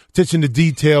 enthusiasm, attention to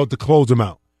detail to close them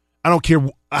out. I don't care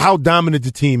how dominant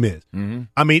the team is. Mm-hmm.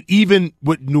 I mean, even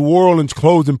with New Orleans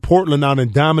closing Portland out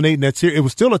and dominating that series, it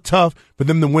was still tough for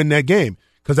them to win that game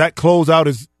because that closeout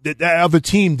is that other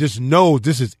team just knows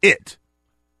this is it.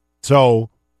 So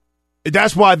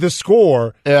that's why the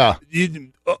score,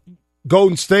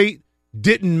 Golden State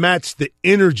didn't match the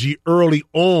energy early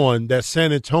on that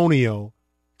San Antonio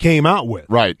came out with.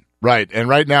 Right. And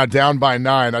right now, down by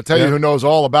 9. I'll tell you who knows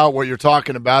all about what you're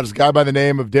talking about is a guy by the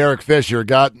name of Derek Fisher.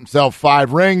 Got himself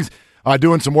 5 rings,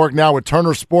 doing some work now with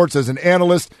Turner Sports as an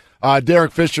analyst.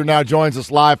 Derek Fisher now joins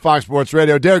us live, Fox Sports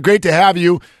Radio. Derek, great to have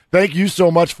you. Thank you so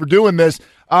much for doing this.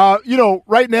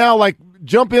 Right now,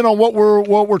 jump in on what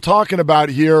we're talking about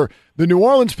here. The New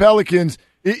Orleans Pelicans,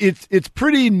 it's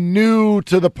pretty new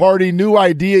to the party, new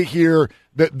idea here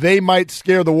that they might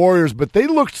scare the Warriors, but they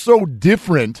looked so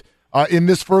different in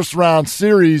this first-round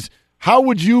series. How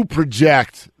would you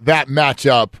project that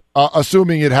matchup,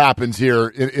 assuming it happens here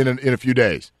in a few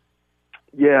days?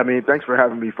 Yeah, I mean, thanks for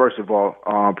having me, first of all.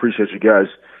 Appreciate you guys.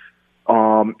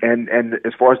 And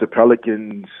as far as the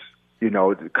Pelicans,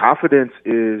 the confidence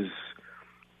is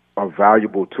a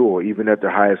valuable tool, even at the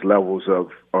highest levels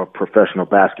of professional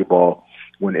basketball.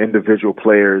 When individual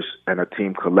players and a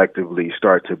team collectively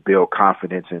start to build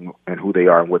confidence in who they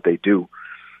are and what they do,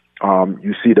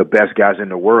 you see the best guys in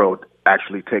the world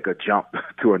actually take a jump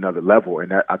to another level,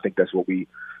 and I think that's what we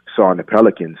saw in the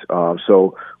Pelicans.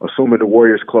 So assuming the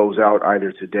Warriors close out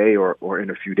either today or in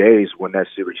a few days when that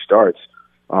series starts,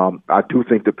 I do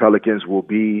think the Pelicans will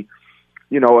be,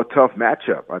 a tough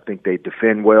matchup. I think they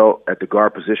defend well at the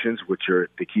guard positions, which are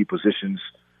the key positions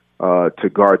to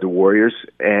guard the Warriors.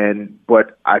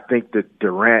 But I think the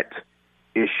Durant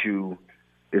issue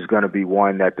is going to be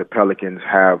one that the Pelicans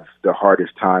have the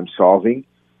hardest time solving,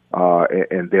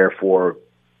 and therefore,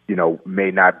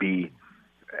 may not be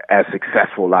as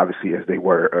successful, obviously, as they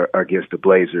were against the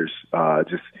Blazers.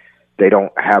 They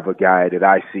don't have a guy that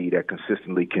I see that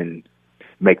consistently can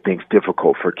make things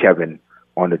difficult for Kevin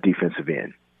on the defensive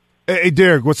end. Hey,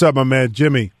 Derek, what's up, my man?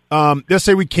 Jimmy. Let's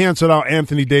say we canceled out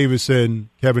Anthony Davis and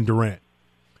Kevin Durant.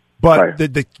 But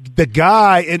the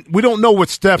guy, and we don't know what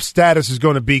Steph's status is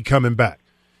going to be coming back.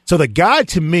 So the guy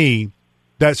to me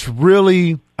that's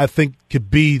really, I think, could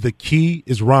be the key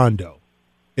is Rondo.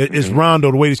 Is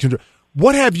Rondo, the way he's controlled.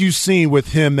 What have you seen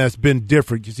with him that's been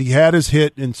different? Because he had his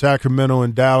hit in Sacramento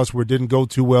and Dallas where it didn't go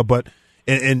too well, but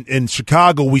in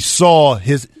Chicago we saw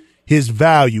his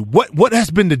value. What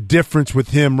has been the difference with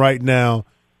him right now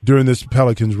during this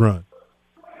Pelicans run?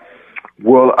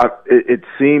 Well, it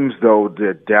seems, though,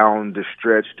 that down the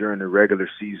stretch during the regular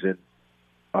season,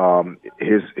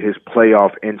 his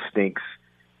playoff instincts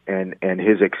and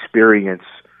his experience,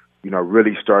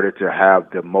 really started to have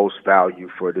the most value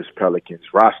for this Pelicans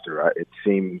roster. It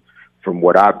seemed, from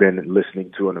what I've been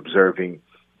listening to and observing,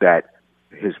 that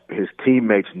his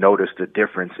teammates noticed a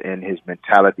difference in his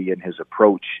mentality and his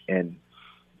approach and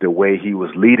the way he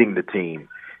was leading the team,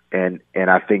 and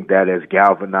I think that has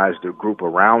galvanized the group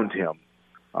around him.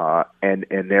 And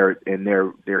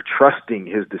they're trusting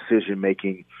his decision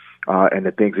making and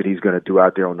the things that he's going to do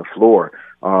out there on the floor.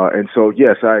 And so,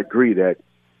 yes, I agree that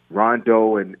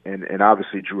Rondo and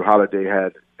obviously Drew Holiday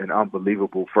had an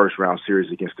unbelievable first round series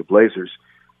against the Blazers.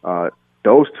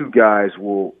 those two guys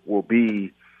will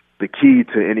be the key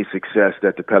to any success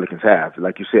that the Pelicans have.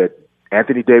 Like you said,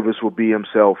 Anthony Davis will be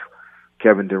himself.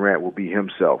 Kevin Durant will be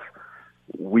himself.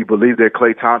 We believe that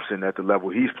Klay Thompson, at the level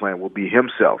he's playing, will be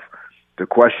himself. The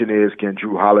question is, can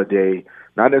Jrue Holiday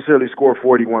not necessarily score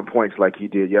 41 points like he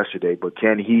did yesterday, but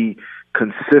can he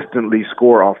consistently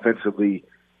score offensively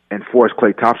and force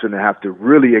Klay Thompson to have to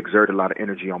really exert a lot of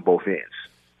energy on both ends?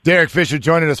 Derek Fisher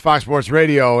joining us, Fox Sports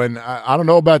Radio, and I don't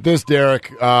know about this, Derek.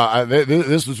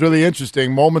 This was really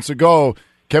interesting. Moments ago,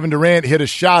 Kevin Durant hit a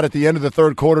shot at the end of the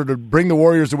third quarter to bring the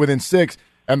Warriors to within 6,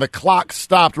 and the clock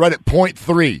stopped right at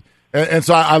 .3. And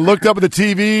so I looked up at the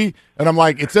TV, and I'm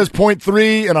like, it says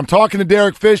 .3, and I'm talking to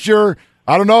Derek Fisher.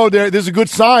 I don't know, Derek, this is a good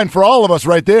sign for all of us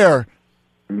right there.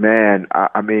 Man,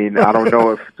 I mean, I don't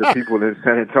know if the people in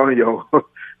San Antonio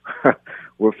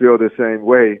will feel the same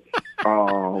way.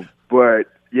 But,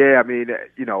 yeah, I mean,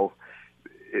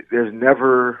 there's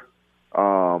never,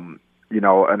 an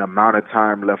amount of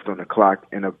time left on the clock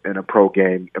in a pro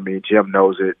game. I mean, Jim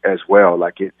knows it as well.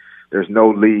 There's no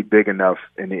lead big enough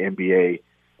in the NBA,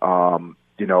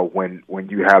 when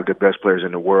you have the best players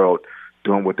in the world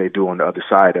doing what they do on the other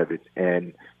side of it.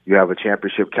 And you have a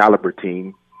championship caliber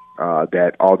team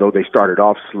that, although they started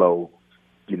off slow,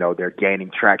 they're gaining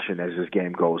traction as this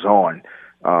game goes on.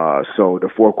 So the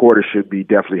fourth quarter should be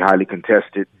definitely highly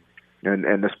contested.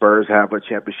 And the Spurs have a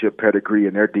championship pedigree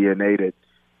in their DNA that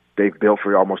they've built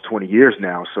for almost 20 years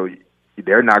now. So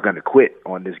they're not going to quit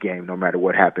on this game no matter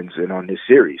what happens and on this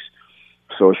series.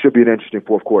 So it should be an interesting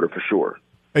fourth quarter for sure.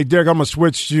 Hey, Derek, I'm going to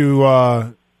switch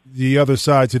to the other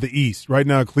side, to the East. Right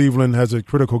now, Cleveland has a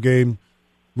critical game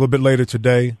a little bit later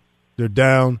today. They're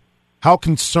down. How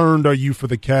concerned are you for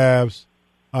the Cavs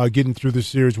getting through this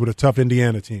series with a tough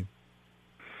Indiana team?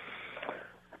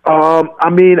 I'm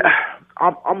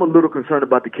a little concerned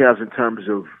about the Cavs in terms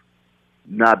of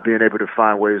not being able to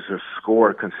find ways to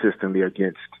score consistently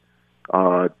against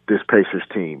this Pacers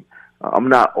team. I'm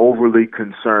not overly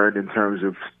concerned in terms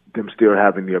of them still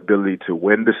having the ability to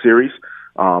win the series.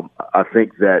 I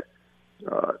think that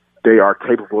they are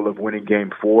capable of winning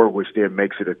Game 4, which then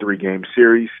makes it a 3-game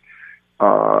series,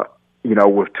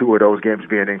 with 2 of those games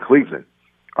being in Cleveland,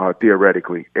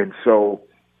 theoretically. And so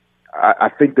I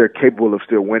think they're capable of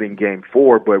still winning Game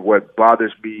 4, but what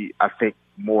bothers me, I think,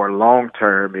 more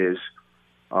long-term is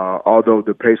although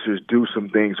the Pacers do some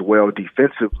things well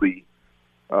defensively,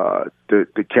 the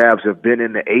Cavs have been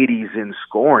in the 80s in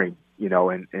scoring,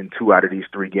 in 2 out of these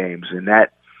 3 games. And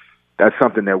that's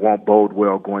something that won't bode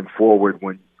well going forward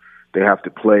when they have to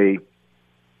play,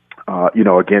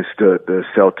 against the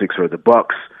Celtics or the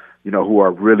Bucks, who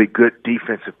are really good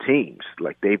defensive teams.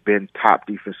 Like, they've been top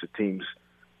defensive teams,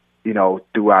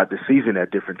 throughout the season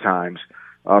at different times.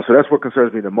 So that's what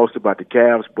concerns me the most about the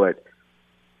Cavs. But,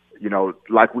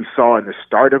 like we saw in the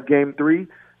start of Game 3,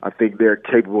 I think they're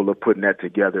capable of putting that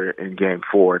together in Game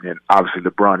 4. And then obviously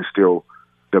LeBron is still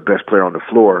the best player on the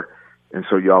floor, and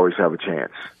so you always have a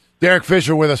chance. Derek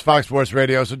Fisher with us, Fox Sports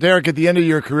Radio. So, Derek, at the end of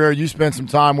your career, you spent some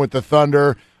time with the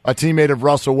Thunder, a teammate of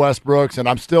Russell Westbrook's, and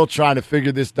I'm still trying to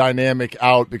figure this dynamic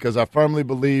out because I firmly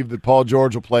believe that Paul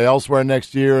George will play elsewhere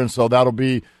next year, and so that'll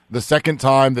be the second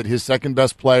time that his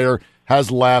second-best player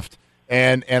has left.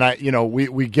 And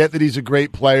we get that he's a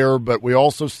great player, but we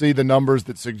also see the numbers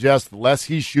that suggest the less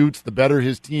he shoots, the better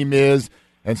his team is.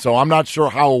 And so I'm not sure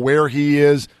how aware he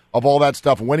is of all that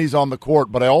stuff when he's on the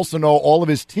court. But I also know all of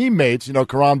his teammates,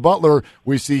 Caron Butler,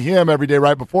 we see him every day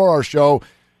right before our show.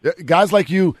 Guys like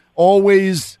you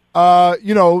always,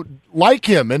 like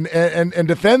him and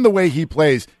defend the way he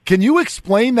plays. Can you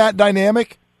explain that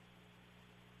dynamic?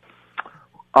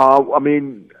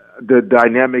 The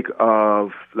dynamic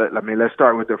of, let's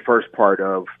start with the first part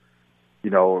of,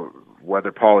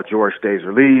 whether Paul George stays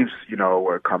or leaves,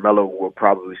 or Carmelo will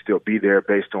probably still be there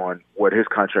based on what his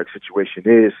contract situation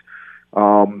is.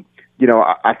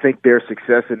 I think their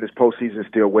success in this postseason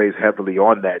still weighs heavily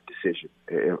on that decision.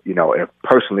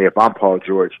 If I'm Paul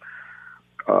George,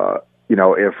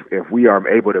 if we are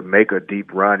able to make a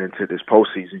deep run into this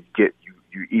postseason,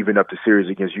 you even up the series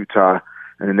against Utah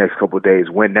in the next couple of days,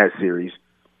 win that series,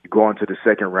 you go into the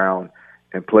second round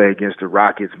and play against the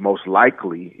Rockets, most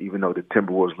likely, even though the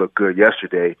Timberwolves looked good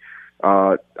yesterday,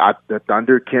 the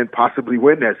Thunder can possibly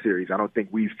win that series. I don't think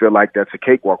we feel like that's a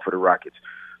cakewalk for the Rockets.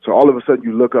 So all of a sudden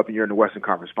you look up and you're in the Western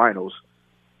Conference Finals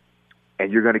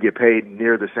and you're going to get paid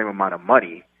near the same amount of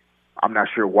money. I'm not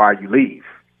sure why you leave.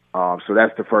 So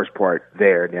that's the first part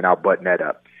there, and then I'll button that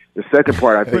up. The second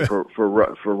part, I think, for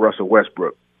Russell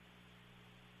Westbrook,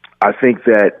 I think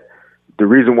that the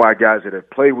reason why guys that have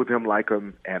played with him like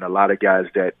him, and a lot of guys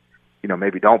that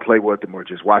maybe don't play with him or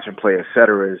just watch him play, et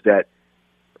cetera, is that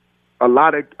a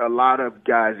lot of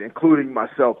guys, including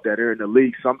myself, that are in the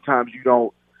league, sometimes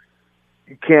you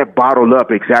can't bottle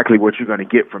up exactly what you're going to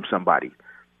get from somebody.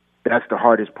 That's the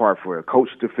hardest part for a coach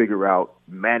to figure out.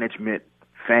 Management,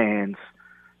 fans,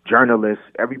 journalists,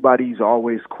 everybody's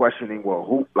always questioning,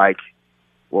 who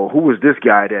is this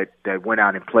guy that went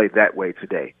out and played that way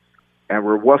today? And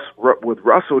with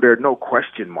Russell, there are no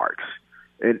question marks.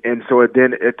 And so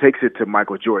then it takes it to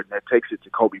Michael Jordan. It takes it to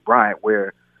Kobe Bryant,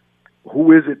 where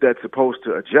who is it that's supposed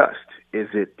to adjust? Is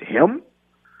it him?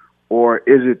 Or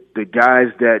is it the guys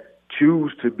that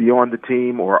choose to be on the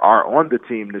team or are on the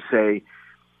team to say,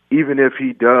 even if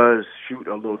he does shoot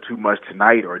a little too much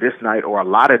tonight or this night or a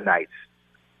lot of nights,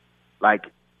 like,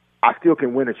 I still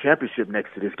can win a championship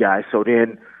next to this guy. So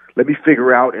then let me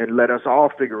figure out, and let us all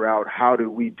figure out, how do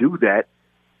we do that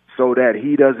so that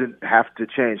he doesn't have to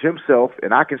change himself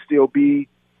and I can still be,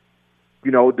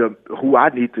 who I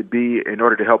need to be in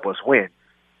order to help us win.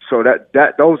 So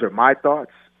those are my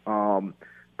thoughts.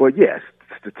 But yes,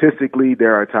 statistically,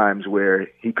 there are times where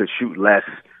he could shoot less,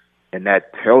 and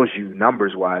that tells you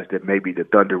numbers-wise that maybe the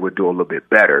Thunder would do a little bit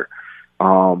better.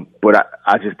 But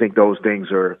I just think those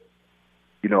things are,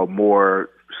 more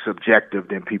subjective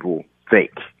than people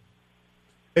think.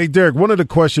 Hey, Derek, one of the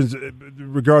questions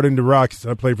regarding the Rockets,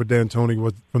 I played for D'Antoni,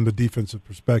 was from the defensive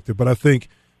perspective, but I think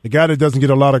the guy that doesn't get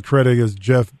a lot of credit is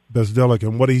Jeff Bzdelik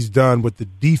and what he's done with the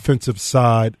defensive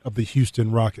side of the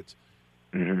Houston Rockets.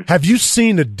 Mm-hmm. Have you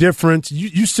seen a difference?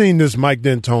 You've seen this Mike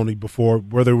D'Antoni before,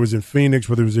 whether it was in Phoenix,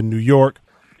 whether it was in New York.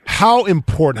 How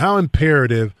important, how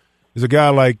imperative is a guy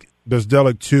like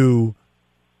Bzdelik to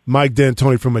Mike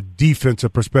D'Antoni from a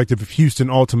defensive perspective if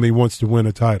Houston ultimately wants to win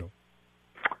a title?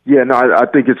 Yeah, no, I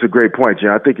think it's a great point, Jen.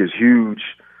 I think it's huge,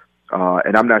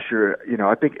 and I'm not sure,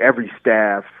 I think every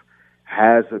staff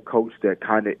has a coach that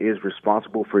kind of is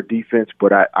responsible for defense,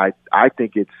 but I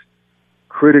think it's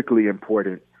critically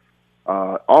important,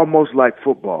 almost like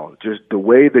football, just the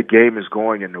way the game is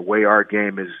going and the way our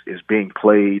game is being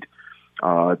played,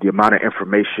 the amount of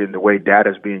information, the way data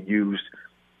is being used.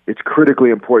 It's critically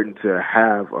important to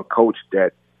have a coach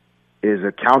that is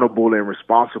accountable and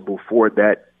responsible for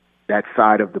that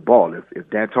side of the ball. If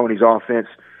D'Antoni's offense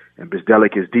and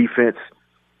Bzdelik is defense,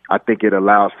 I think it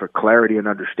allows for clarity and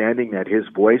understanding that his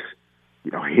voice,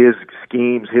 his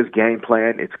schemes, his game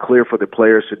plan, it's clear for the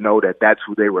players to know that that's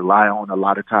who they rely on a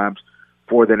lot of times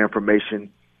for that information.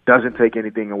 Doesn't take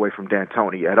anything away from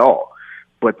D'Antoni at all.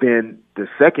 But then the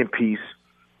second piece,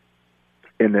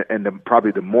 and the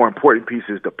probably the more important piece,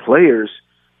 is the players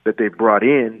that they brought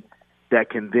in that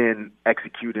can then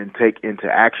execute and take into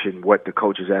action what the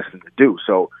coach is asking them to do.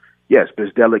 So, yes,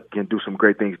 Bzdelik can do some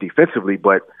great things defensively,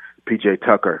 but P.J.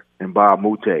 Tucker and Bob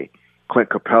Moute, Clint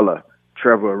Capella,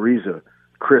 Trevor Ariza,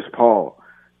 Chris Paul,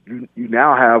 you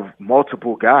now have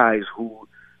multiple guys who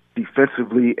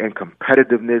defensively and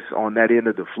competitiveness on that end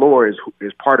of the floor is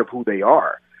part of who they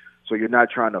are. So you're not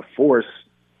trying to force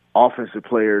offensive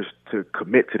players to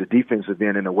commit to the defensive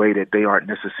end in a way that they aren't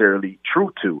necessarily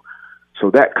true to.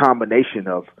 So that combination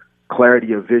of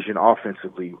clarity of vision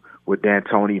offensively with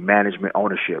D'Antoni, management,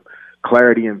 ownership,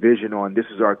 clarity and vision on this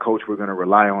is our coach we're going to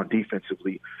rely on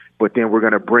defensively, but then we're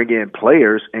going to bring in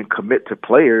players and commit to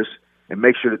players and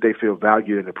make sure that they feel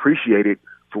valued and appreciated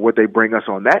for what they bring us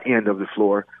on that end of the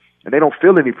floor, and they don't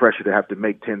feel any pressure to have to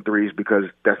make 10 threes because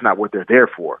that's not what they're there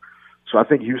for. So I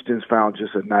think Houston's found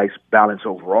just a nice balance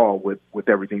overall with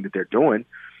everything that they're doing,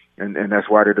 and that's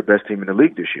why they're the best team in the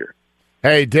league this year.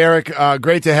 Hey, Derek,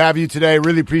 great to have you today.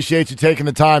 Really appreciate you taking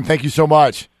the time. Thank you so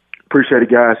much. Appreciate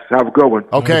it, guys. Have a good one.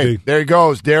 Okay, there he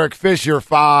goes. Derek Fisher,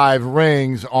 5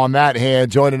 rings on that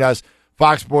hand, joining us,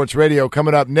 Fox Sports Radio.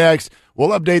 Coming up next, we'll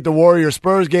update the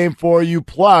Warriors-Spurs game for you,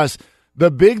 plus the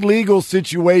big legal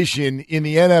situation in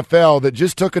the NFL that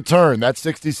just took a turn. That's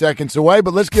 60 seconds away,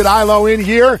 but let's get Ilo in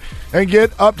here and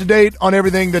get up to date on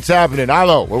everything that's happening.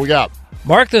 Ilo, what we got?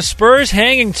 Mark, the Spurs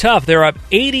hanging tough. They're up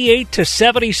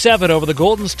 88-77 over the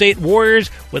Golden State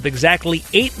Warriors with exactly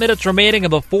 8 minutes remaining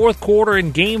in the fourth quarter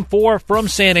in Game 4 from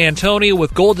San Antonio,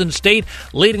 with Golden State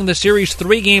leading the series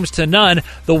 3-0.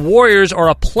 The Warriors are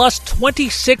a plus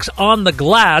 26 on the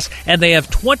glass, and they have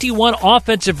 21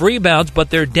 offensive rebounds,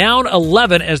 but they're down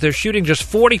 11 as they're shooting just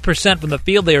 40% from the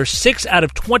field. They are 6 out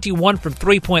of 21 from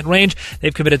three-point range.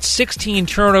 They've committed 16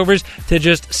 turnovers to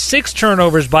just 6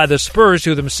 turnovers by the Spurs,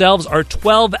 who themselves are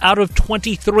 12 out of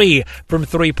 23 from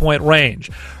three-point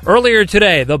range. Earlier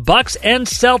today, the Bucks and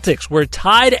Celtics were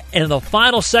tied in the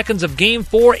final seconds of Game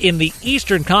 4 in the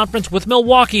Eastern Conference with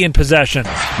Milwaukee in possession.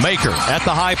 Maker at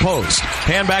the high post.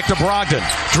 Hand back to Brogdon.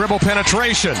 Dribble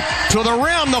penetration. To the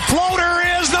rim. The floater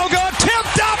is no good.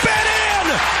 Tipped up and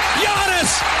in! Giannis!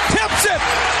 Morris tips it.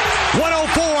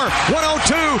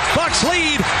 104-102. Bucks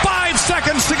lead. 5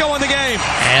 seconds to go in the game.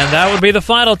 And that would be the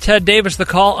final. Ted Davis, the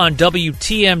call on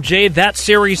WTMJ. That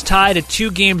series tied at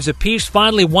 2 games apiece.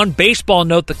 Finally, one baseball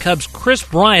note. The Cubs' Chris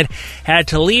Bryant had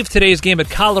to leave today's game at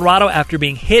Colorado after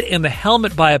being hit in the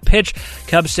helmet by a pitch.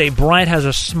 Cubs say Bryant has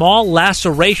a small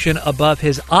laceration above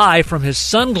his eye from his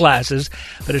sunglasses,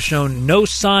 but has shown no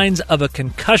signs of a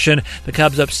concussion. The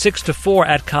Cubs up 6-4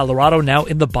 at Colorado, now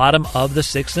in the bottom of the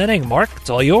 6th inning. Mark, it's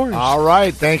all yours. All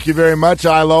right. Thank you very much,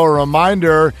 Ilo. A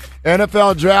reminder,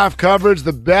 NFL draft coverage,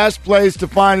 the best place to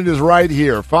find it is right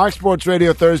here. Fox Sports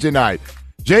Radio Thursday night.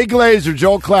 Jay Glazer,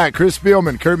 Joel Klatt, Chris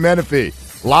Spielman, Kurt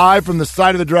Menefee, live from the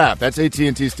site of the draft. That's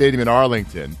AT&T Stadium in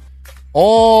Arlington.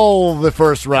 All the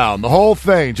first round, the whole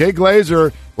thing. Jay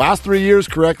Glazer, last 3 years,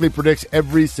 correctly predicts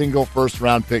every single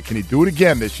first-round pick. Can he do it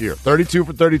again this year? 32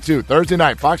 for 32. Thursday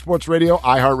night, Fox Sports Radio,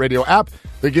 iHeartRadio app,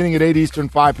 beginning at 8 Eastern,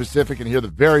 5 Pacific, and hear the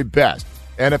very best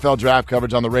NFL draft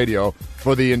coverage on the radio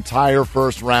for the entire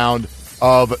first round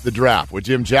of the draft. With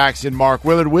Jim Jackson, Mark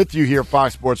Willard with you here,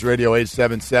 Fox Sports Radio,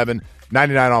 877-99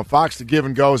 on Fox. The Give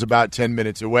and Go is about 10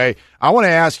 minutes away. I want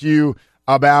to ask you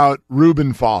about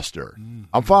Reuben Foster.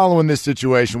 I'm following this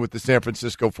situation with the San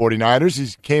Francisco 49ers.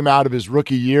 He came out of his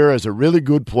rookie year as a really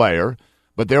good player,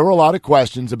 but there were a lot of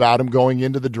questions about him going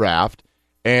into the draft,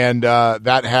 and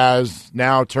that has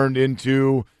now turned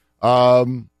into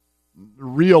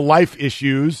real-life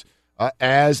issues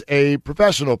as a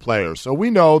professional player. So we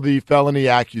know the felony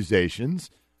accusations,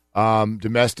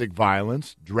 domestic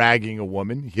violence, dragging a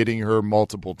woman, hitting her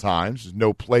multiple times. There's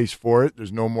no place for it.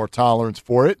 There's no more tolerance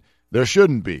for it. There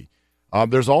shouldn't be.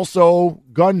 There's also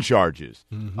gun charges,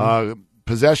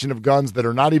 possession of guns that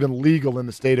are not even legal in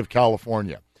the state of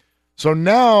California. So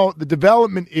now the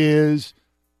development is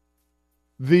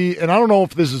and I don't know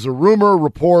if this is a rumor,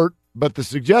 report, but the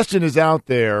suggestion is out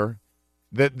there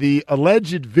that the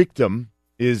alleged victim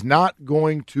is not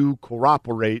going to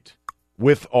cooperate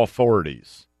with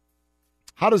authorities.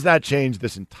 How does that change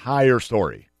this entire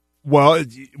story? Well,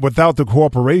 without the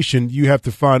cooperation, you have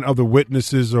to find other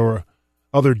witnesses or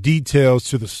other details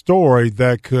to the story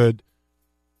that could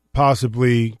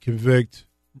possibly convict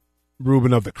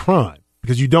Reuben of the crime.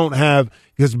 Because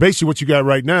because basically what you got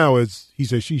right now is he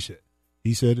said, she said.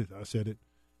 He said it, I said it.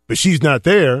 But she's not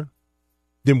there,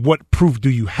 then what proof do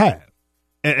you have?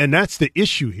 And that's the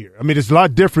issue here. I mean, it's a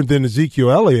lot different than Ezekiel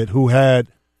Elliott, who had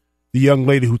the young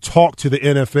lady who talked to the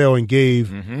NFL and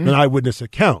gave an eyewitness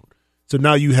account. So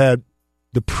now you had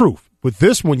the proof. With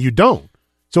this one, you don't.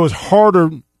 So it's harder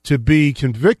to be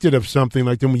convicted of something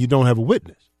like that when you don't have a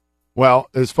witness. Well,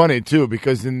 it's funny, too,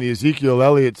 because in the Ezekiel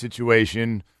Elliott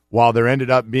situation, while there ended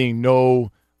up being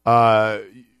no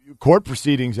court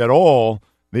proceedings at all,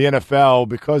 the NFL,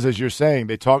 because, as you're saying,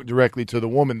 they talked directly to the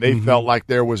woman, they felt like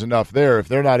there was enough there. If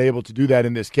they're not able to do that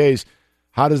in this case,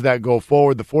 how does that go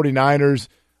forward? The 49ers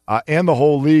and the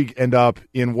whole league end up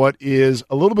in what is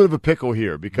a little bit of a pickle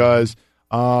here because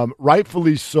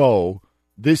rightfully so,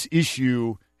 this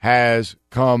issue has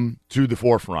come to the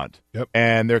forefront,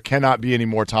 and there cannot be any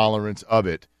more tolerance of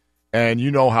it. And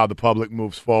you know how the public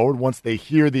moves forward once they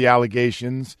hear the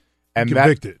allegations. And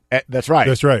convicted. That's right.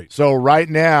 That's right. So right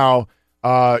now,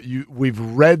 we've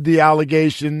read the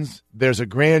allegations. There's a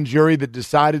grand jury that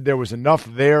decided there was enough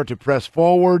there to press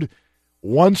forward.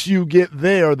 Once you get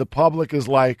there, the public is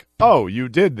like, oh, you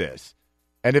did this.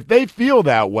 And if they feel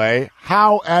that way,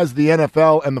 how, as the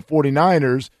NFL and the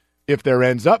 49ers, if there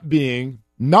ends up being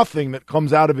nothing that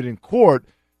comes out of it in court,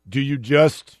 do you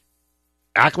just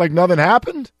act like nothing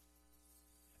happened?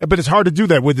 But it's hard to do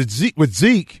that. With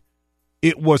Zeke,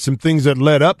 it was some things that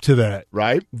led up to that,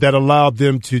 right? That allowed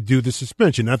them to do the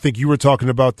suspension. I think you were talking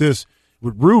about this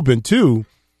with Reuben, too.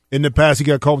 In the past, he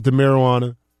got caught with the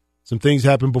marijuana. Some things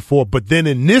happened before. But then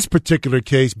in this particular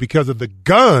case, because of the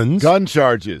gun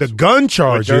charges.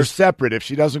 They're separate. If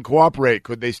she doesn't cooperate,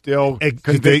 could they still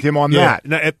convict him on that?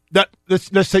 Now, let's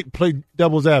play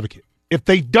devil's advocate. If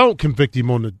they don't convict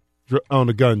him on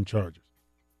the gun charges,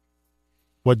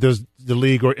 what does the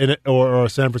league or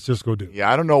San Francisco do?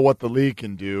 Yeah, I don't know what the league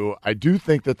can do. I do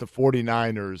think that the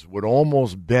 49ers would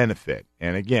almost benefit.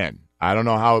 And again, I don't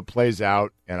know how it plays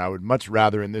out, and I would much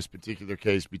rather in this particular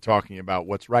case be talking about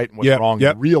what's right and what's wrong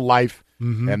in real life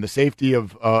and the safety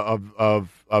of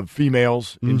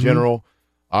females in general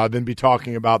than be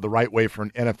talking about the right way for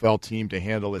an NFL team to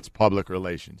handle its public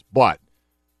relations. But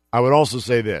I would also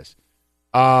say this.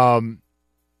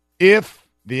 If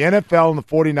the NFL and the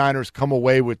 49ers come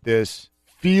away with this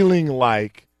feeling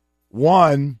like,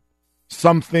 one,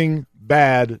 something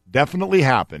bad definitely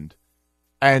happened,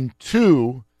 and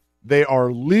two, they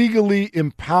are legally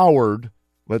empowered,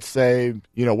 let's say,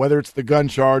 whether it's the gun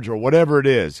charge or whatever it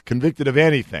is, convicted of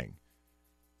anything,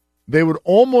 they would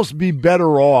almost be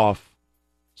better off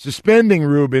suspending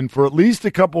Ruben for at least a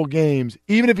couple games,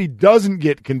 even if he doesn't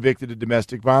get convicted of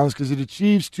domestic violence, because it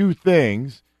achieves two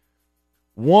things.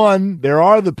 One, there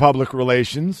are the public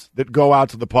relations that go out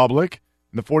to the public,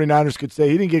 and the 49ers could say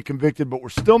he didn't get convicted, but we're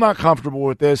still not comfortable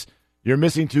with this. You're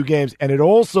missing 2 games. And it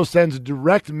also sends a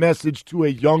direct message to a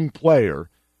young player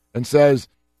and says,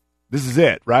 this is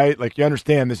it, right? Like, you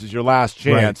understand this is your last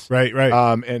chance. Right.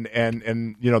 And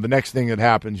the next thing that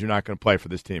happens, you're not going to play for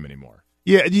this team anymore.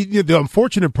 Yeah, the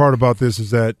unfortunate part about this is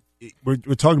that we're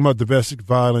talking about domestic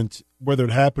violence, whether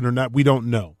it happened or not, we don't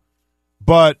know.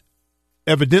 But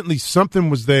evidently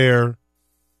something was there.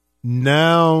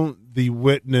 Now the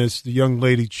witness, the young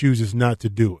lady, chooses not to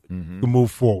do it, to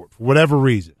move forward for whatever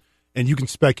reason. And you can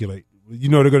speculate. They're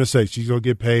going to say she's going to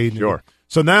get paid. Sure.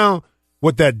 So now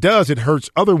what that does, it hurts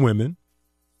other women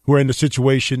who are in the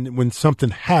situation when something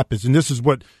happens. And this is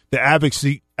what the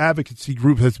advocacy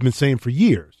group has been saying for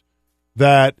years,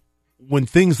 that when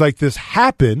things like this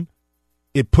happen,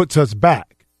 it puts us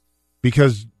back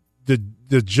because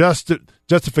the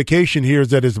justification here is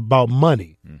that it's about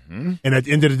money. And at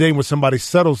the end of the day, when somebody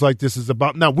settles like this, is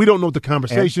about, now we don't know the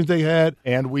conversations they had.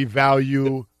 And we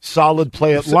value solid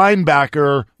play at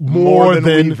linebacker more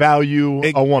than we value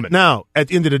a woman. Now, at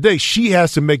the end of the day, she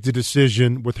has to make the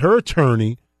decision with her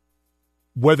attorney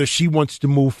whether she wants to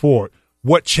move forward.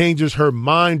 What changes her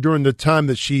mind during the time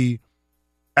that she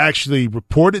actually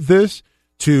reported this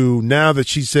to now that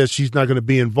she says she's not going to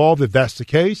be involved, if that's the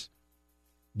case,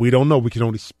 we don't know. We can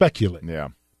only speculate. Yeah.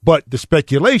 But the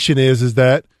speculation is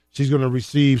that she's going to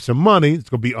receive some money. It's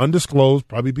going to be undisclosed,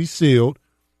 probably be sealed.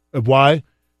 Why?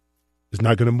 It's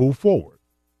not going to move forward.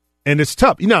 And it's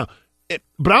tough.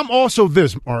 But I'm also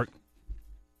this, Mark.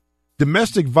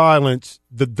 Domestic violence,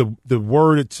 the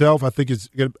word itself, I think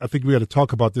we got to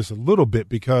talk about this a little bit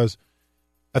because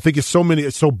I think it's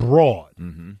so broad.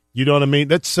 You know what I mean?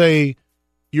 Let's say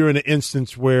you're in an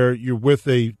instance where you're with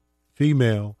a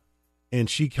female and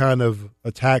she kind of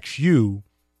attacks you.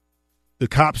 The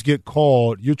cops get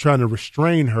called. You're trying to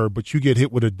restrain her, but you get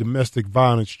hit with a domestic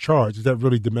violence charge. Is that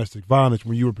really domestic violence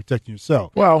when you were protecting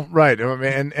yourself? Well, right. I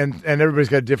mean, and everybody's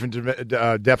got a different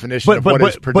definition of what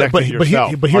is protecting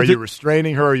yourself. Are you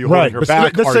restraining her? Are you holding her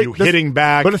back? Are you hitting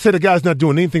back? But let's say the guy's not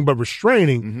doing anything but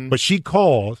restraining, but she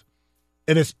calls,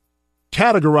 and it's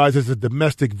categorized as a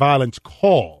domestic violence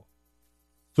call.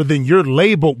 So then you're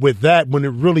labeled with that when it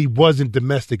really wasn't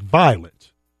domestic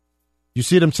violence. You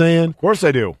see what I'm saying? Of course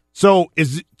I do. So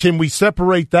can we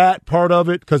separate that part of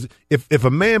it? Because if a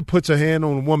man puts a hand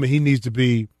on a woman, he needs to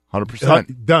be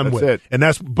 100% done with it. And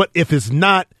but if it's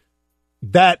not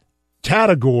that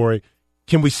category,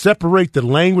 can we separate the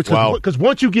language? Because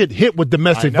once you get hit with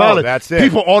domestic violence, that's it.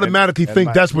 People automatically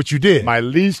think that's what you did. My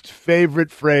least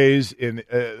favorite phrase in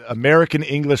American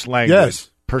English language,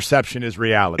 perception is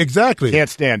reality. Exactly. Can't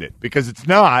stand it because it's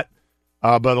not.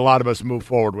 But a lot of us move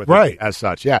forward with it as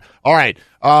such. Yeah. All right.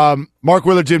 Mark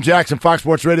Willard, Jim Jackson, Fox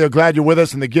Sports Radio. Glad you're with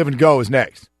us, and the Give and Go is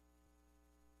next.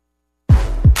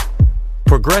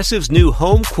 Progressive's new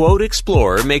Home Quote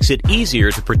Explorer makes it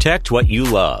easier to protect what you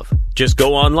love. Just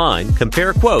go online,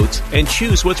 compare quotes, and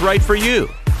choose what's right for you.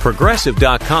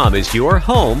 Progressive.com is your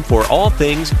home for all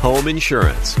things home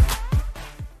insurance.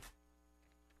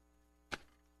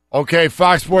 Okay,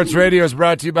 Fox Sports Radio is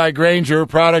brought to you by Grainger.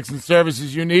 Products and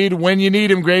services you need when you need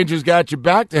them. Grainger's got your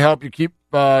back to help you keep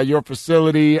your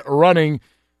facility running.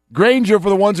 Grainger, for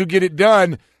the ones who get it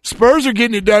done. Spurs are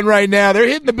getting it done right now. They're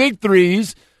hitting the big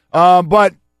threes,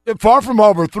 but far from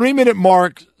over. 3-minute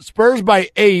mark. Spurs by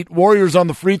 8. Warriors on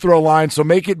the free throw line, so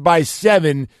make it by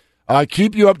 7.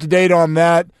 Keep you up to date on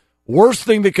that. Worst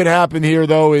thing that could happen here,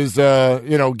 though, is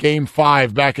Game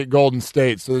 5 back at Golden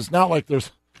State. So it's not like there's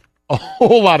a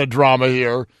whole lot of drama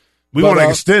here. We want to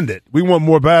extend it. We want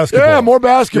more basketball. Yeah, more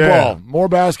basketball. Yeah. More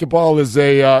basketball is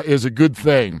a good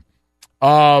thing.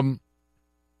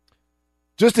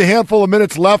 Just a handful of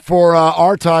minutes left for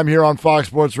our time here on Fox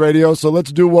Sports Radio. So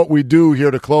let's do what we do here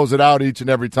to close it out each and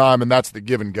every time, and that's the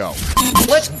Give and Go.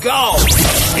 Let's go.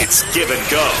 It's Give and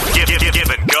Go. Give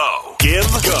and Go. Give,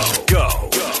 go.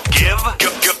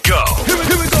 Give, go.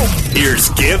 Here we go. Here's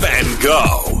Give and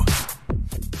Go.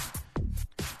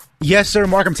 Yes, sir,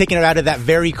 Mark. I'm taking it out of that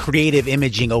very creative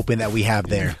imaging open that we have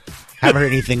there. Haven't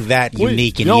heard anything that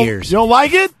unique in years. You don't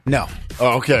like it? No.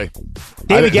 Oh, okay.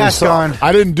 David Gascon.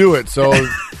 I didn't do it, so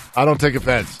I don't take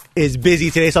offense. Is busy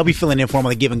today, so I'll be filling in for him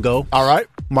on the Give and Go. All right.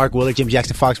 Mark Willard, Jim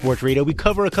Jackson, Fox Sports Radio. We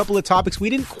cover a couple of topics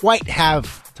we didn't quite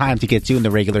have time to get to in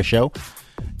the regular show.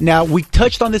 Now, we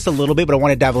touched on this a little bit, but I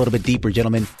want to dive a little bit deeper,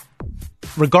 gentlemen.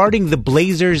 regarding the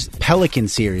Blazers-Pelican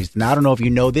series. Now, I don't know if you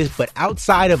know this, but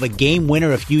outside of a game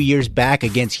winner a few years back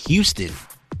against Houston,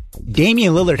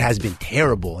 Damian Lillard has been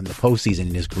terrible in the postseason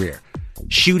in his career,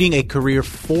 shooting a career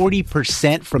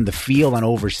 40% from the field on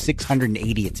over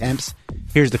 680 attempts.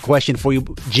 Here's the question for you,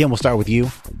 Jim. We'll start with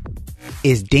you.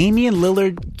 Is Damian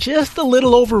Lillard just a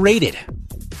little overrated?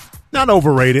 Not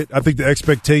overrated. I think the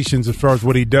expectations as far as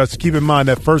what he does. Keep in mind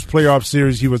that first playoff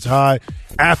series he was high.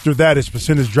 After that, his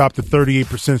percentage dropped to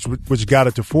 38%, which got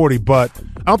it to 40. But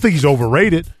I don't think he's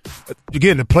overrated.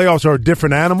 Again, the playoffs are a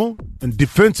different animal, and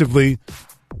defensively,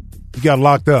 he got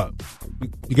locked up.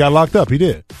 He got locked up. He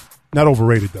did. Not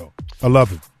overrated though. I love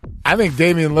him. I think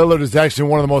Damian Lillard is actually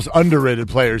one of the most underrated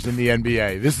players in the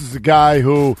NBA. This is a guy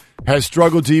who has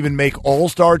struggled to even make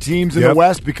all-star teams in the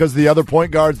West because of the other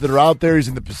point guards that are out there. He's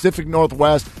in the Pacific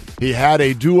Northwest. He had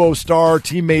a duo-star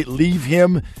teammate leave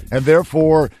him, and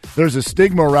therefore there's a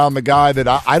stigma around the guy that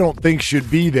I don't think should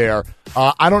be there.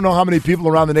 I don't know how many people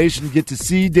around the nation get to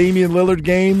see Damian Lillard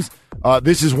games.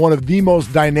 This is one of the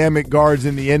most dynamic guards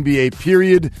in the NBA,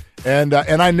 period. And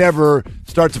I never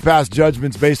start to pass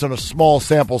judgments based on a small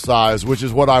sample size, which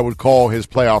is what I would call his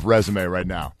playoff resume right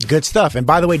now. Good stuff. And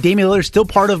by the way, Damian Lillard is still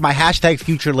part of my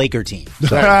 #future Laker team.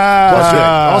 So.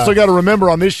 Also got to remember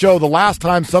on this show, the last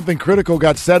time something critical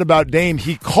got said about Dame,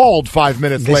 he called 5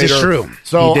 minutes later. This is true.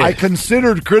 So I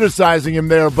considered criticizing him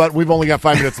there, but we've only got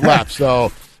 5 minutes left.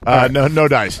 So no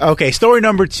dice. Okay, story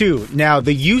number 2. Now,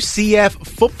 the UCF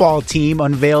football team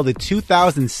unveiled the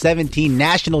 2017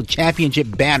 National Championship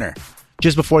banner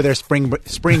just before their spring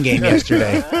game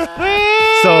yesterday.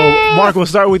 So, Mark, we'll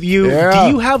start with you. Yeah.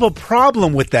 Do you have a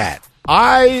problem with that?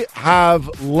 I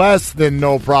have less than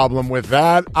no problem with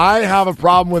that. I have a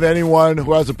problem with anyone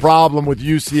who has a problem with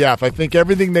UCF. I think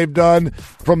everything they've done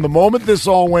from the moment this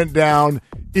all went down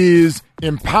is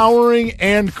empowering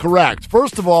and correct.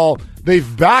 First of all,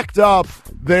 they've backed up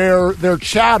their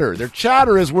chatter. Their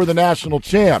chatter is we're the national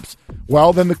champs.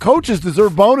 Well, then the coaches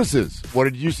deserve bonuses. What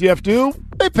did UCF do?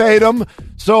 They paid them.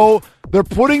 So they're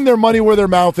putting their money where their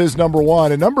mouth is, number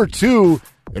one. And number two,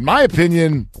 in my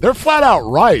opinion, they're flat out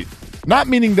right. Not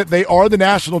meaning that they are the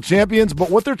national champions,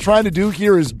 but what they're trying to do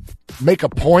here is make a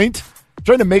point.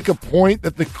 Trying to make a point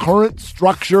that the current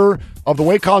structure of the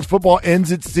way college football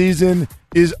ends its season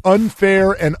is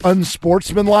unfair and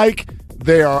unsportsmanlike.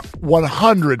 They are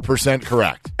 100%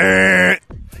 correct.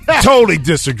 Totally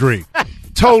disagree.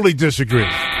 Totally disagree.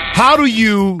 How do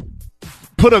you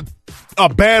put a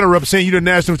banner up saying you're the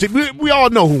national champion? We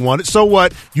all know who won it. So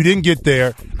what? You didn't get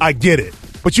there. I get it.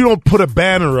 But you don't put a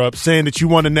banner up saying that you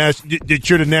won that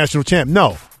you're the national champ.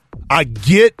 No. I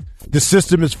get the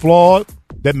system is flawed,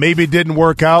 that maybe it didn't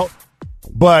work out,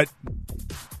 but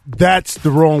that's the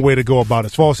wrong way to go about it.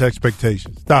 It's false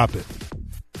expectations. Stop it.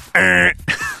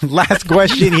 Last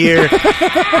question here.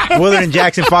 Willard and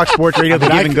Jackson, Fox Sports Radio, the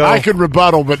Give and Go. I could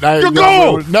rebuttal, but I go. No,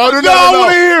 I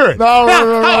want to hear it.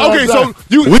 No. Okay, so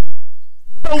you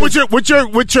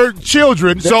with your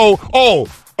children. So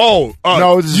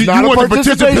no, this is not you a want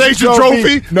participation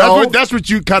trophy? No, that's what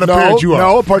you kind of parent you are.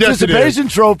 No, a participation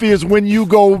trophy is when you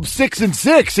go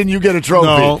 6-6 and you get a trophy.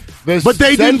 No, but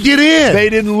they didn't get in.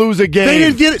 They didn't lose a game. They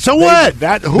didn't get it. So what?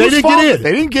 They didn't get in.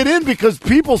 They didn't get in because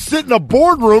people sit in a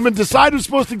boardroom and decide who's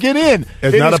supposed to get in.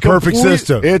 It's not a perfect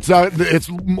system. It's a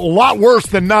lot worse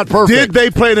than not perfect. Did they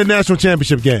play the national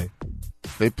championship game?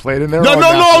 They played in their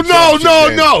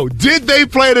No. Did they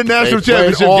play the national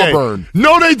championship Auburn. game?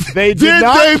 No, they did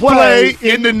not play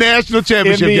in the national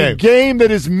championship in the game. Game that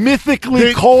is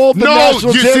mythically called the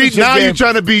national championship now game. You're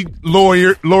trying to be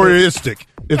lawyeristic,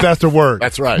 if that's the word.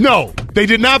 That's right. No, they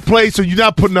did not play, so you're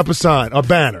not putting up a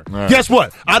banner. Right. Guess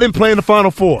what? I didn't play in the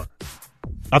Final Four.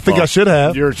 I think I should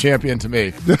have. You're a champion to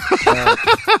me. Go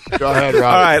ahead, Rob.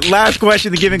 All right, last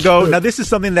question to Give and Go. Now, this is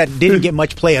something that didn't get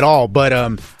much play at all,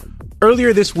 but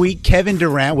earlier this week, Kevin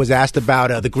Durant was asked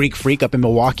about the Greek Freak up in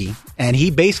Milwaukee, and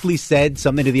he basically said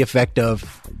something to the effect of,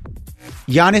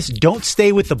 Giannis, don't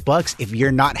stay with the Bucks if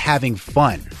you're not having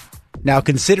fun. Now,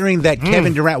 considering that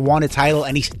Kevin Durant won a title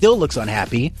and he still looks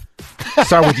unhappy,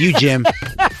 start with you, Jim.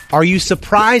 Are you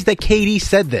surprised that KD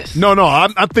said this? No, I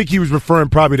think he was referring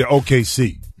probably to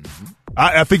OKC.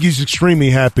 I think he's extremely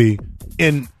happy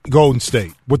in Golden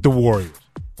State with the Warriors.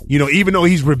 You know, even though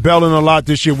he's rebelling a lot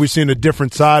this year, we're seeing a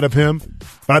different side of him.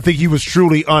 But I think he was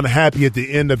truly unhappy at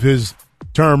the end of his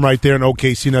term right there in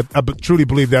OKC. And I truly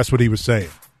believe that's what he was saying.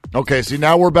 Okay, see,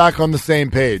 now we're back on the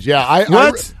same page. Yeah,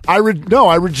 I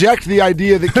reject the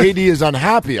idea that KD is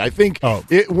unhappy. I think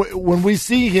when we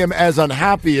see him as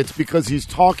unhappy, it's because he's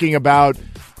talking about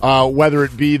whether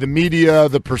it be the media,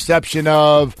 the perception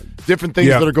of different things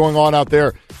that are going on out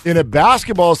there. in a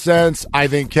basketball sense, I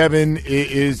think Kevin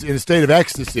is in a state of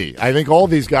ecstasy. I think all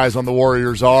these guys on the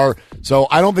Warriors are. So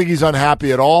I don't think he's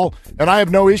unhappy at all. And I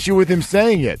have no issue with him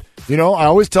saying it. You know, I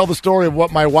always tell the story of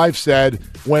what my wife said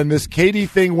when this KD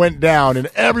thing went down and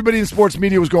everybody in sports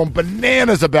media was going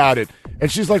bananas about it.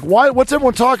 And she's like, "Why? What's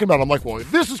everyone talking about?" I'm like, "Well,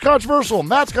 this is controversial and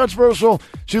that's controversial."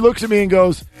 She looks at me and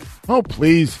goes, "Oh,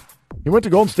 please. He went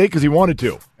to Golden State because he wanted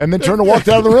to," and then turned and walked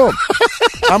out of the room.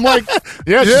 I'm like,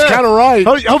 yeah, she's kind of right.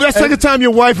 Oh, that's the second time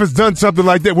your wife has done something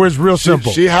like that where it's real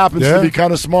simple. She happens to be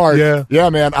kind of smart. Yeah,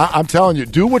 man, I'm telling you,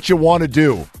 do what you want to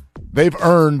do. They've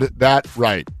earned that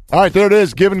right. All right, there it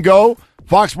is. Give and Go,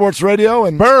 Fox Sports Radio.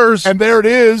 And Burrs. And there it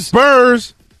is.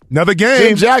 Burrs. Another game.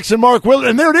 Jim Jackson, Mark Willard.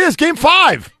 And there it is, Game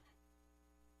 5.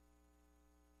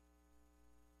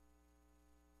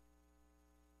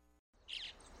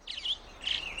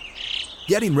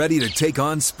 Getting ready to take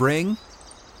on spring?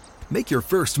 Make your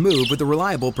first move with the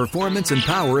reliable performance and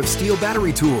power of Steel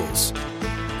battery tools.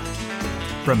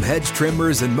 From hedge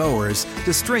trimmers and mowers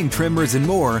to string trimmers and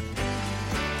more,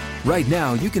 right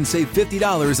now you can save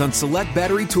 $50 on select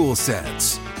battery tool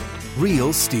sets.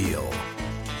 Real Steel.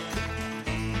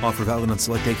 Offer valid on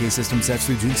select AK system sets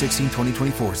through June 16,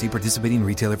 2024. See participating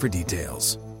retailer for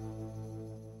details.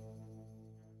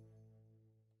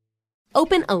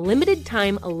 Open a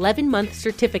limited-time 11-month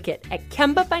certificate at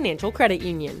Kemba Financial Credit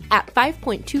Union. At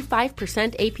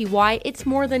 5.25% APY, it's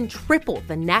more than triple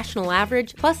the national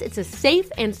average, plus it's a safe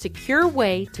and secure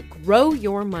way to grow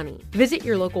your money. Visit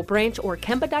your local branch or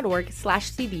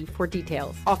kemba.org/CD for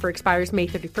details. Offer expires May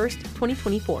 31st,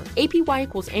 2024. APY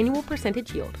equals annual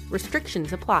percentage yield.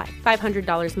 Restrictions apply.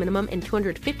 $500 minimum and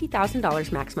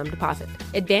 $250,000 maximum deposit.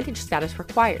 Advantage status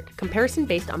required. Comparison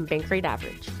based on bank rate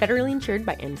average. Federally insured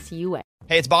by NCUA.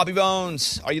 Hey, it's Bobby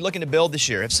Bones. Are you looking to build this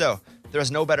year? If so, there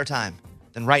is no better time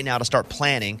than right now to start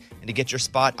planning and to get your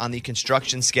spot on the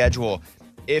construction schedule.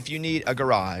 If you need a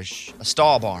garage, a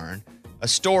stall barn, a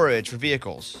storage for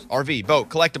vehicles, RV, boat,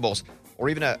 collectibles, or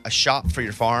even a shop for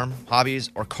your farm,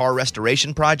 hobbies, or car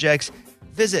restoration projects,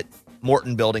 visit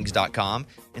MortonBuildings.com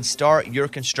and start your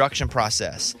construction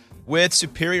process. With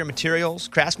superior materials,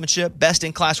 craftsmanship,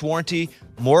 best-in-class warranty,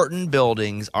 Morton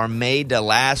Buildings are made to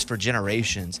last for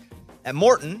generations. At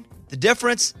Morton, the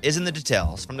difference is in the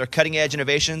details. From their cutting-edge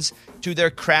innovations to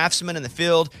their craftsmen in the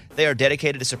field, they are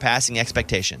dedicated to surpassing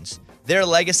expectations. Their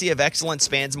legacy of excellence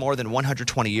spans more than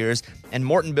 120 years, and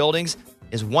Morton Buildings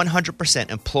is 100%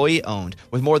 employee-owned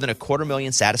with more than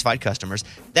 250,000 satisfied customers.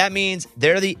 That means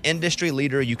they're the industry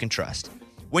leader you can trust.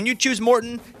 When you choose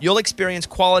Morton, you'll experience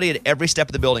quality at every step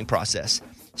of the building process,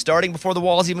 starting before the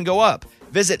walls even go up.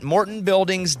 Visit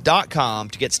MortonBuildings.com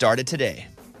to get started today.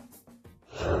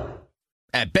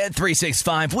 At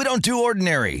Bet365, we don't do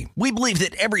ordinary. We believe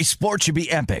that every sport should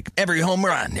be epic. Every home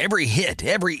run, every hit,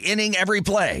 every inning, every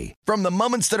play. From the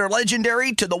moments that are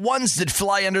legendary to the ones that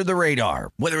fly under the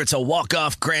radar. Whether it's a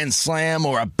walk-off grand slam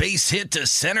or a base hit to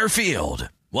center field.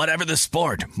 Whatever the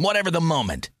sport, whatever the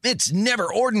moment, it's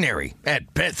never ordinary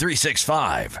at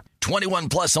Bet365. 21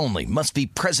 plus only. Must be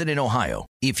present in Ohio.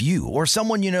 If you or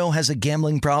someone you know has a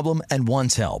gambling problem and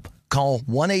wants help, call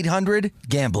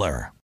 1-800-GAMBLER.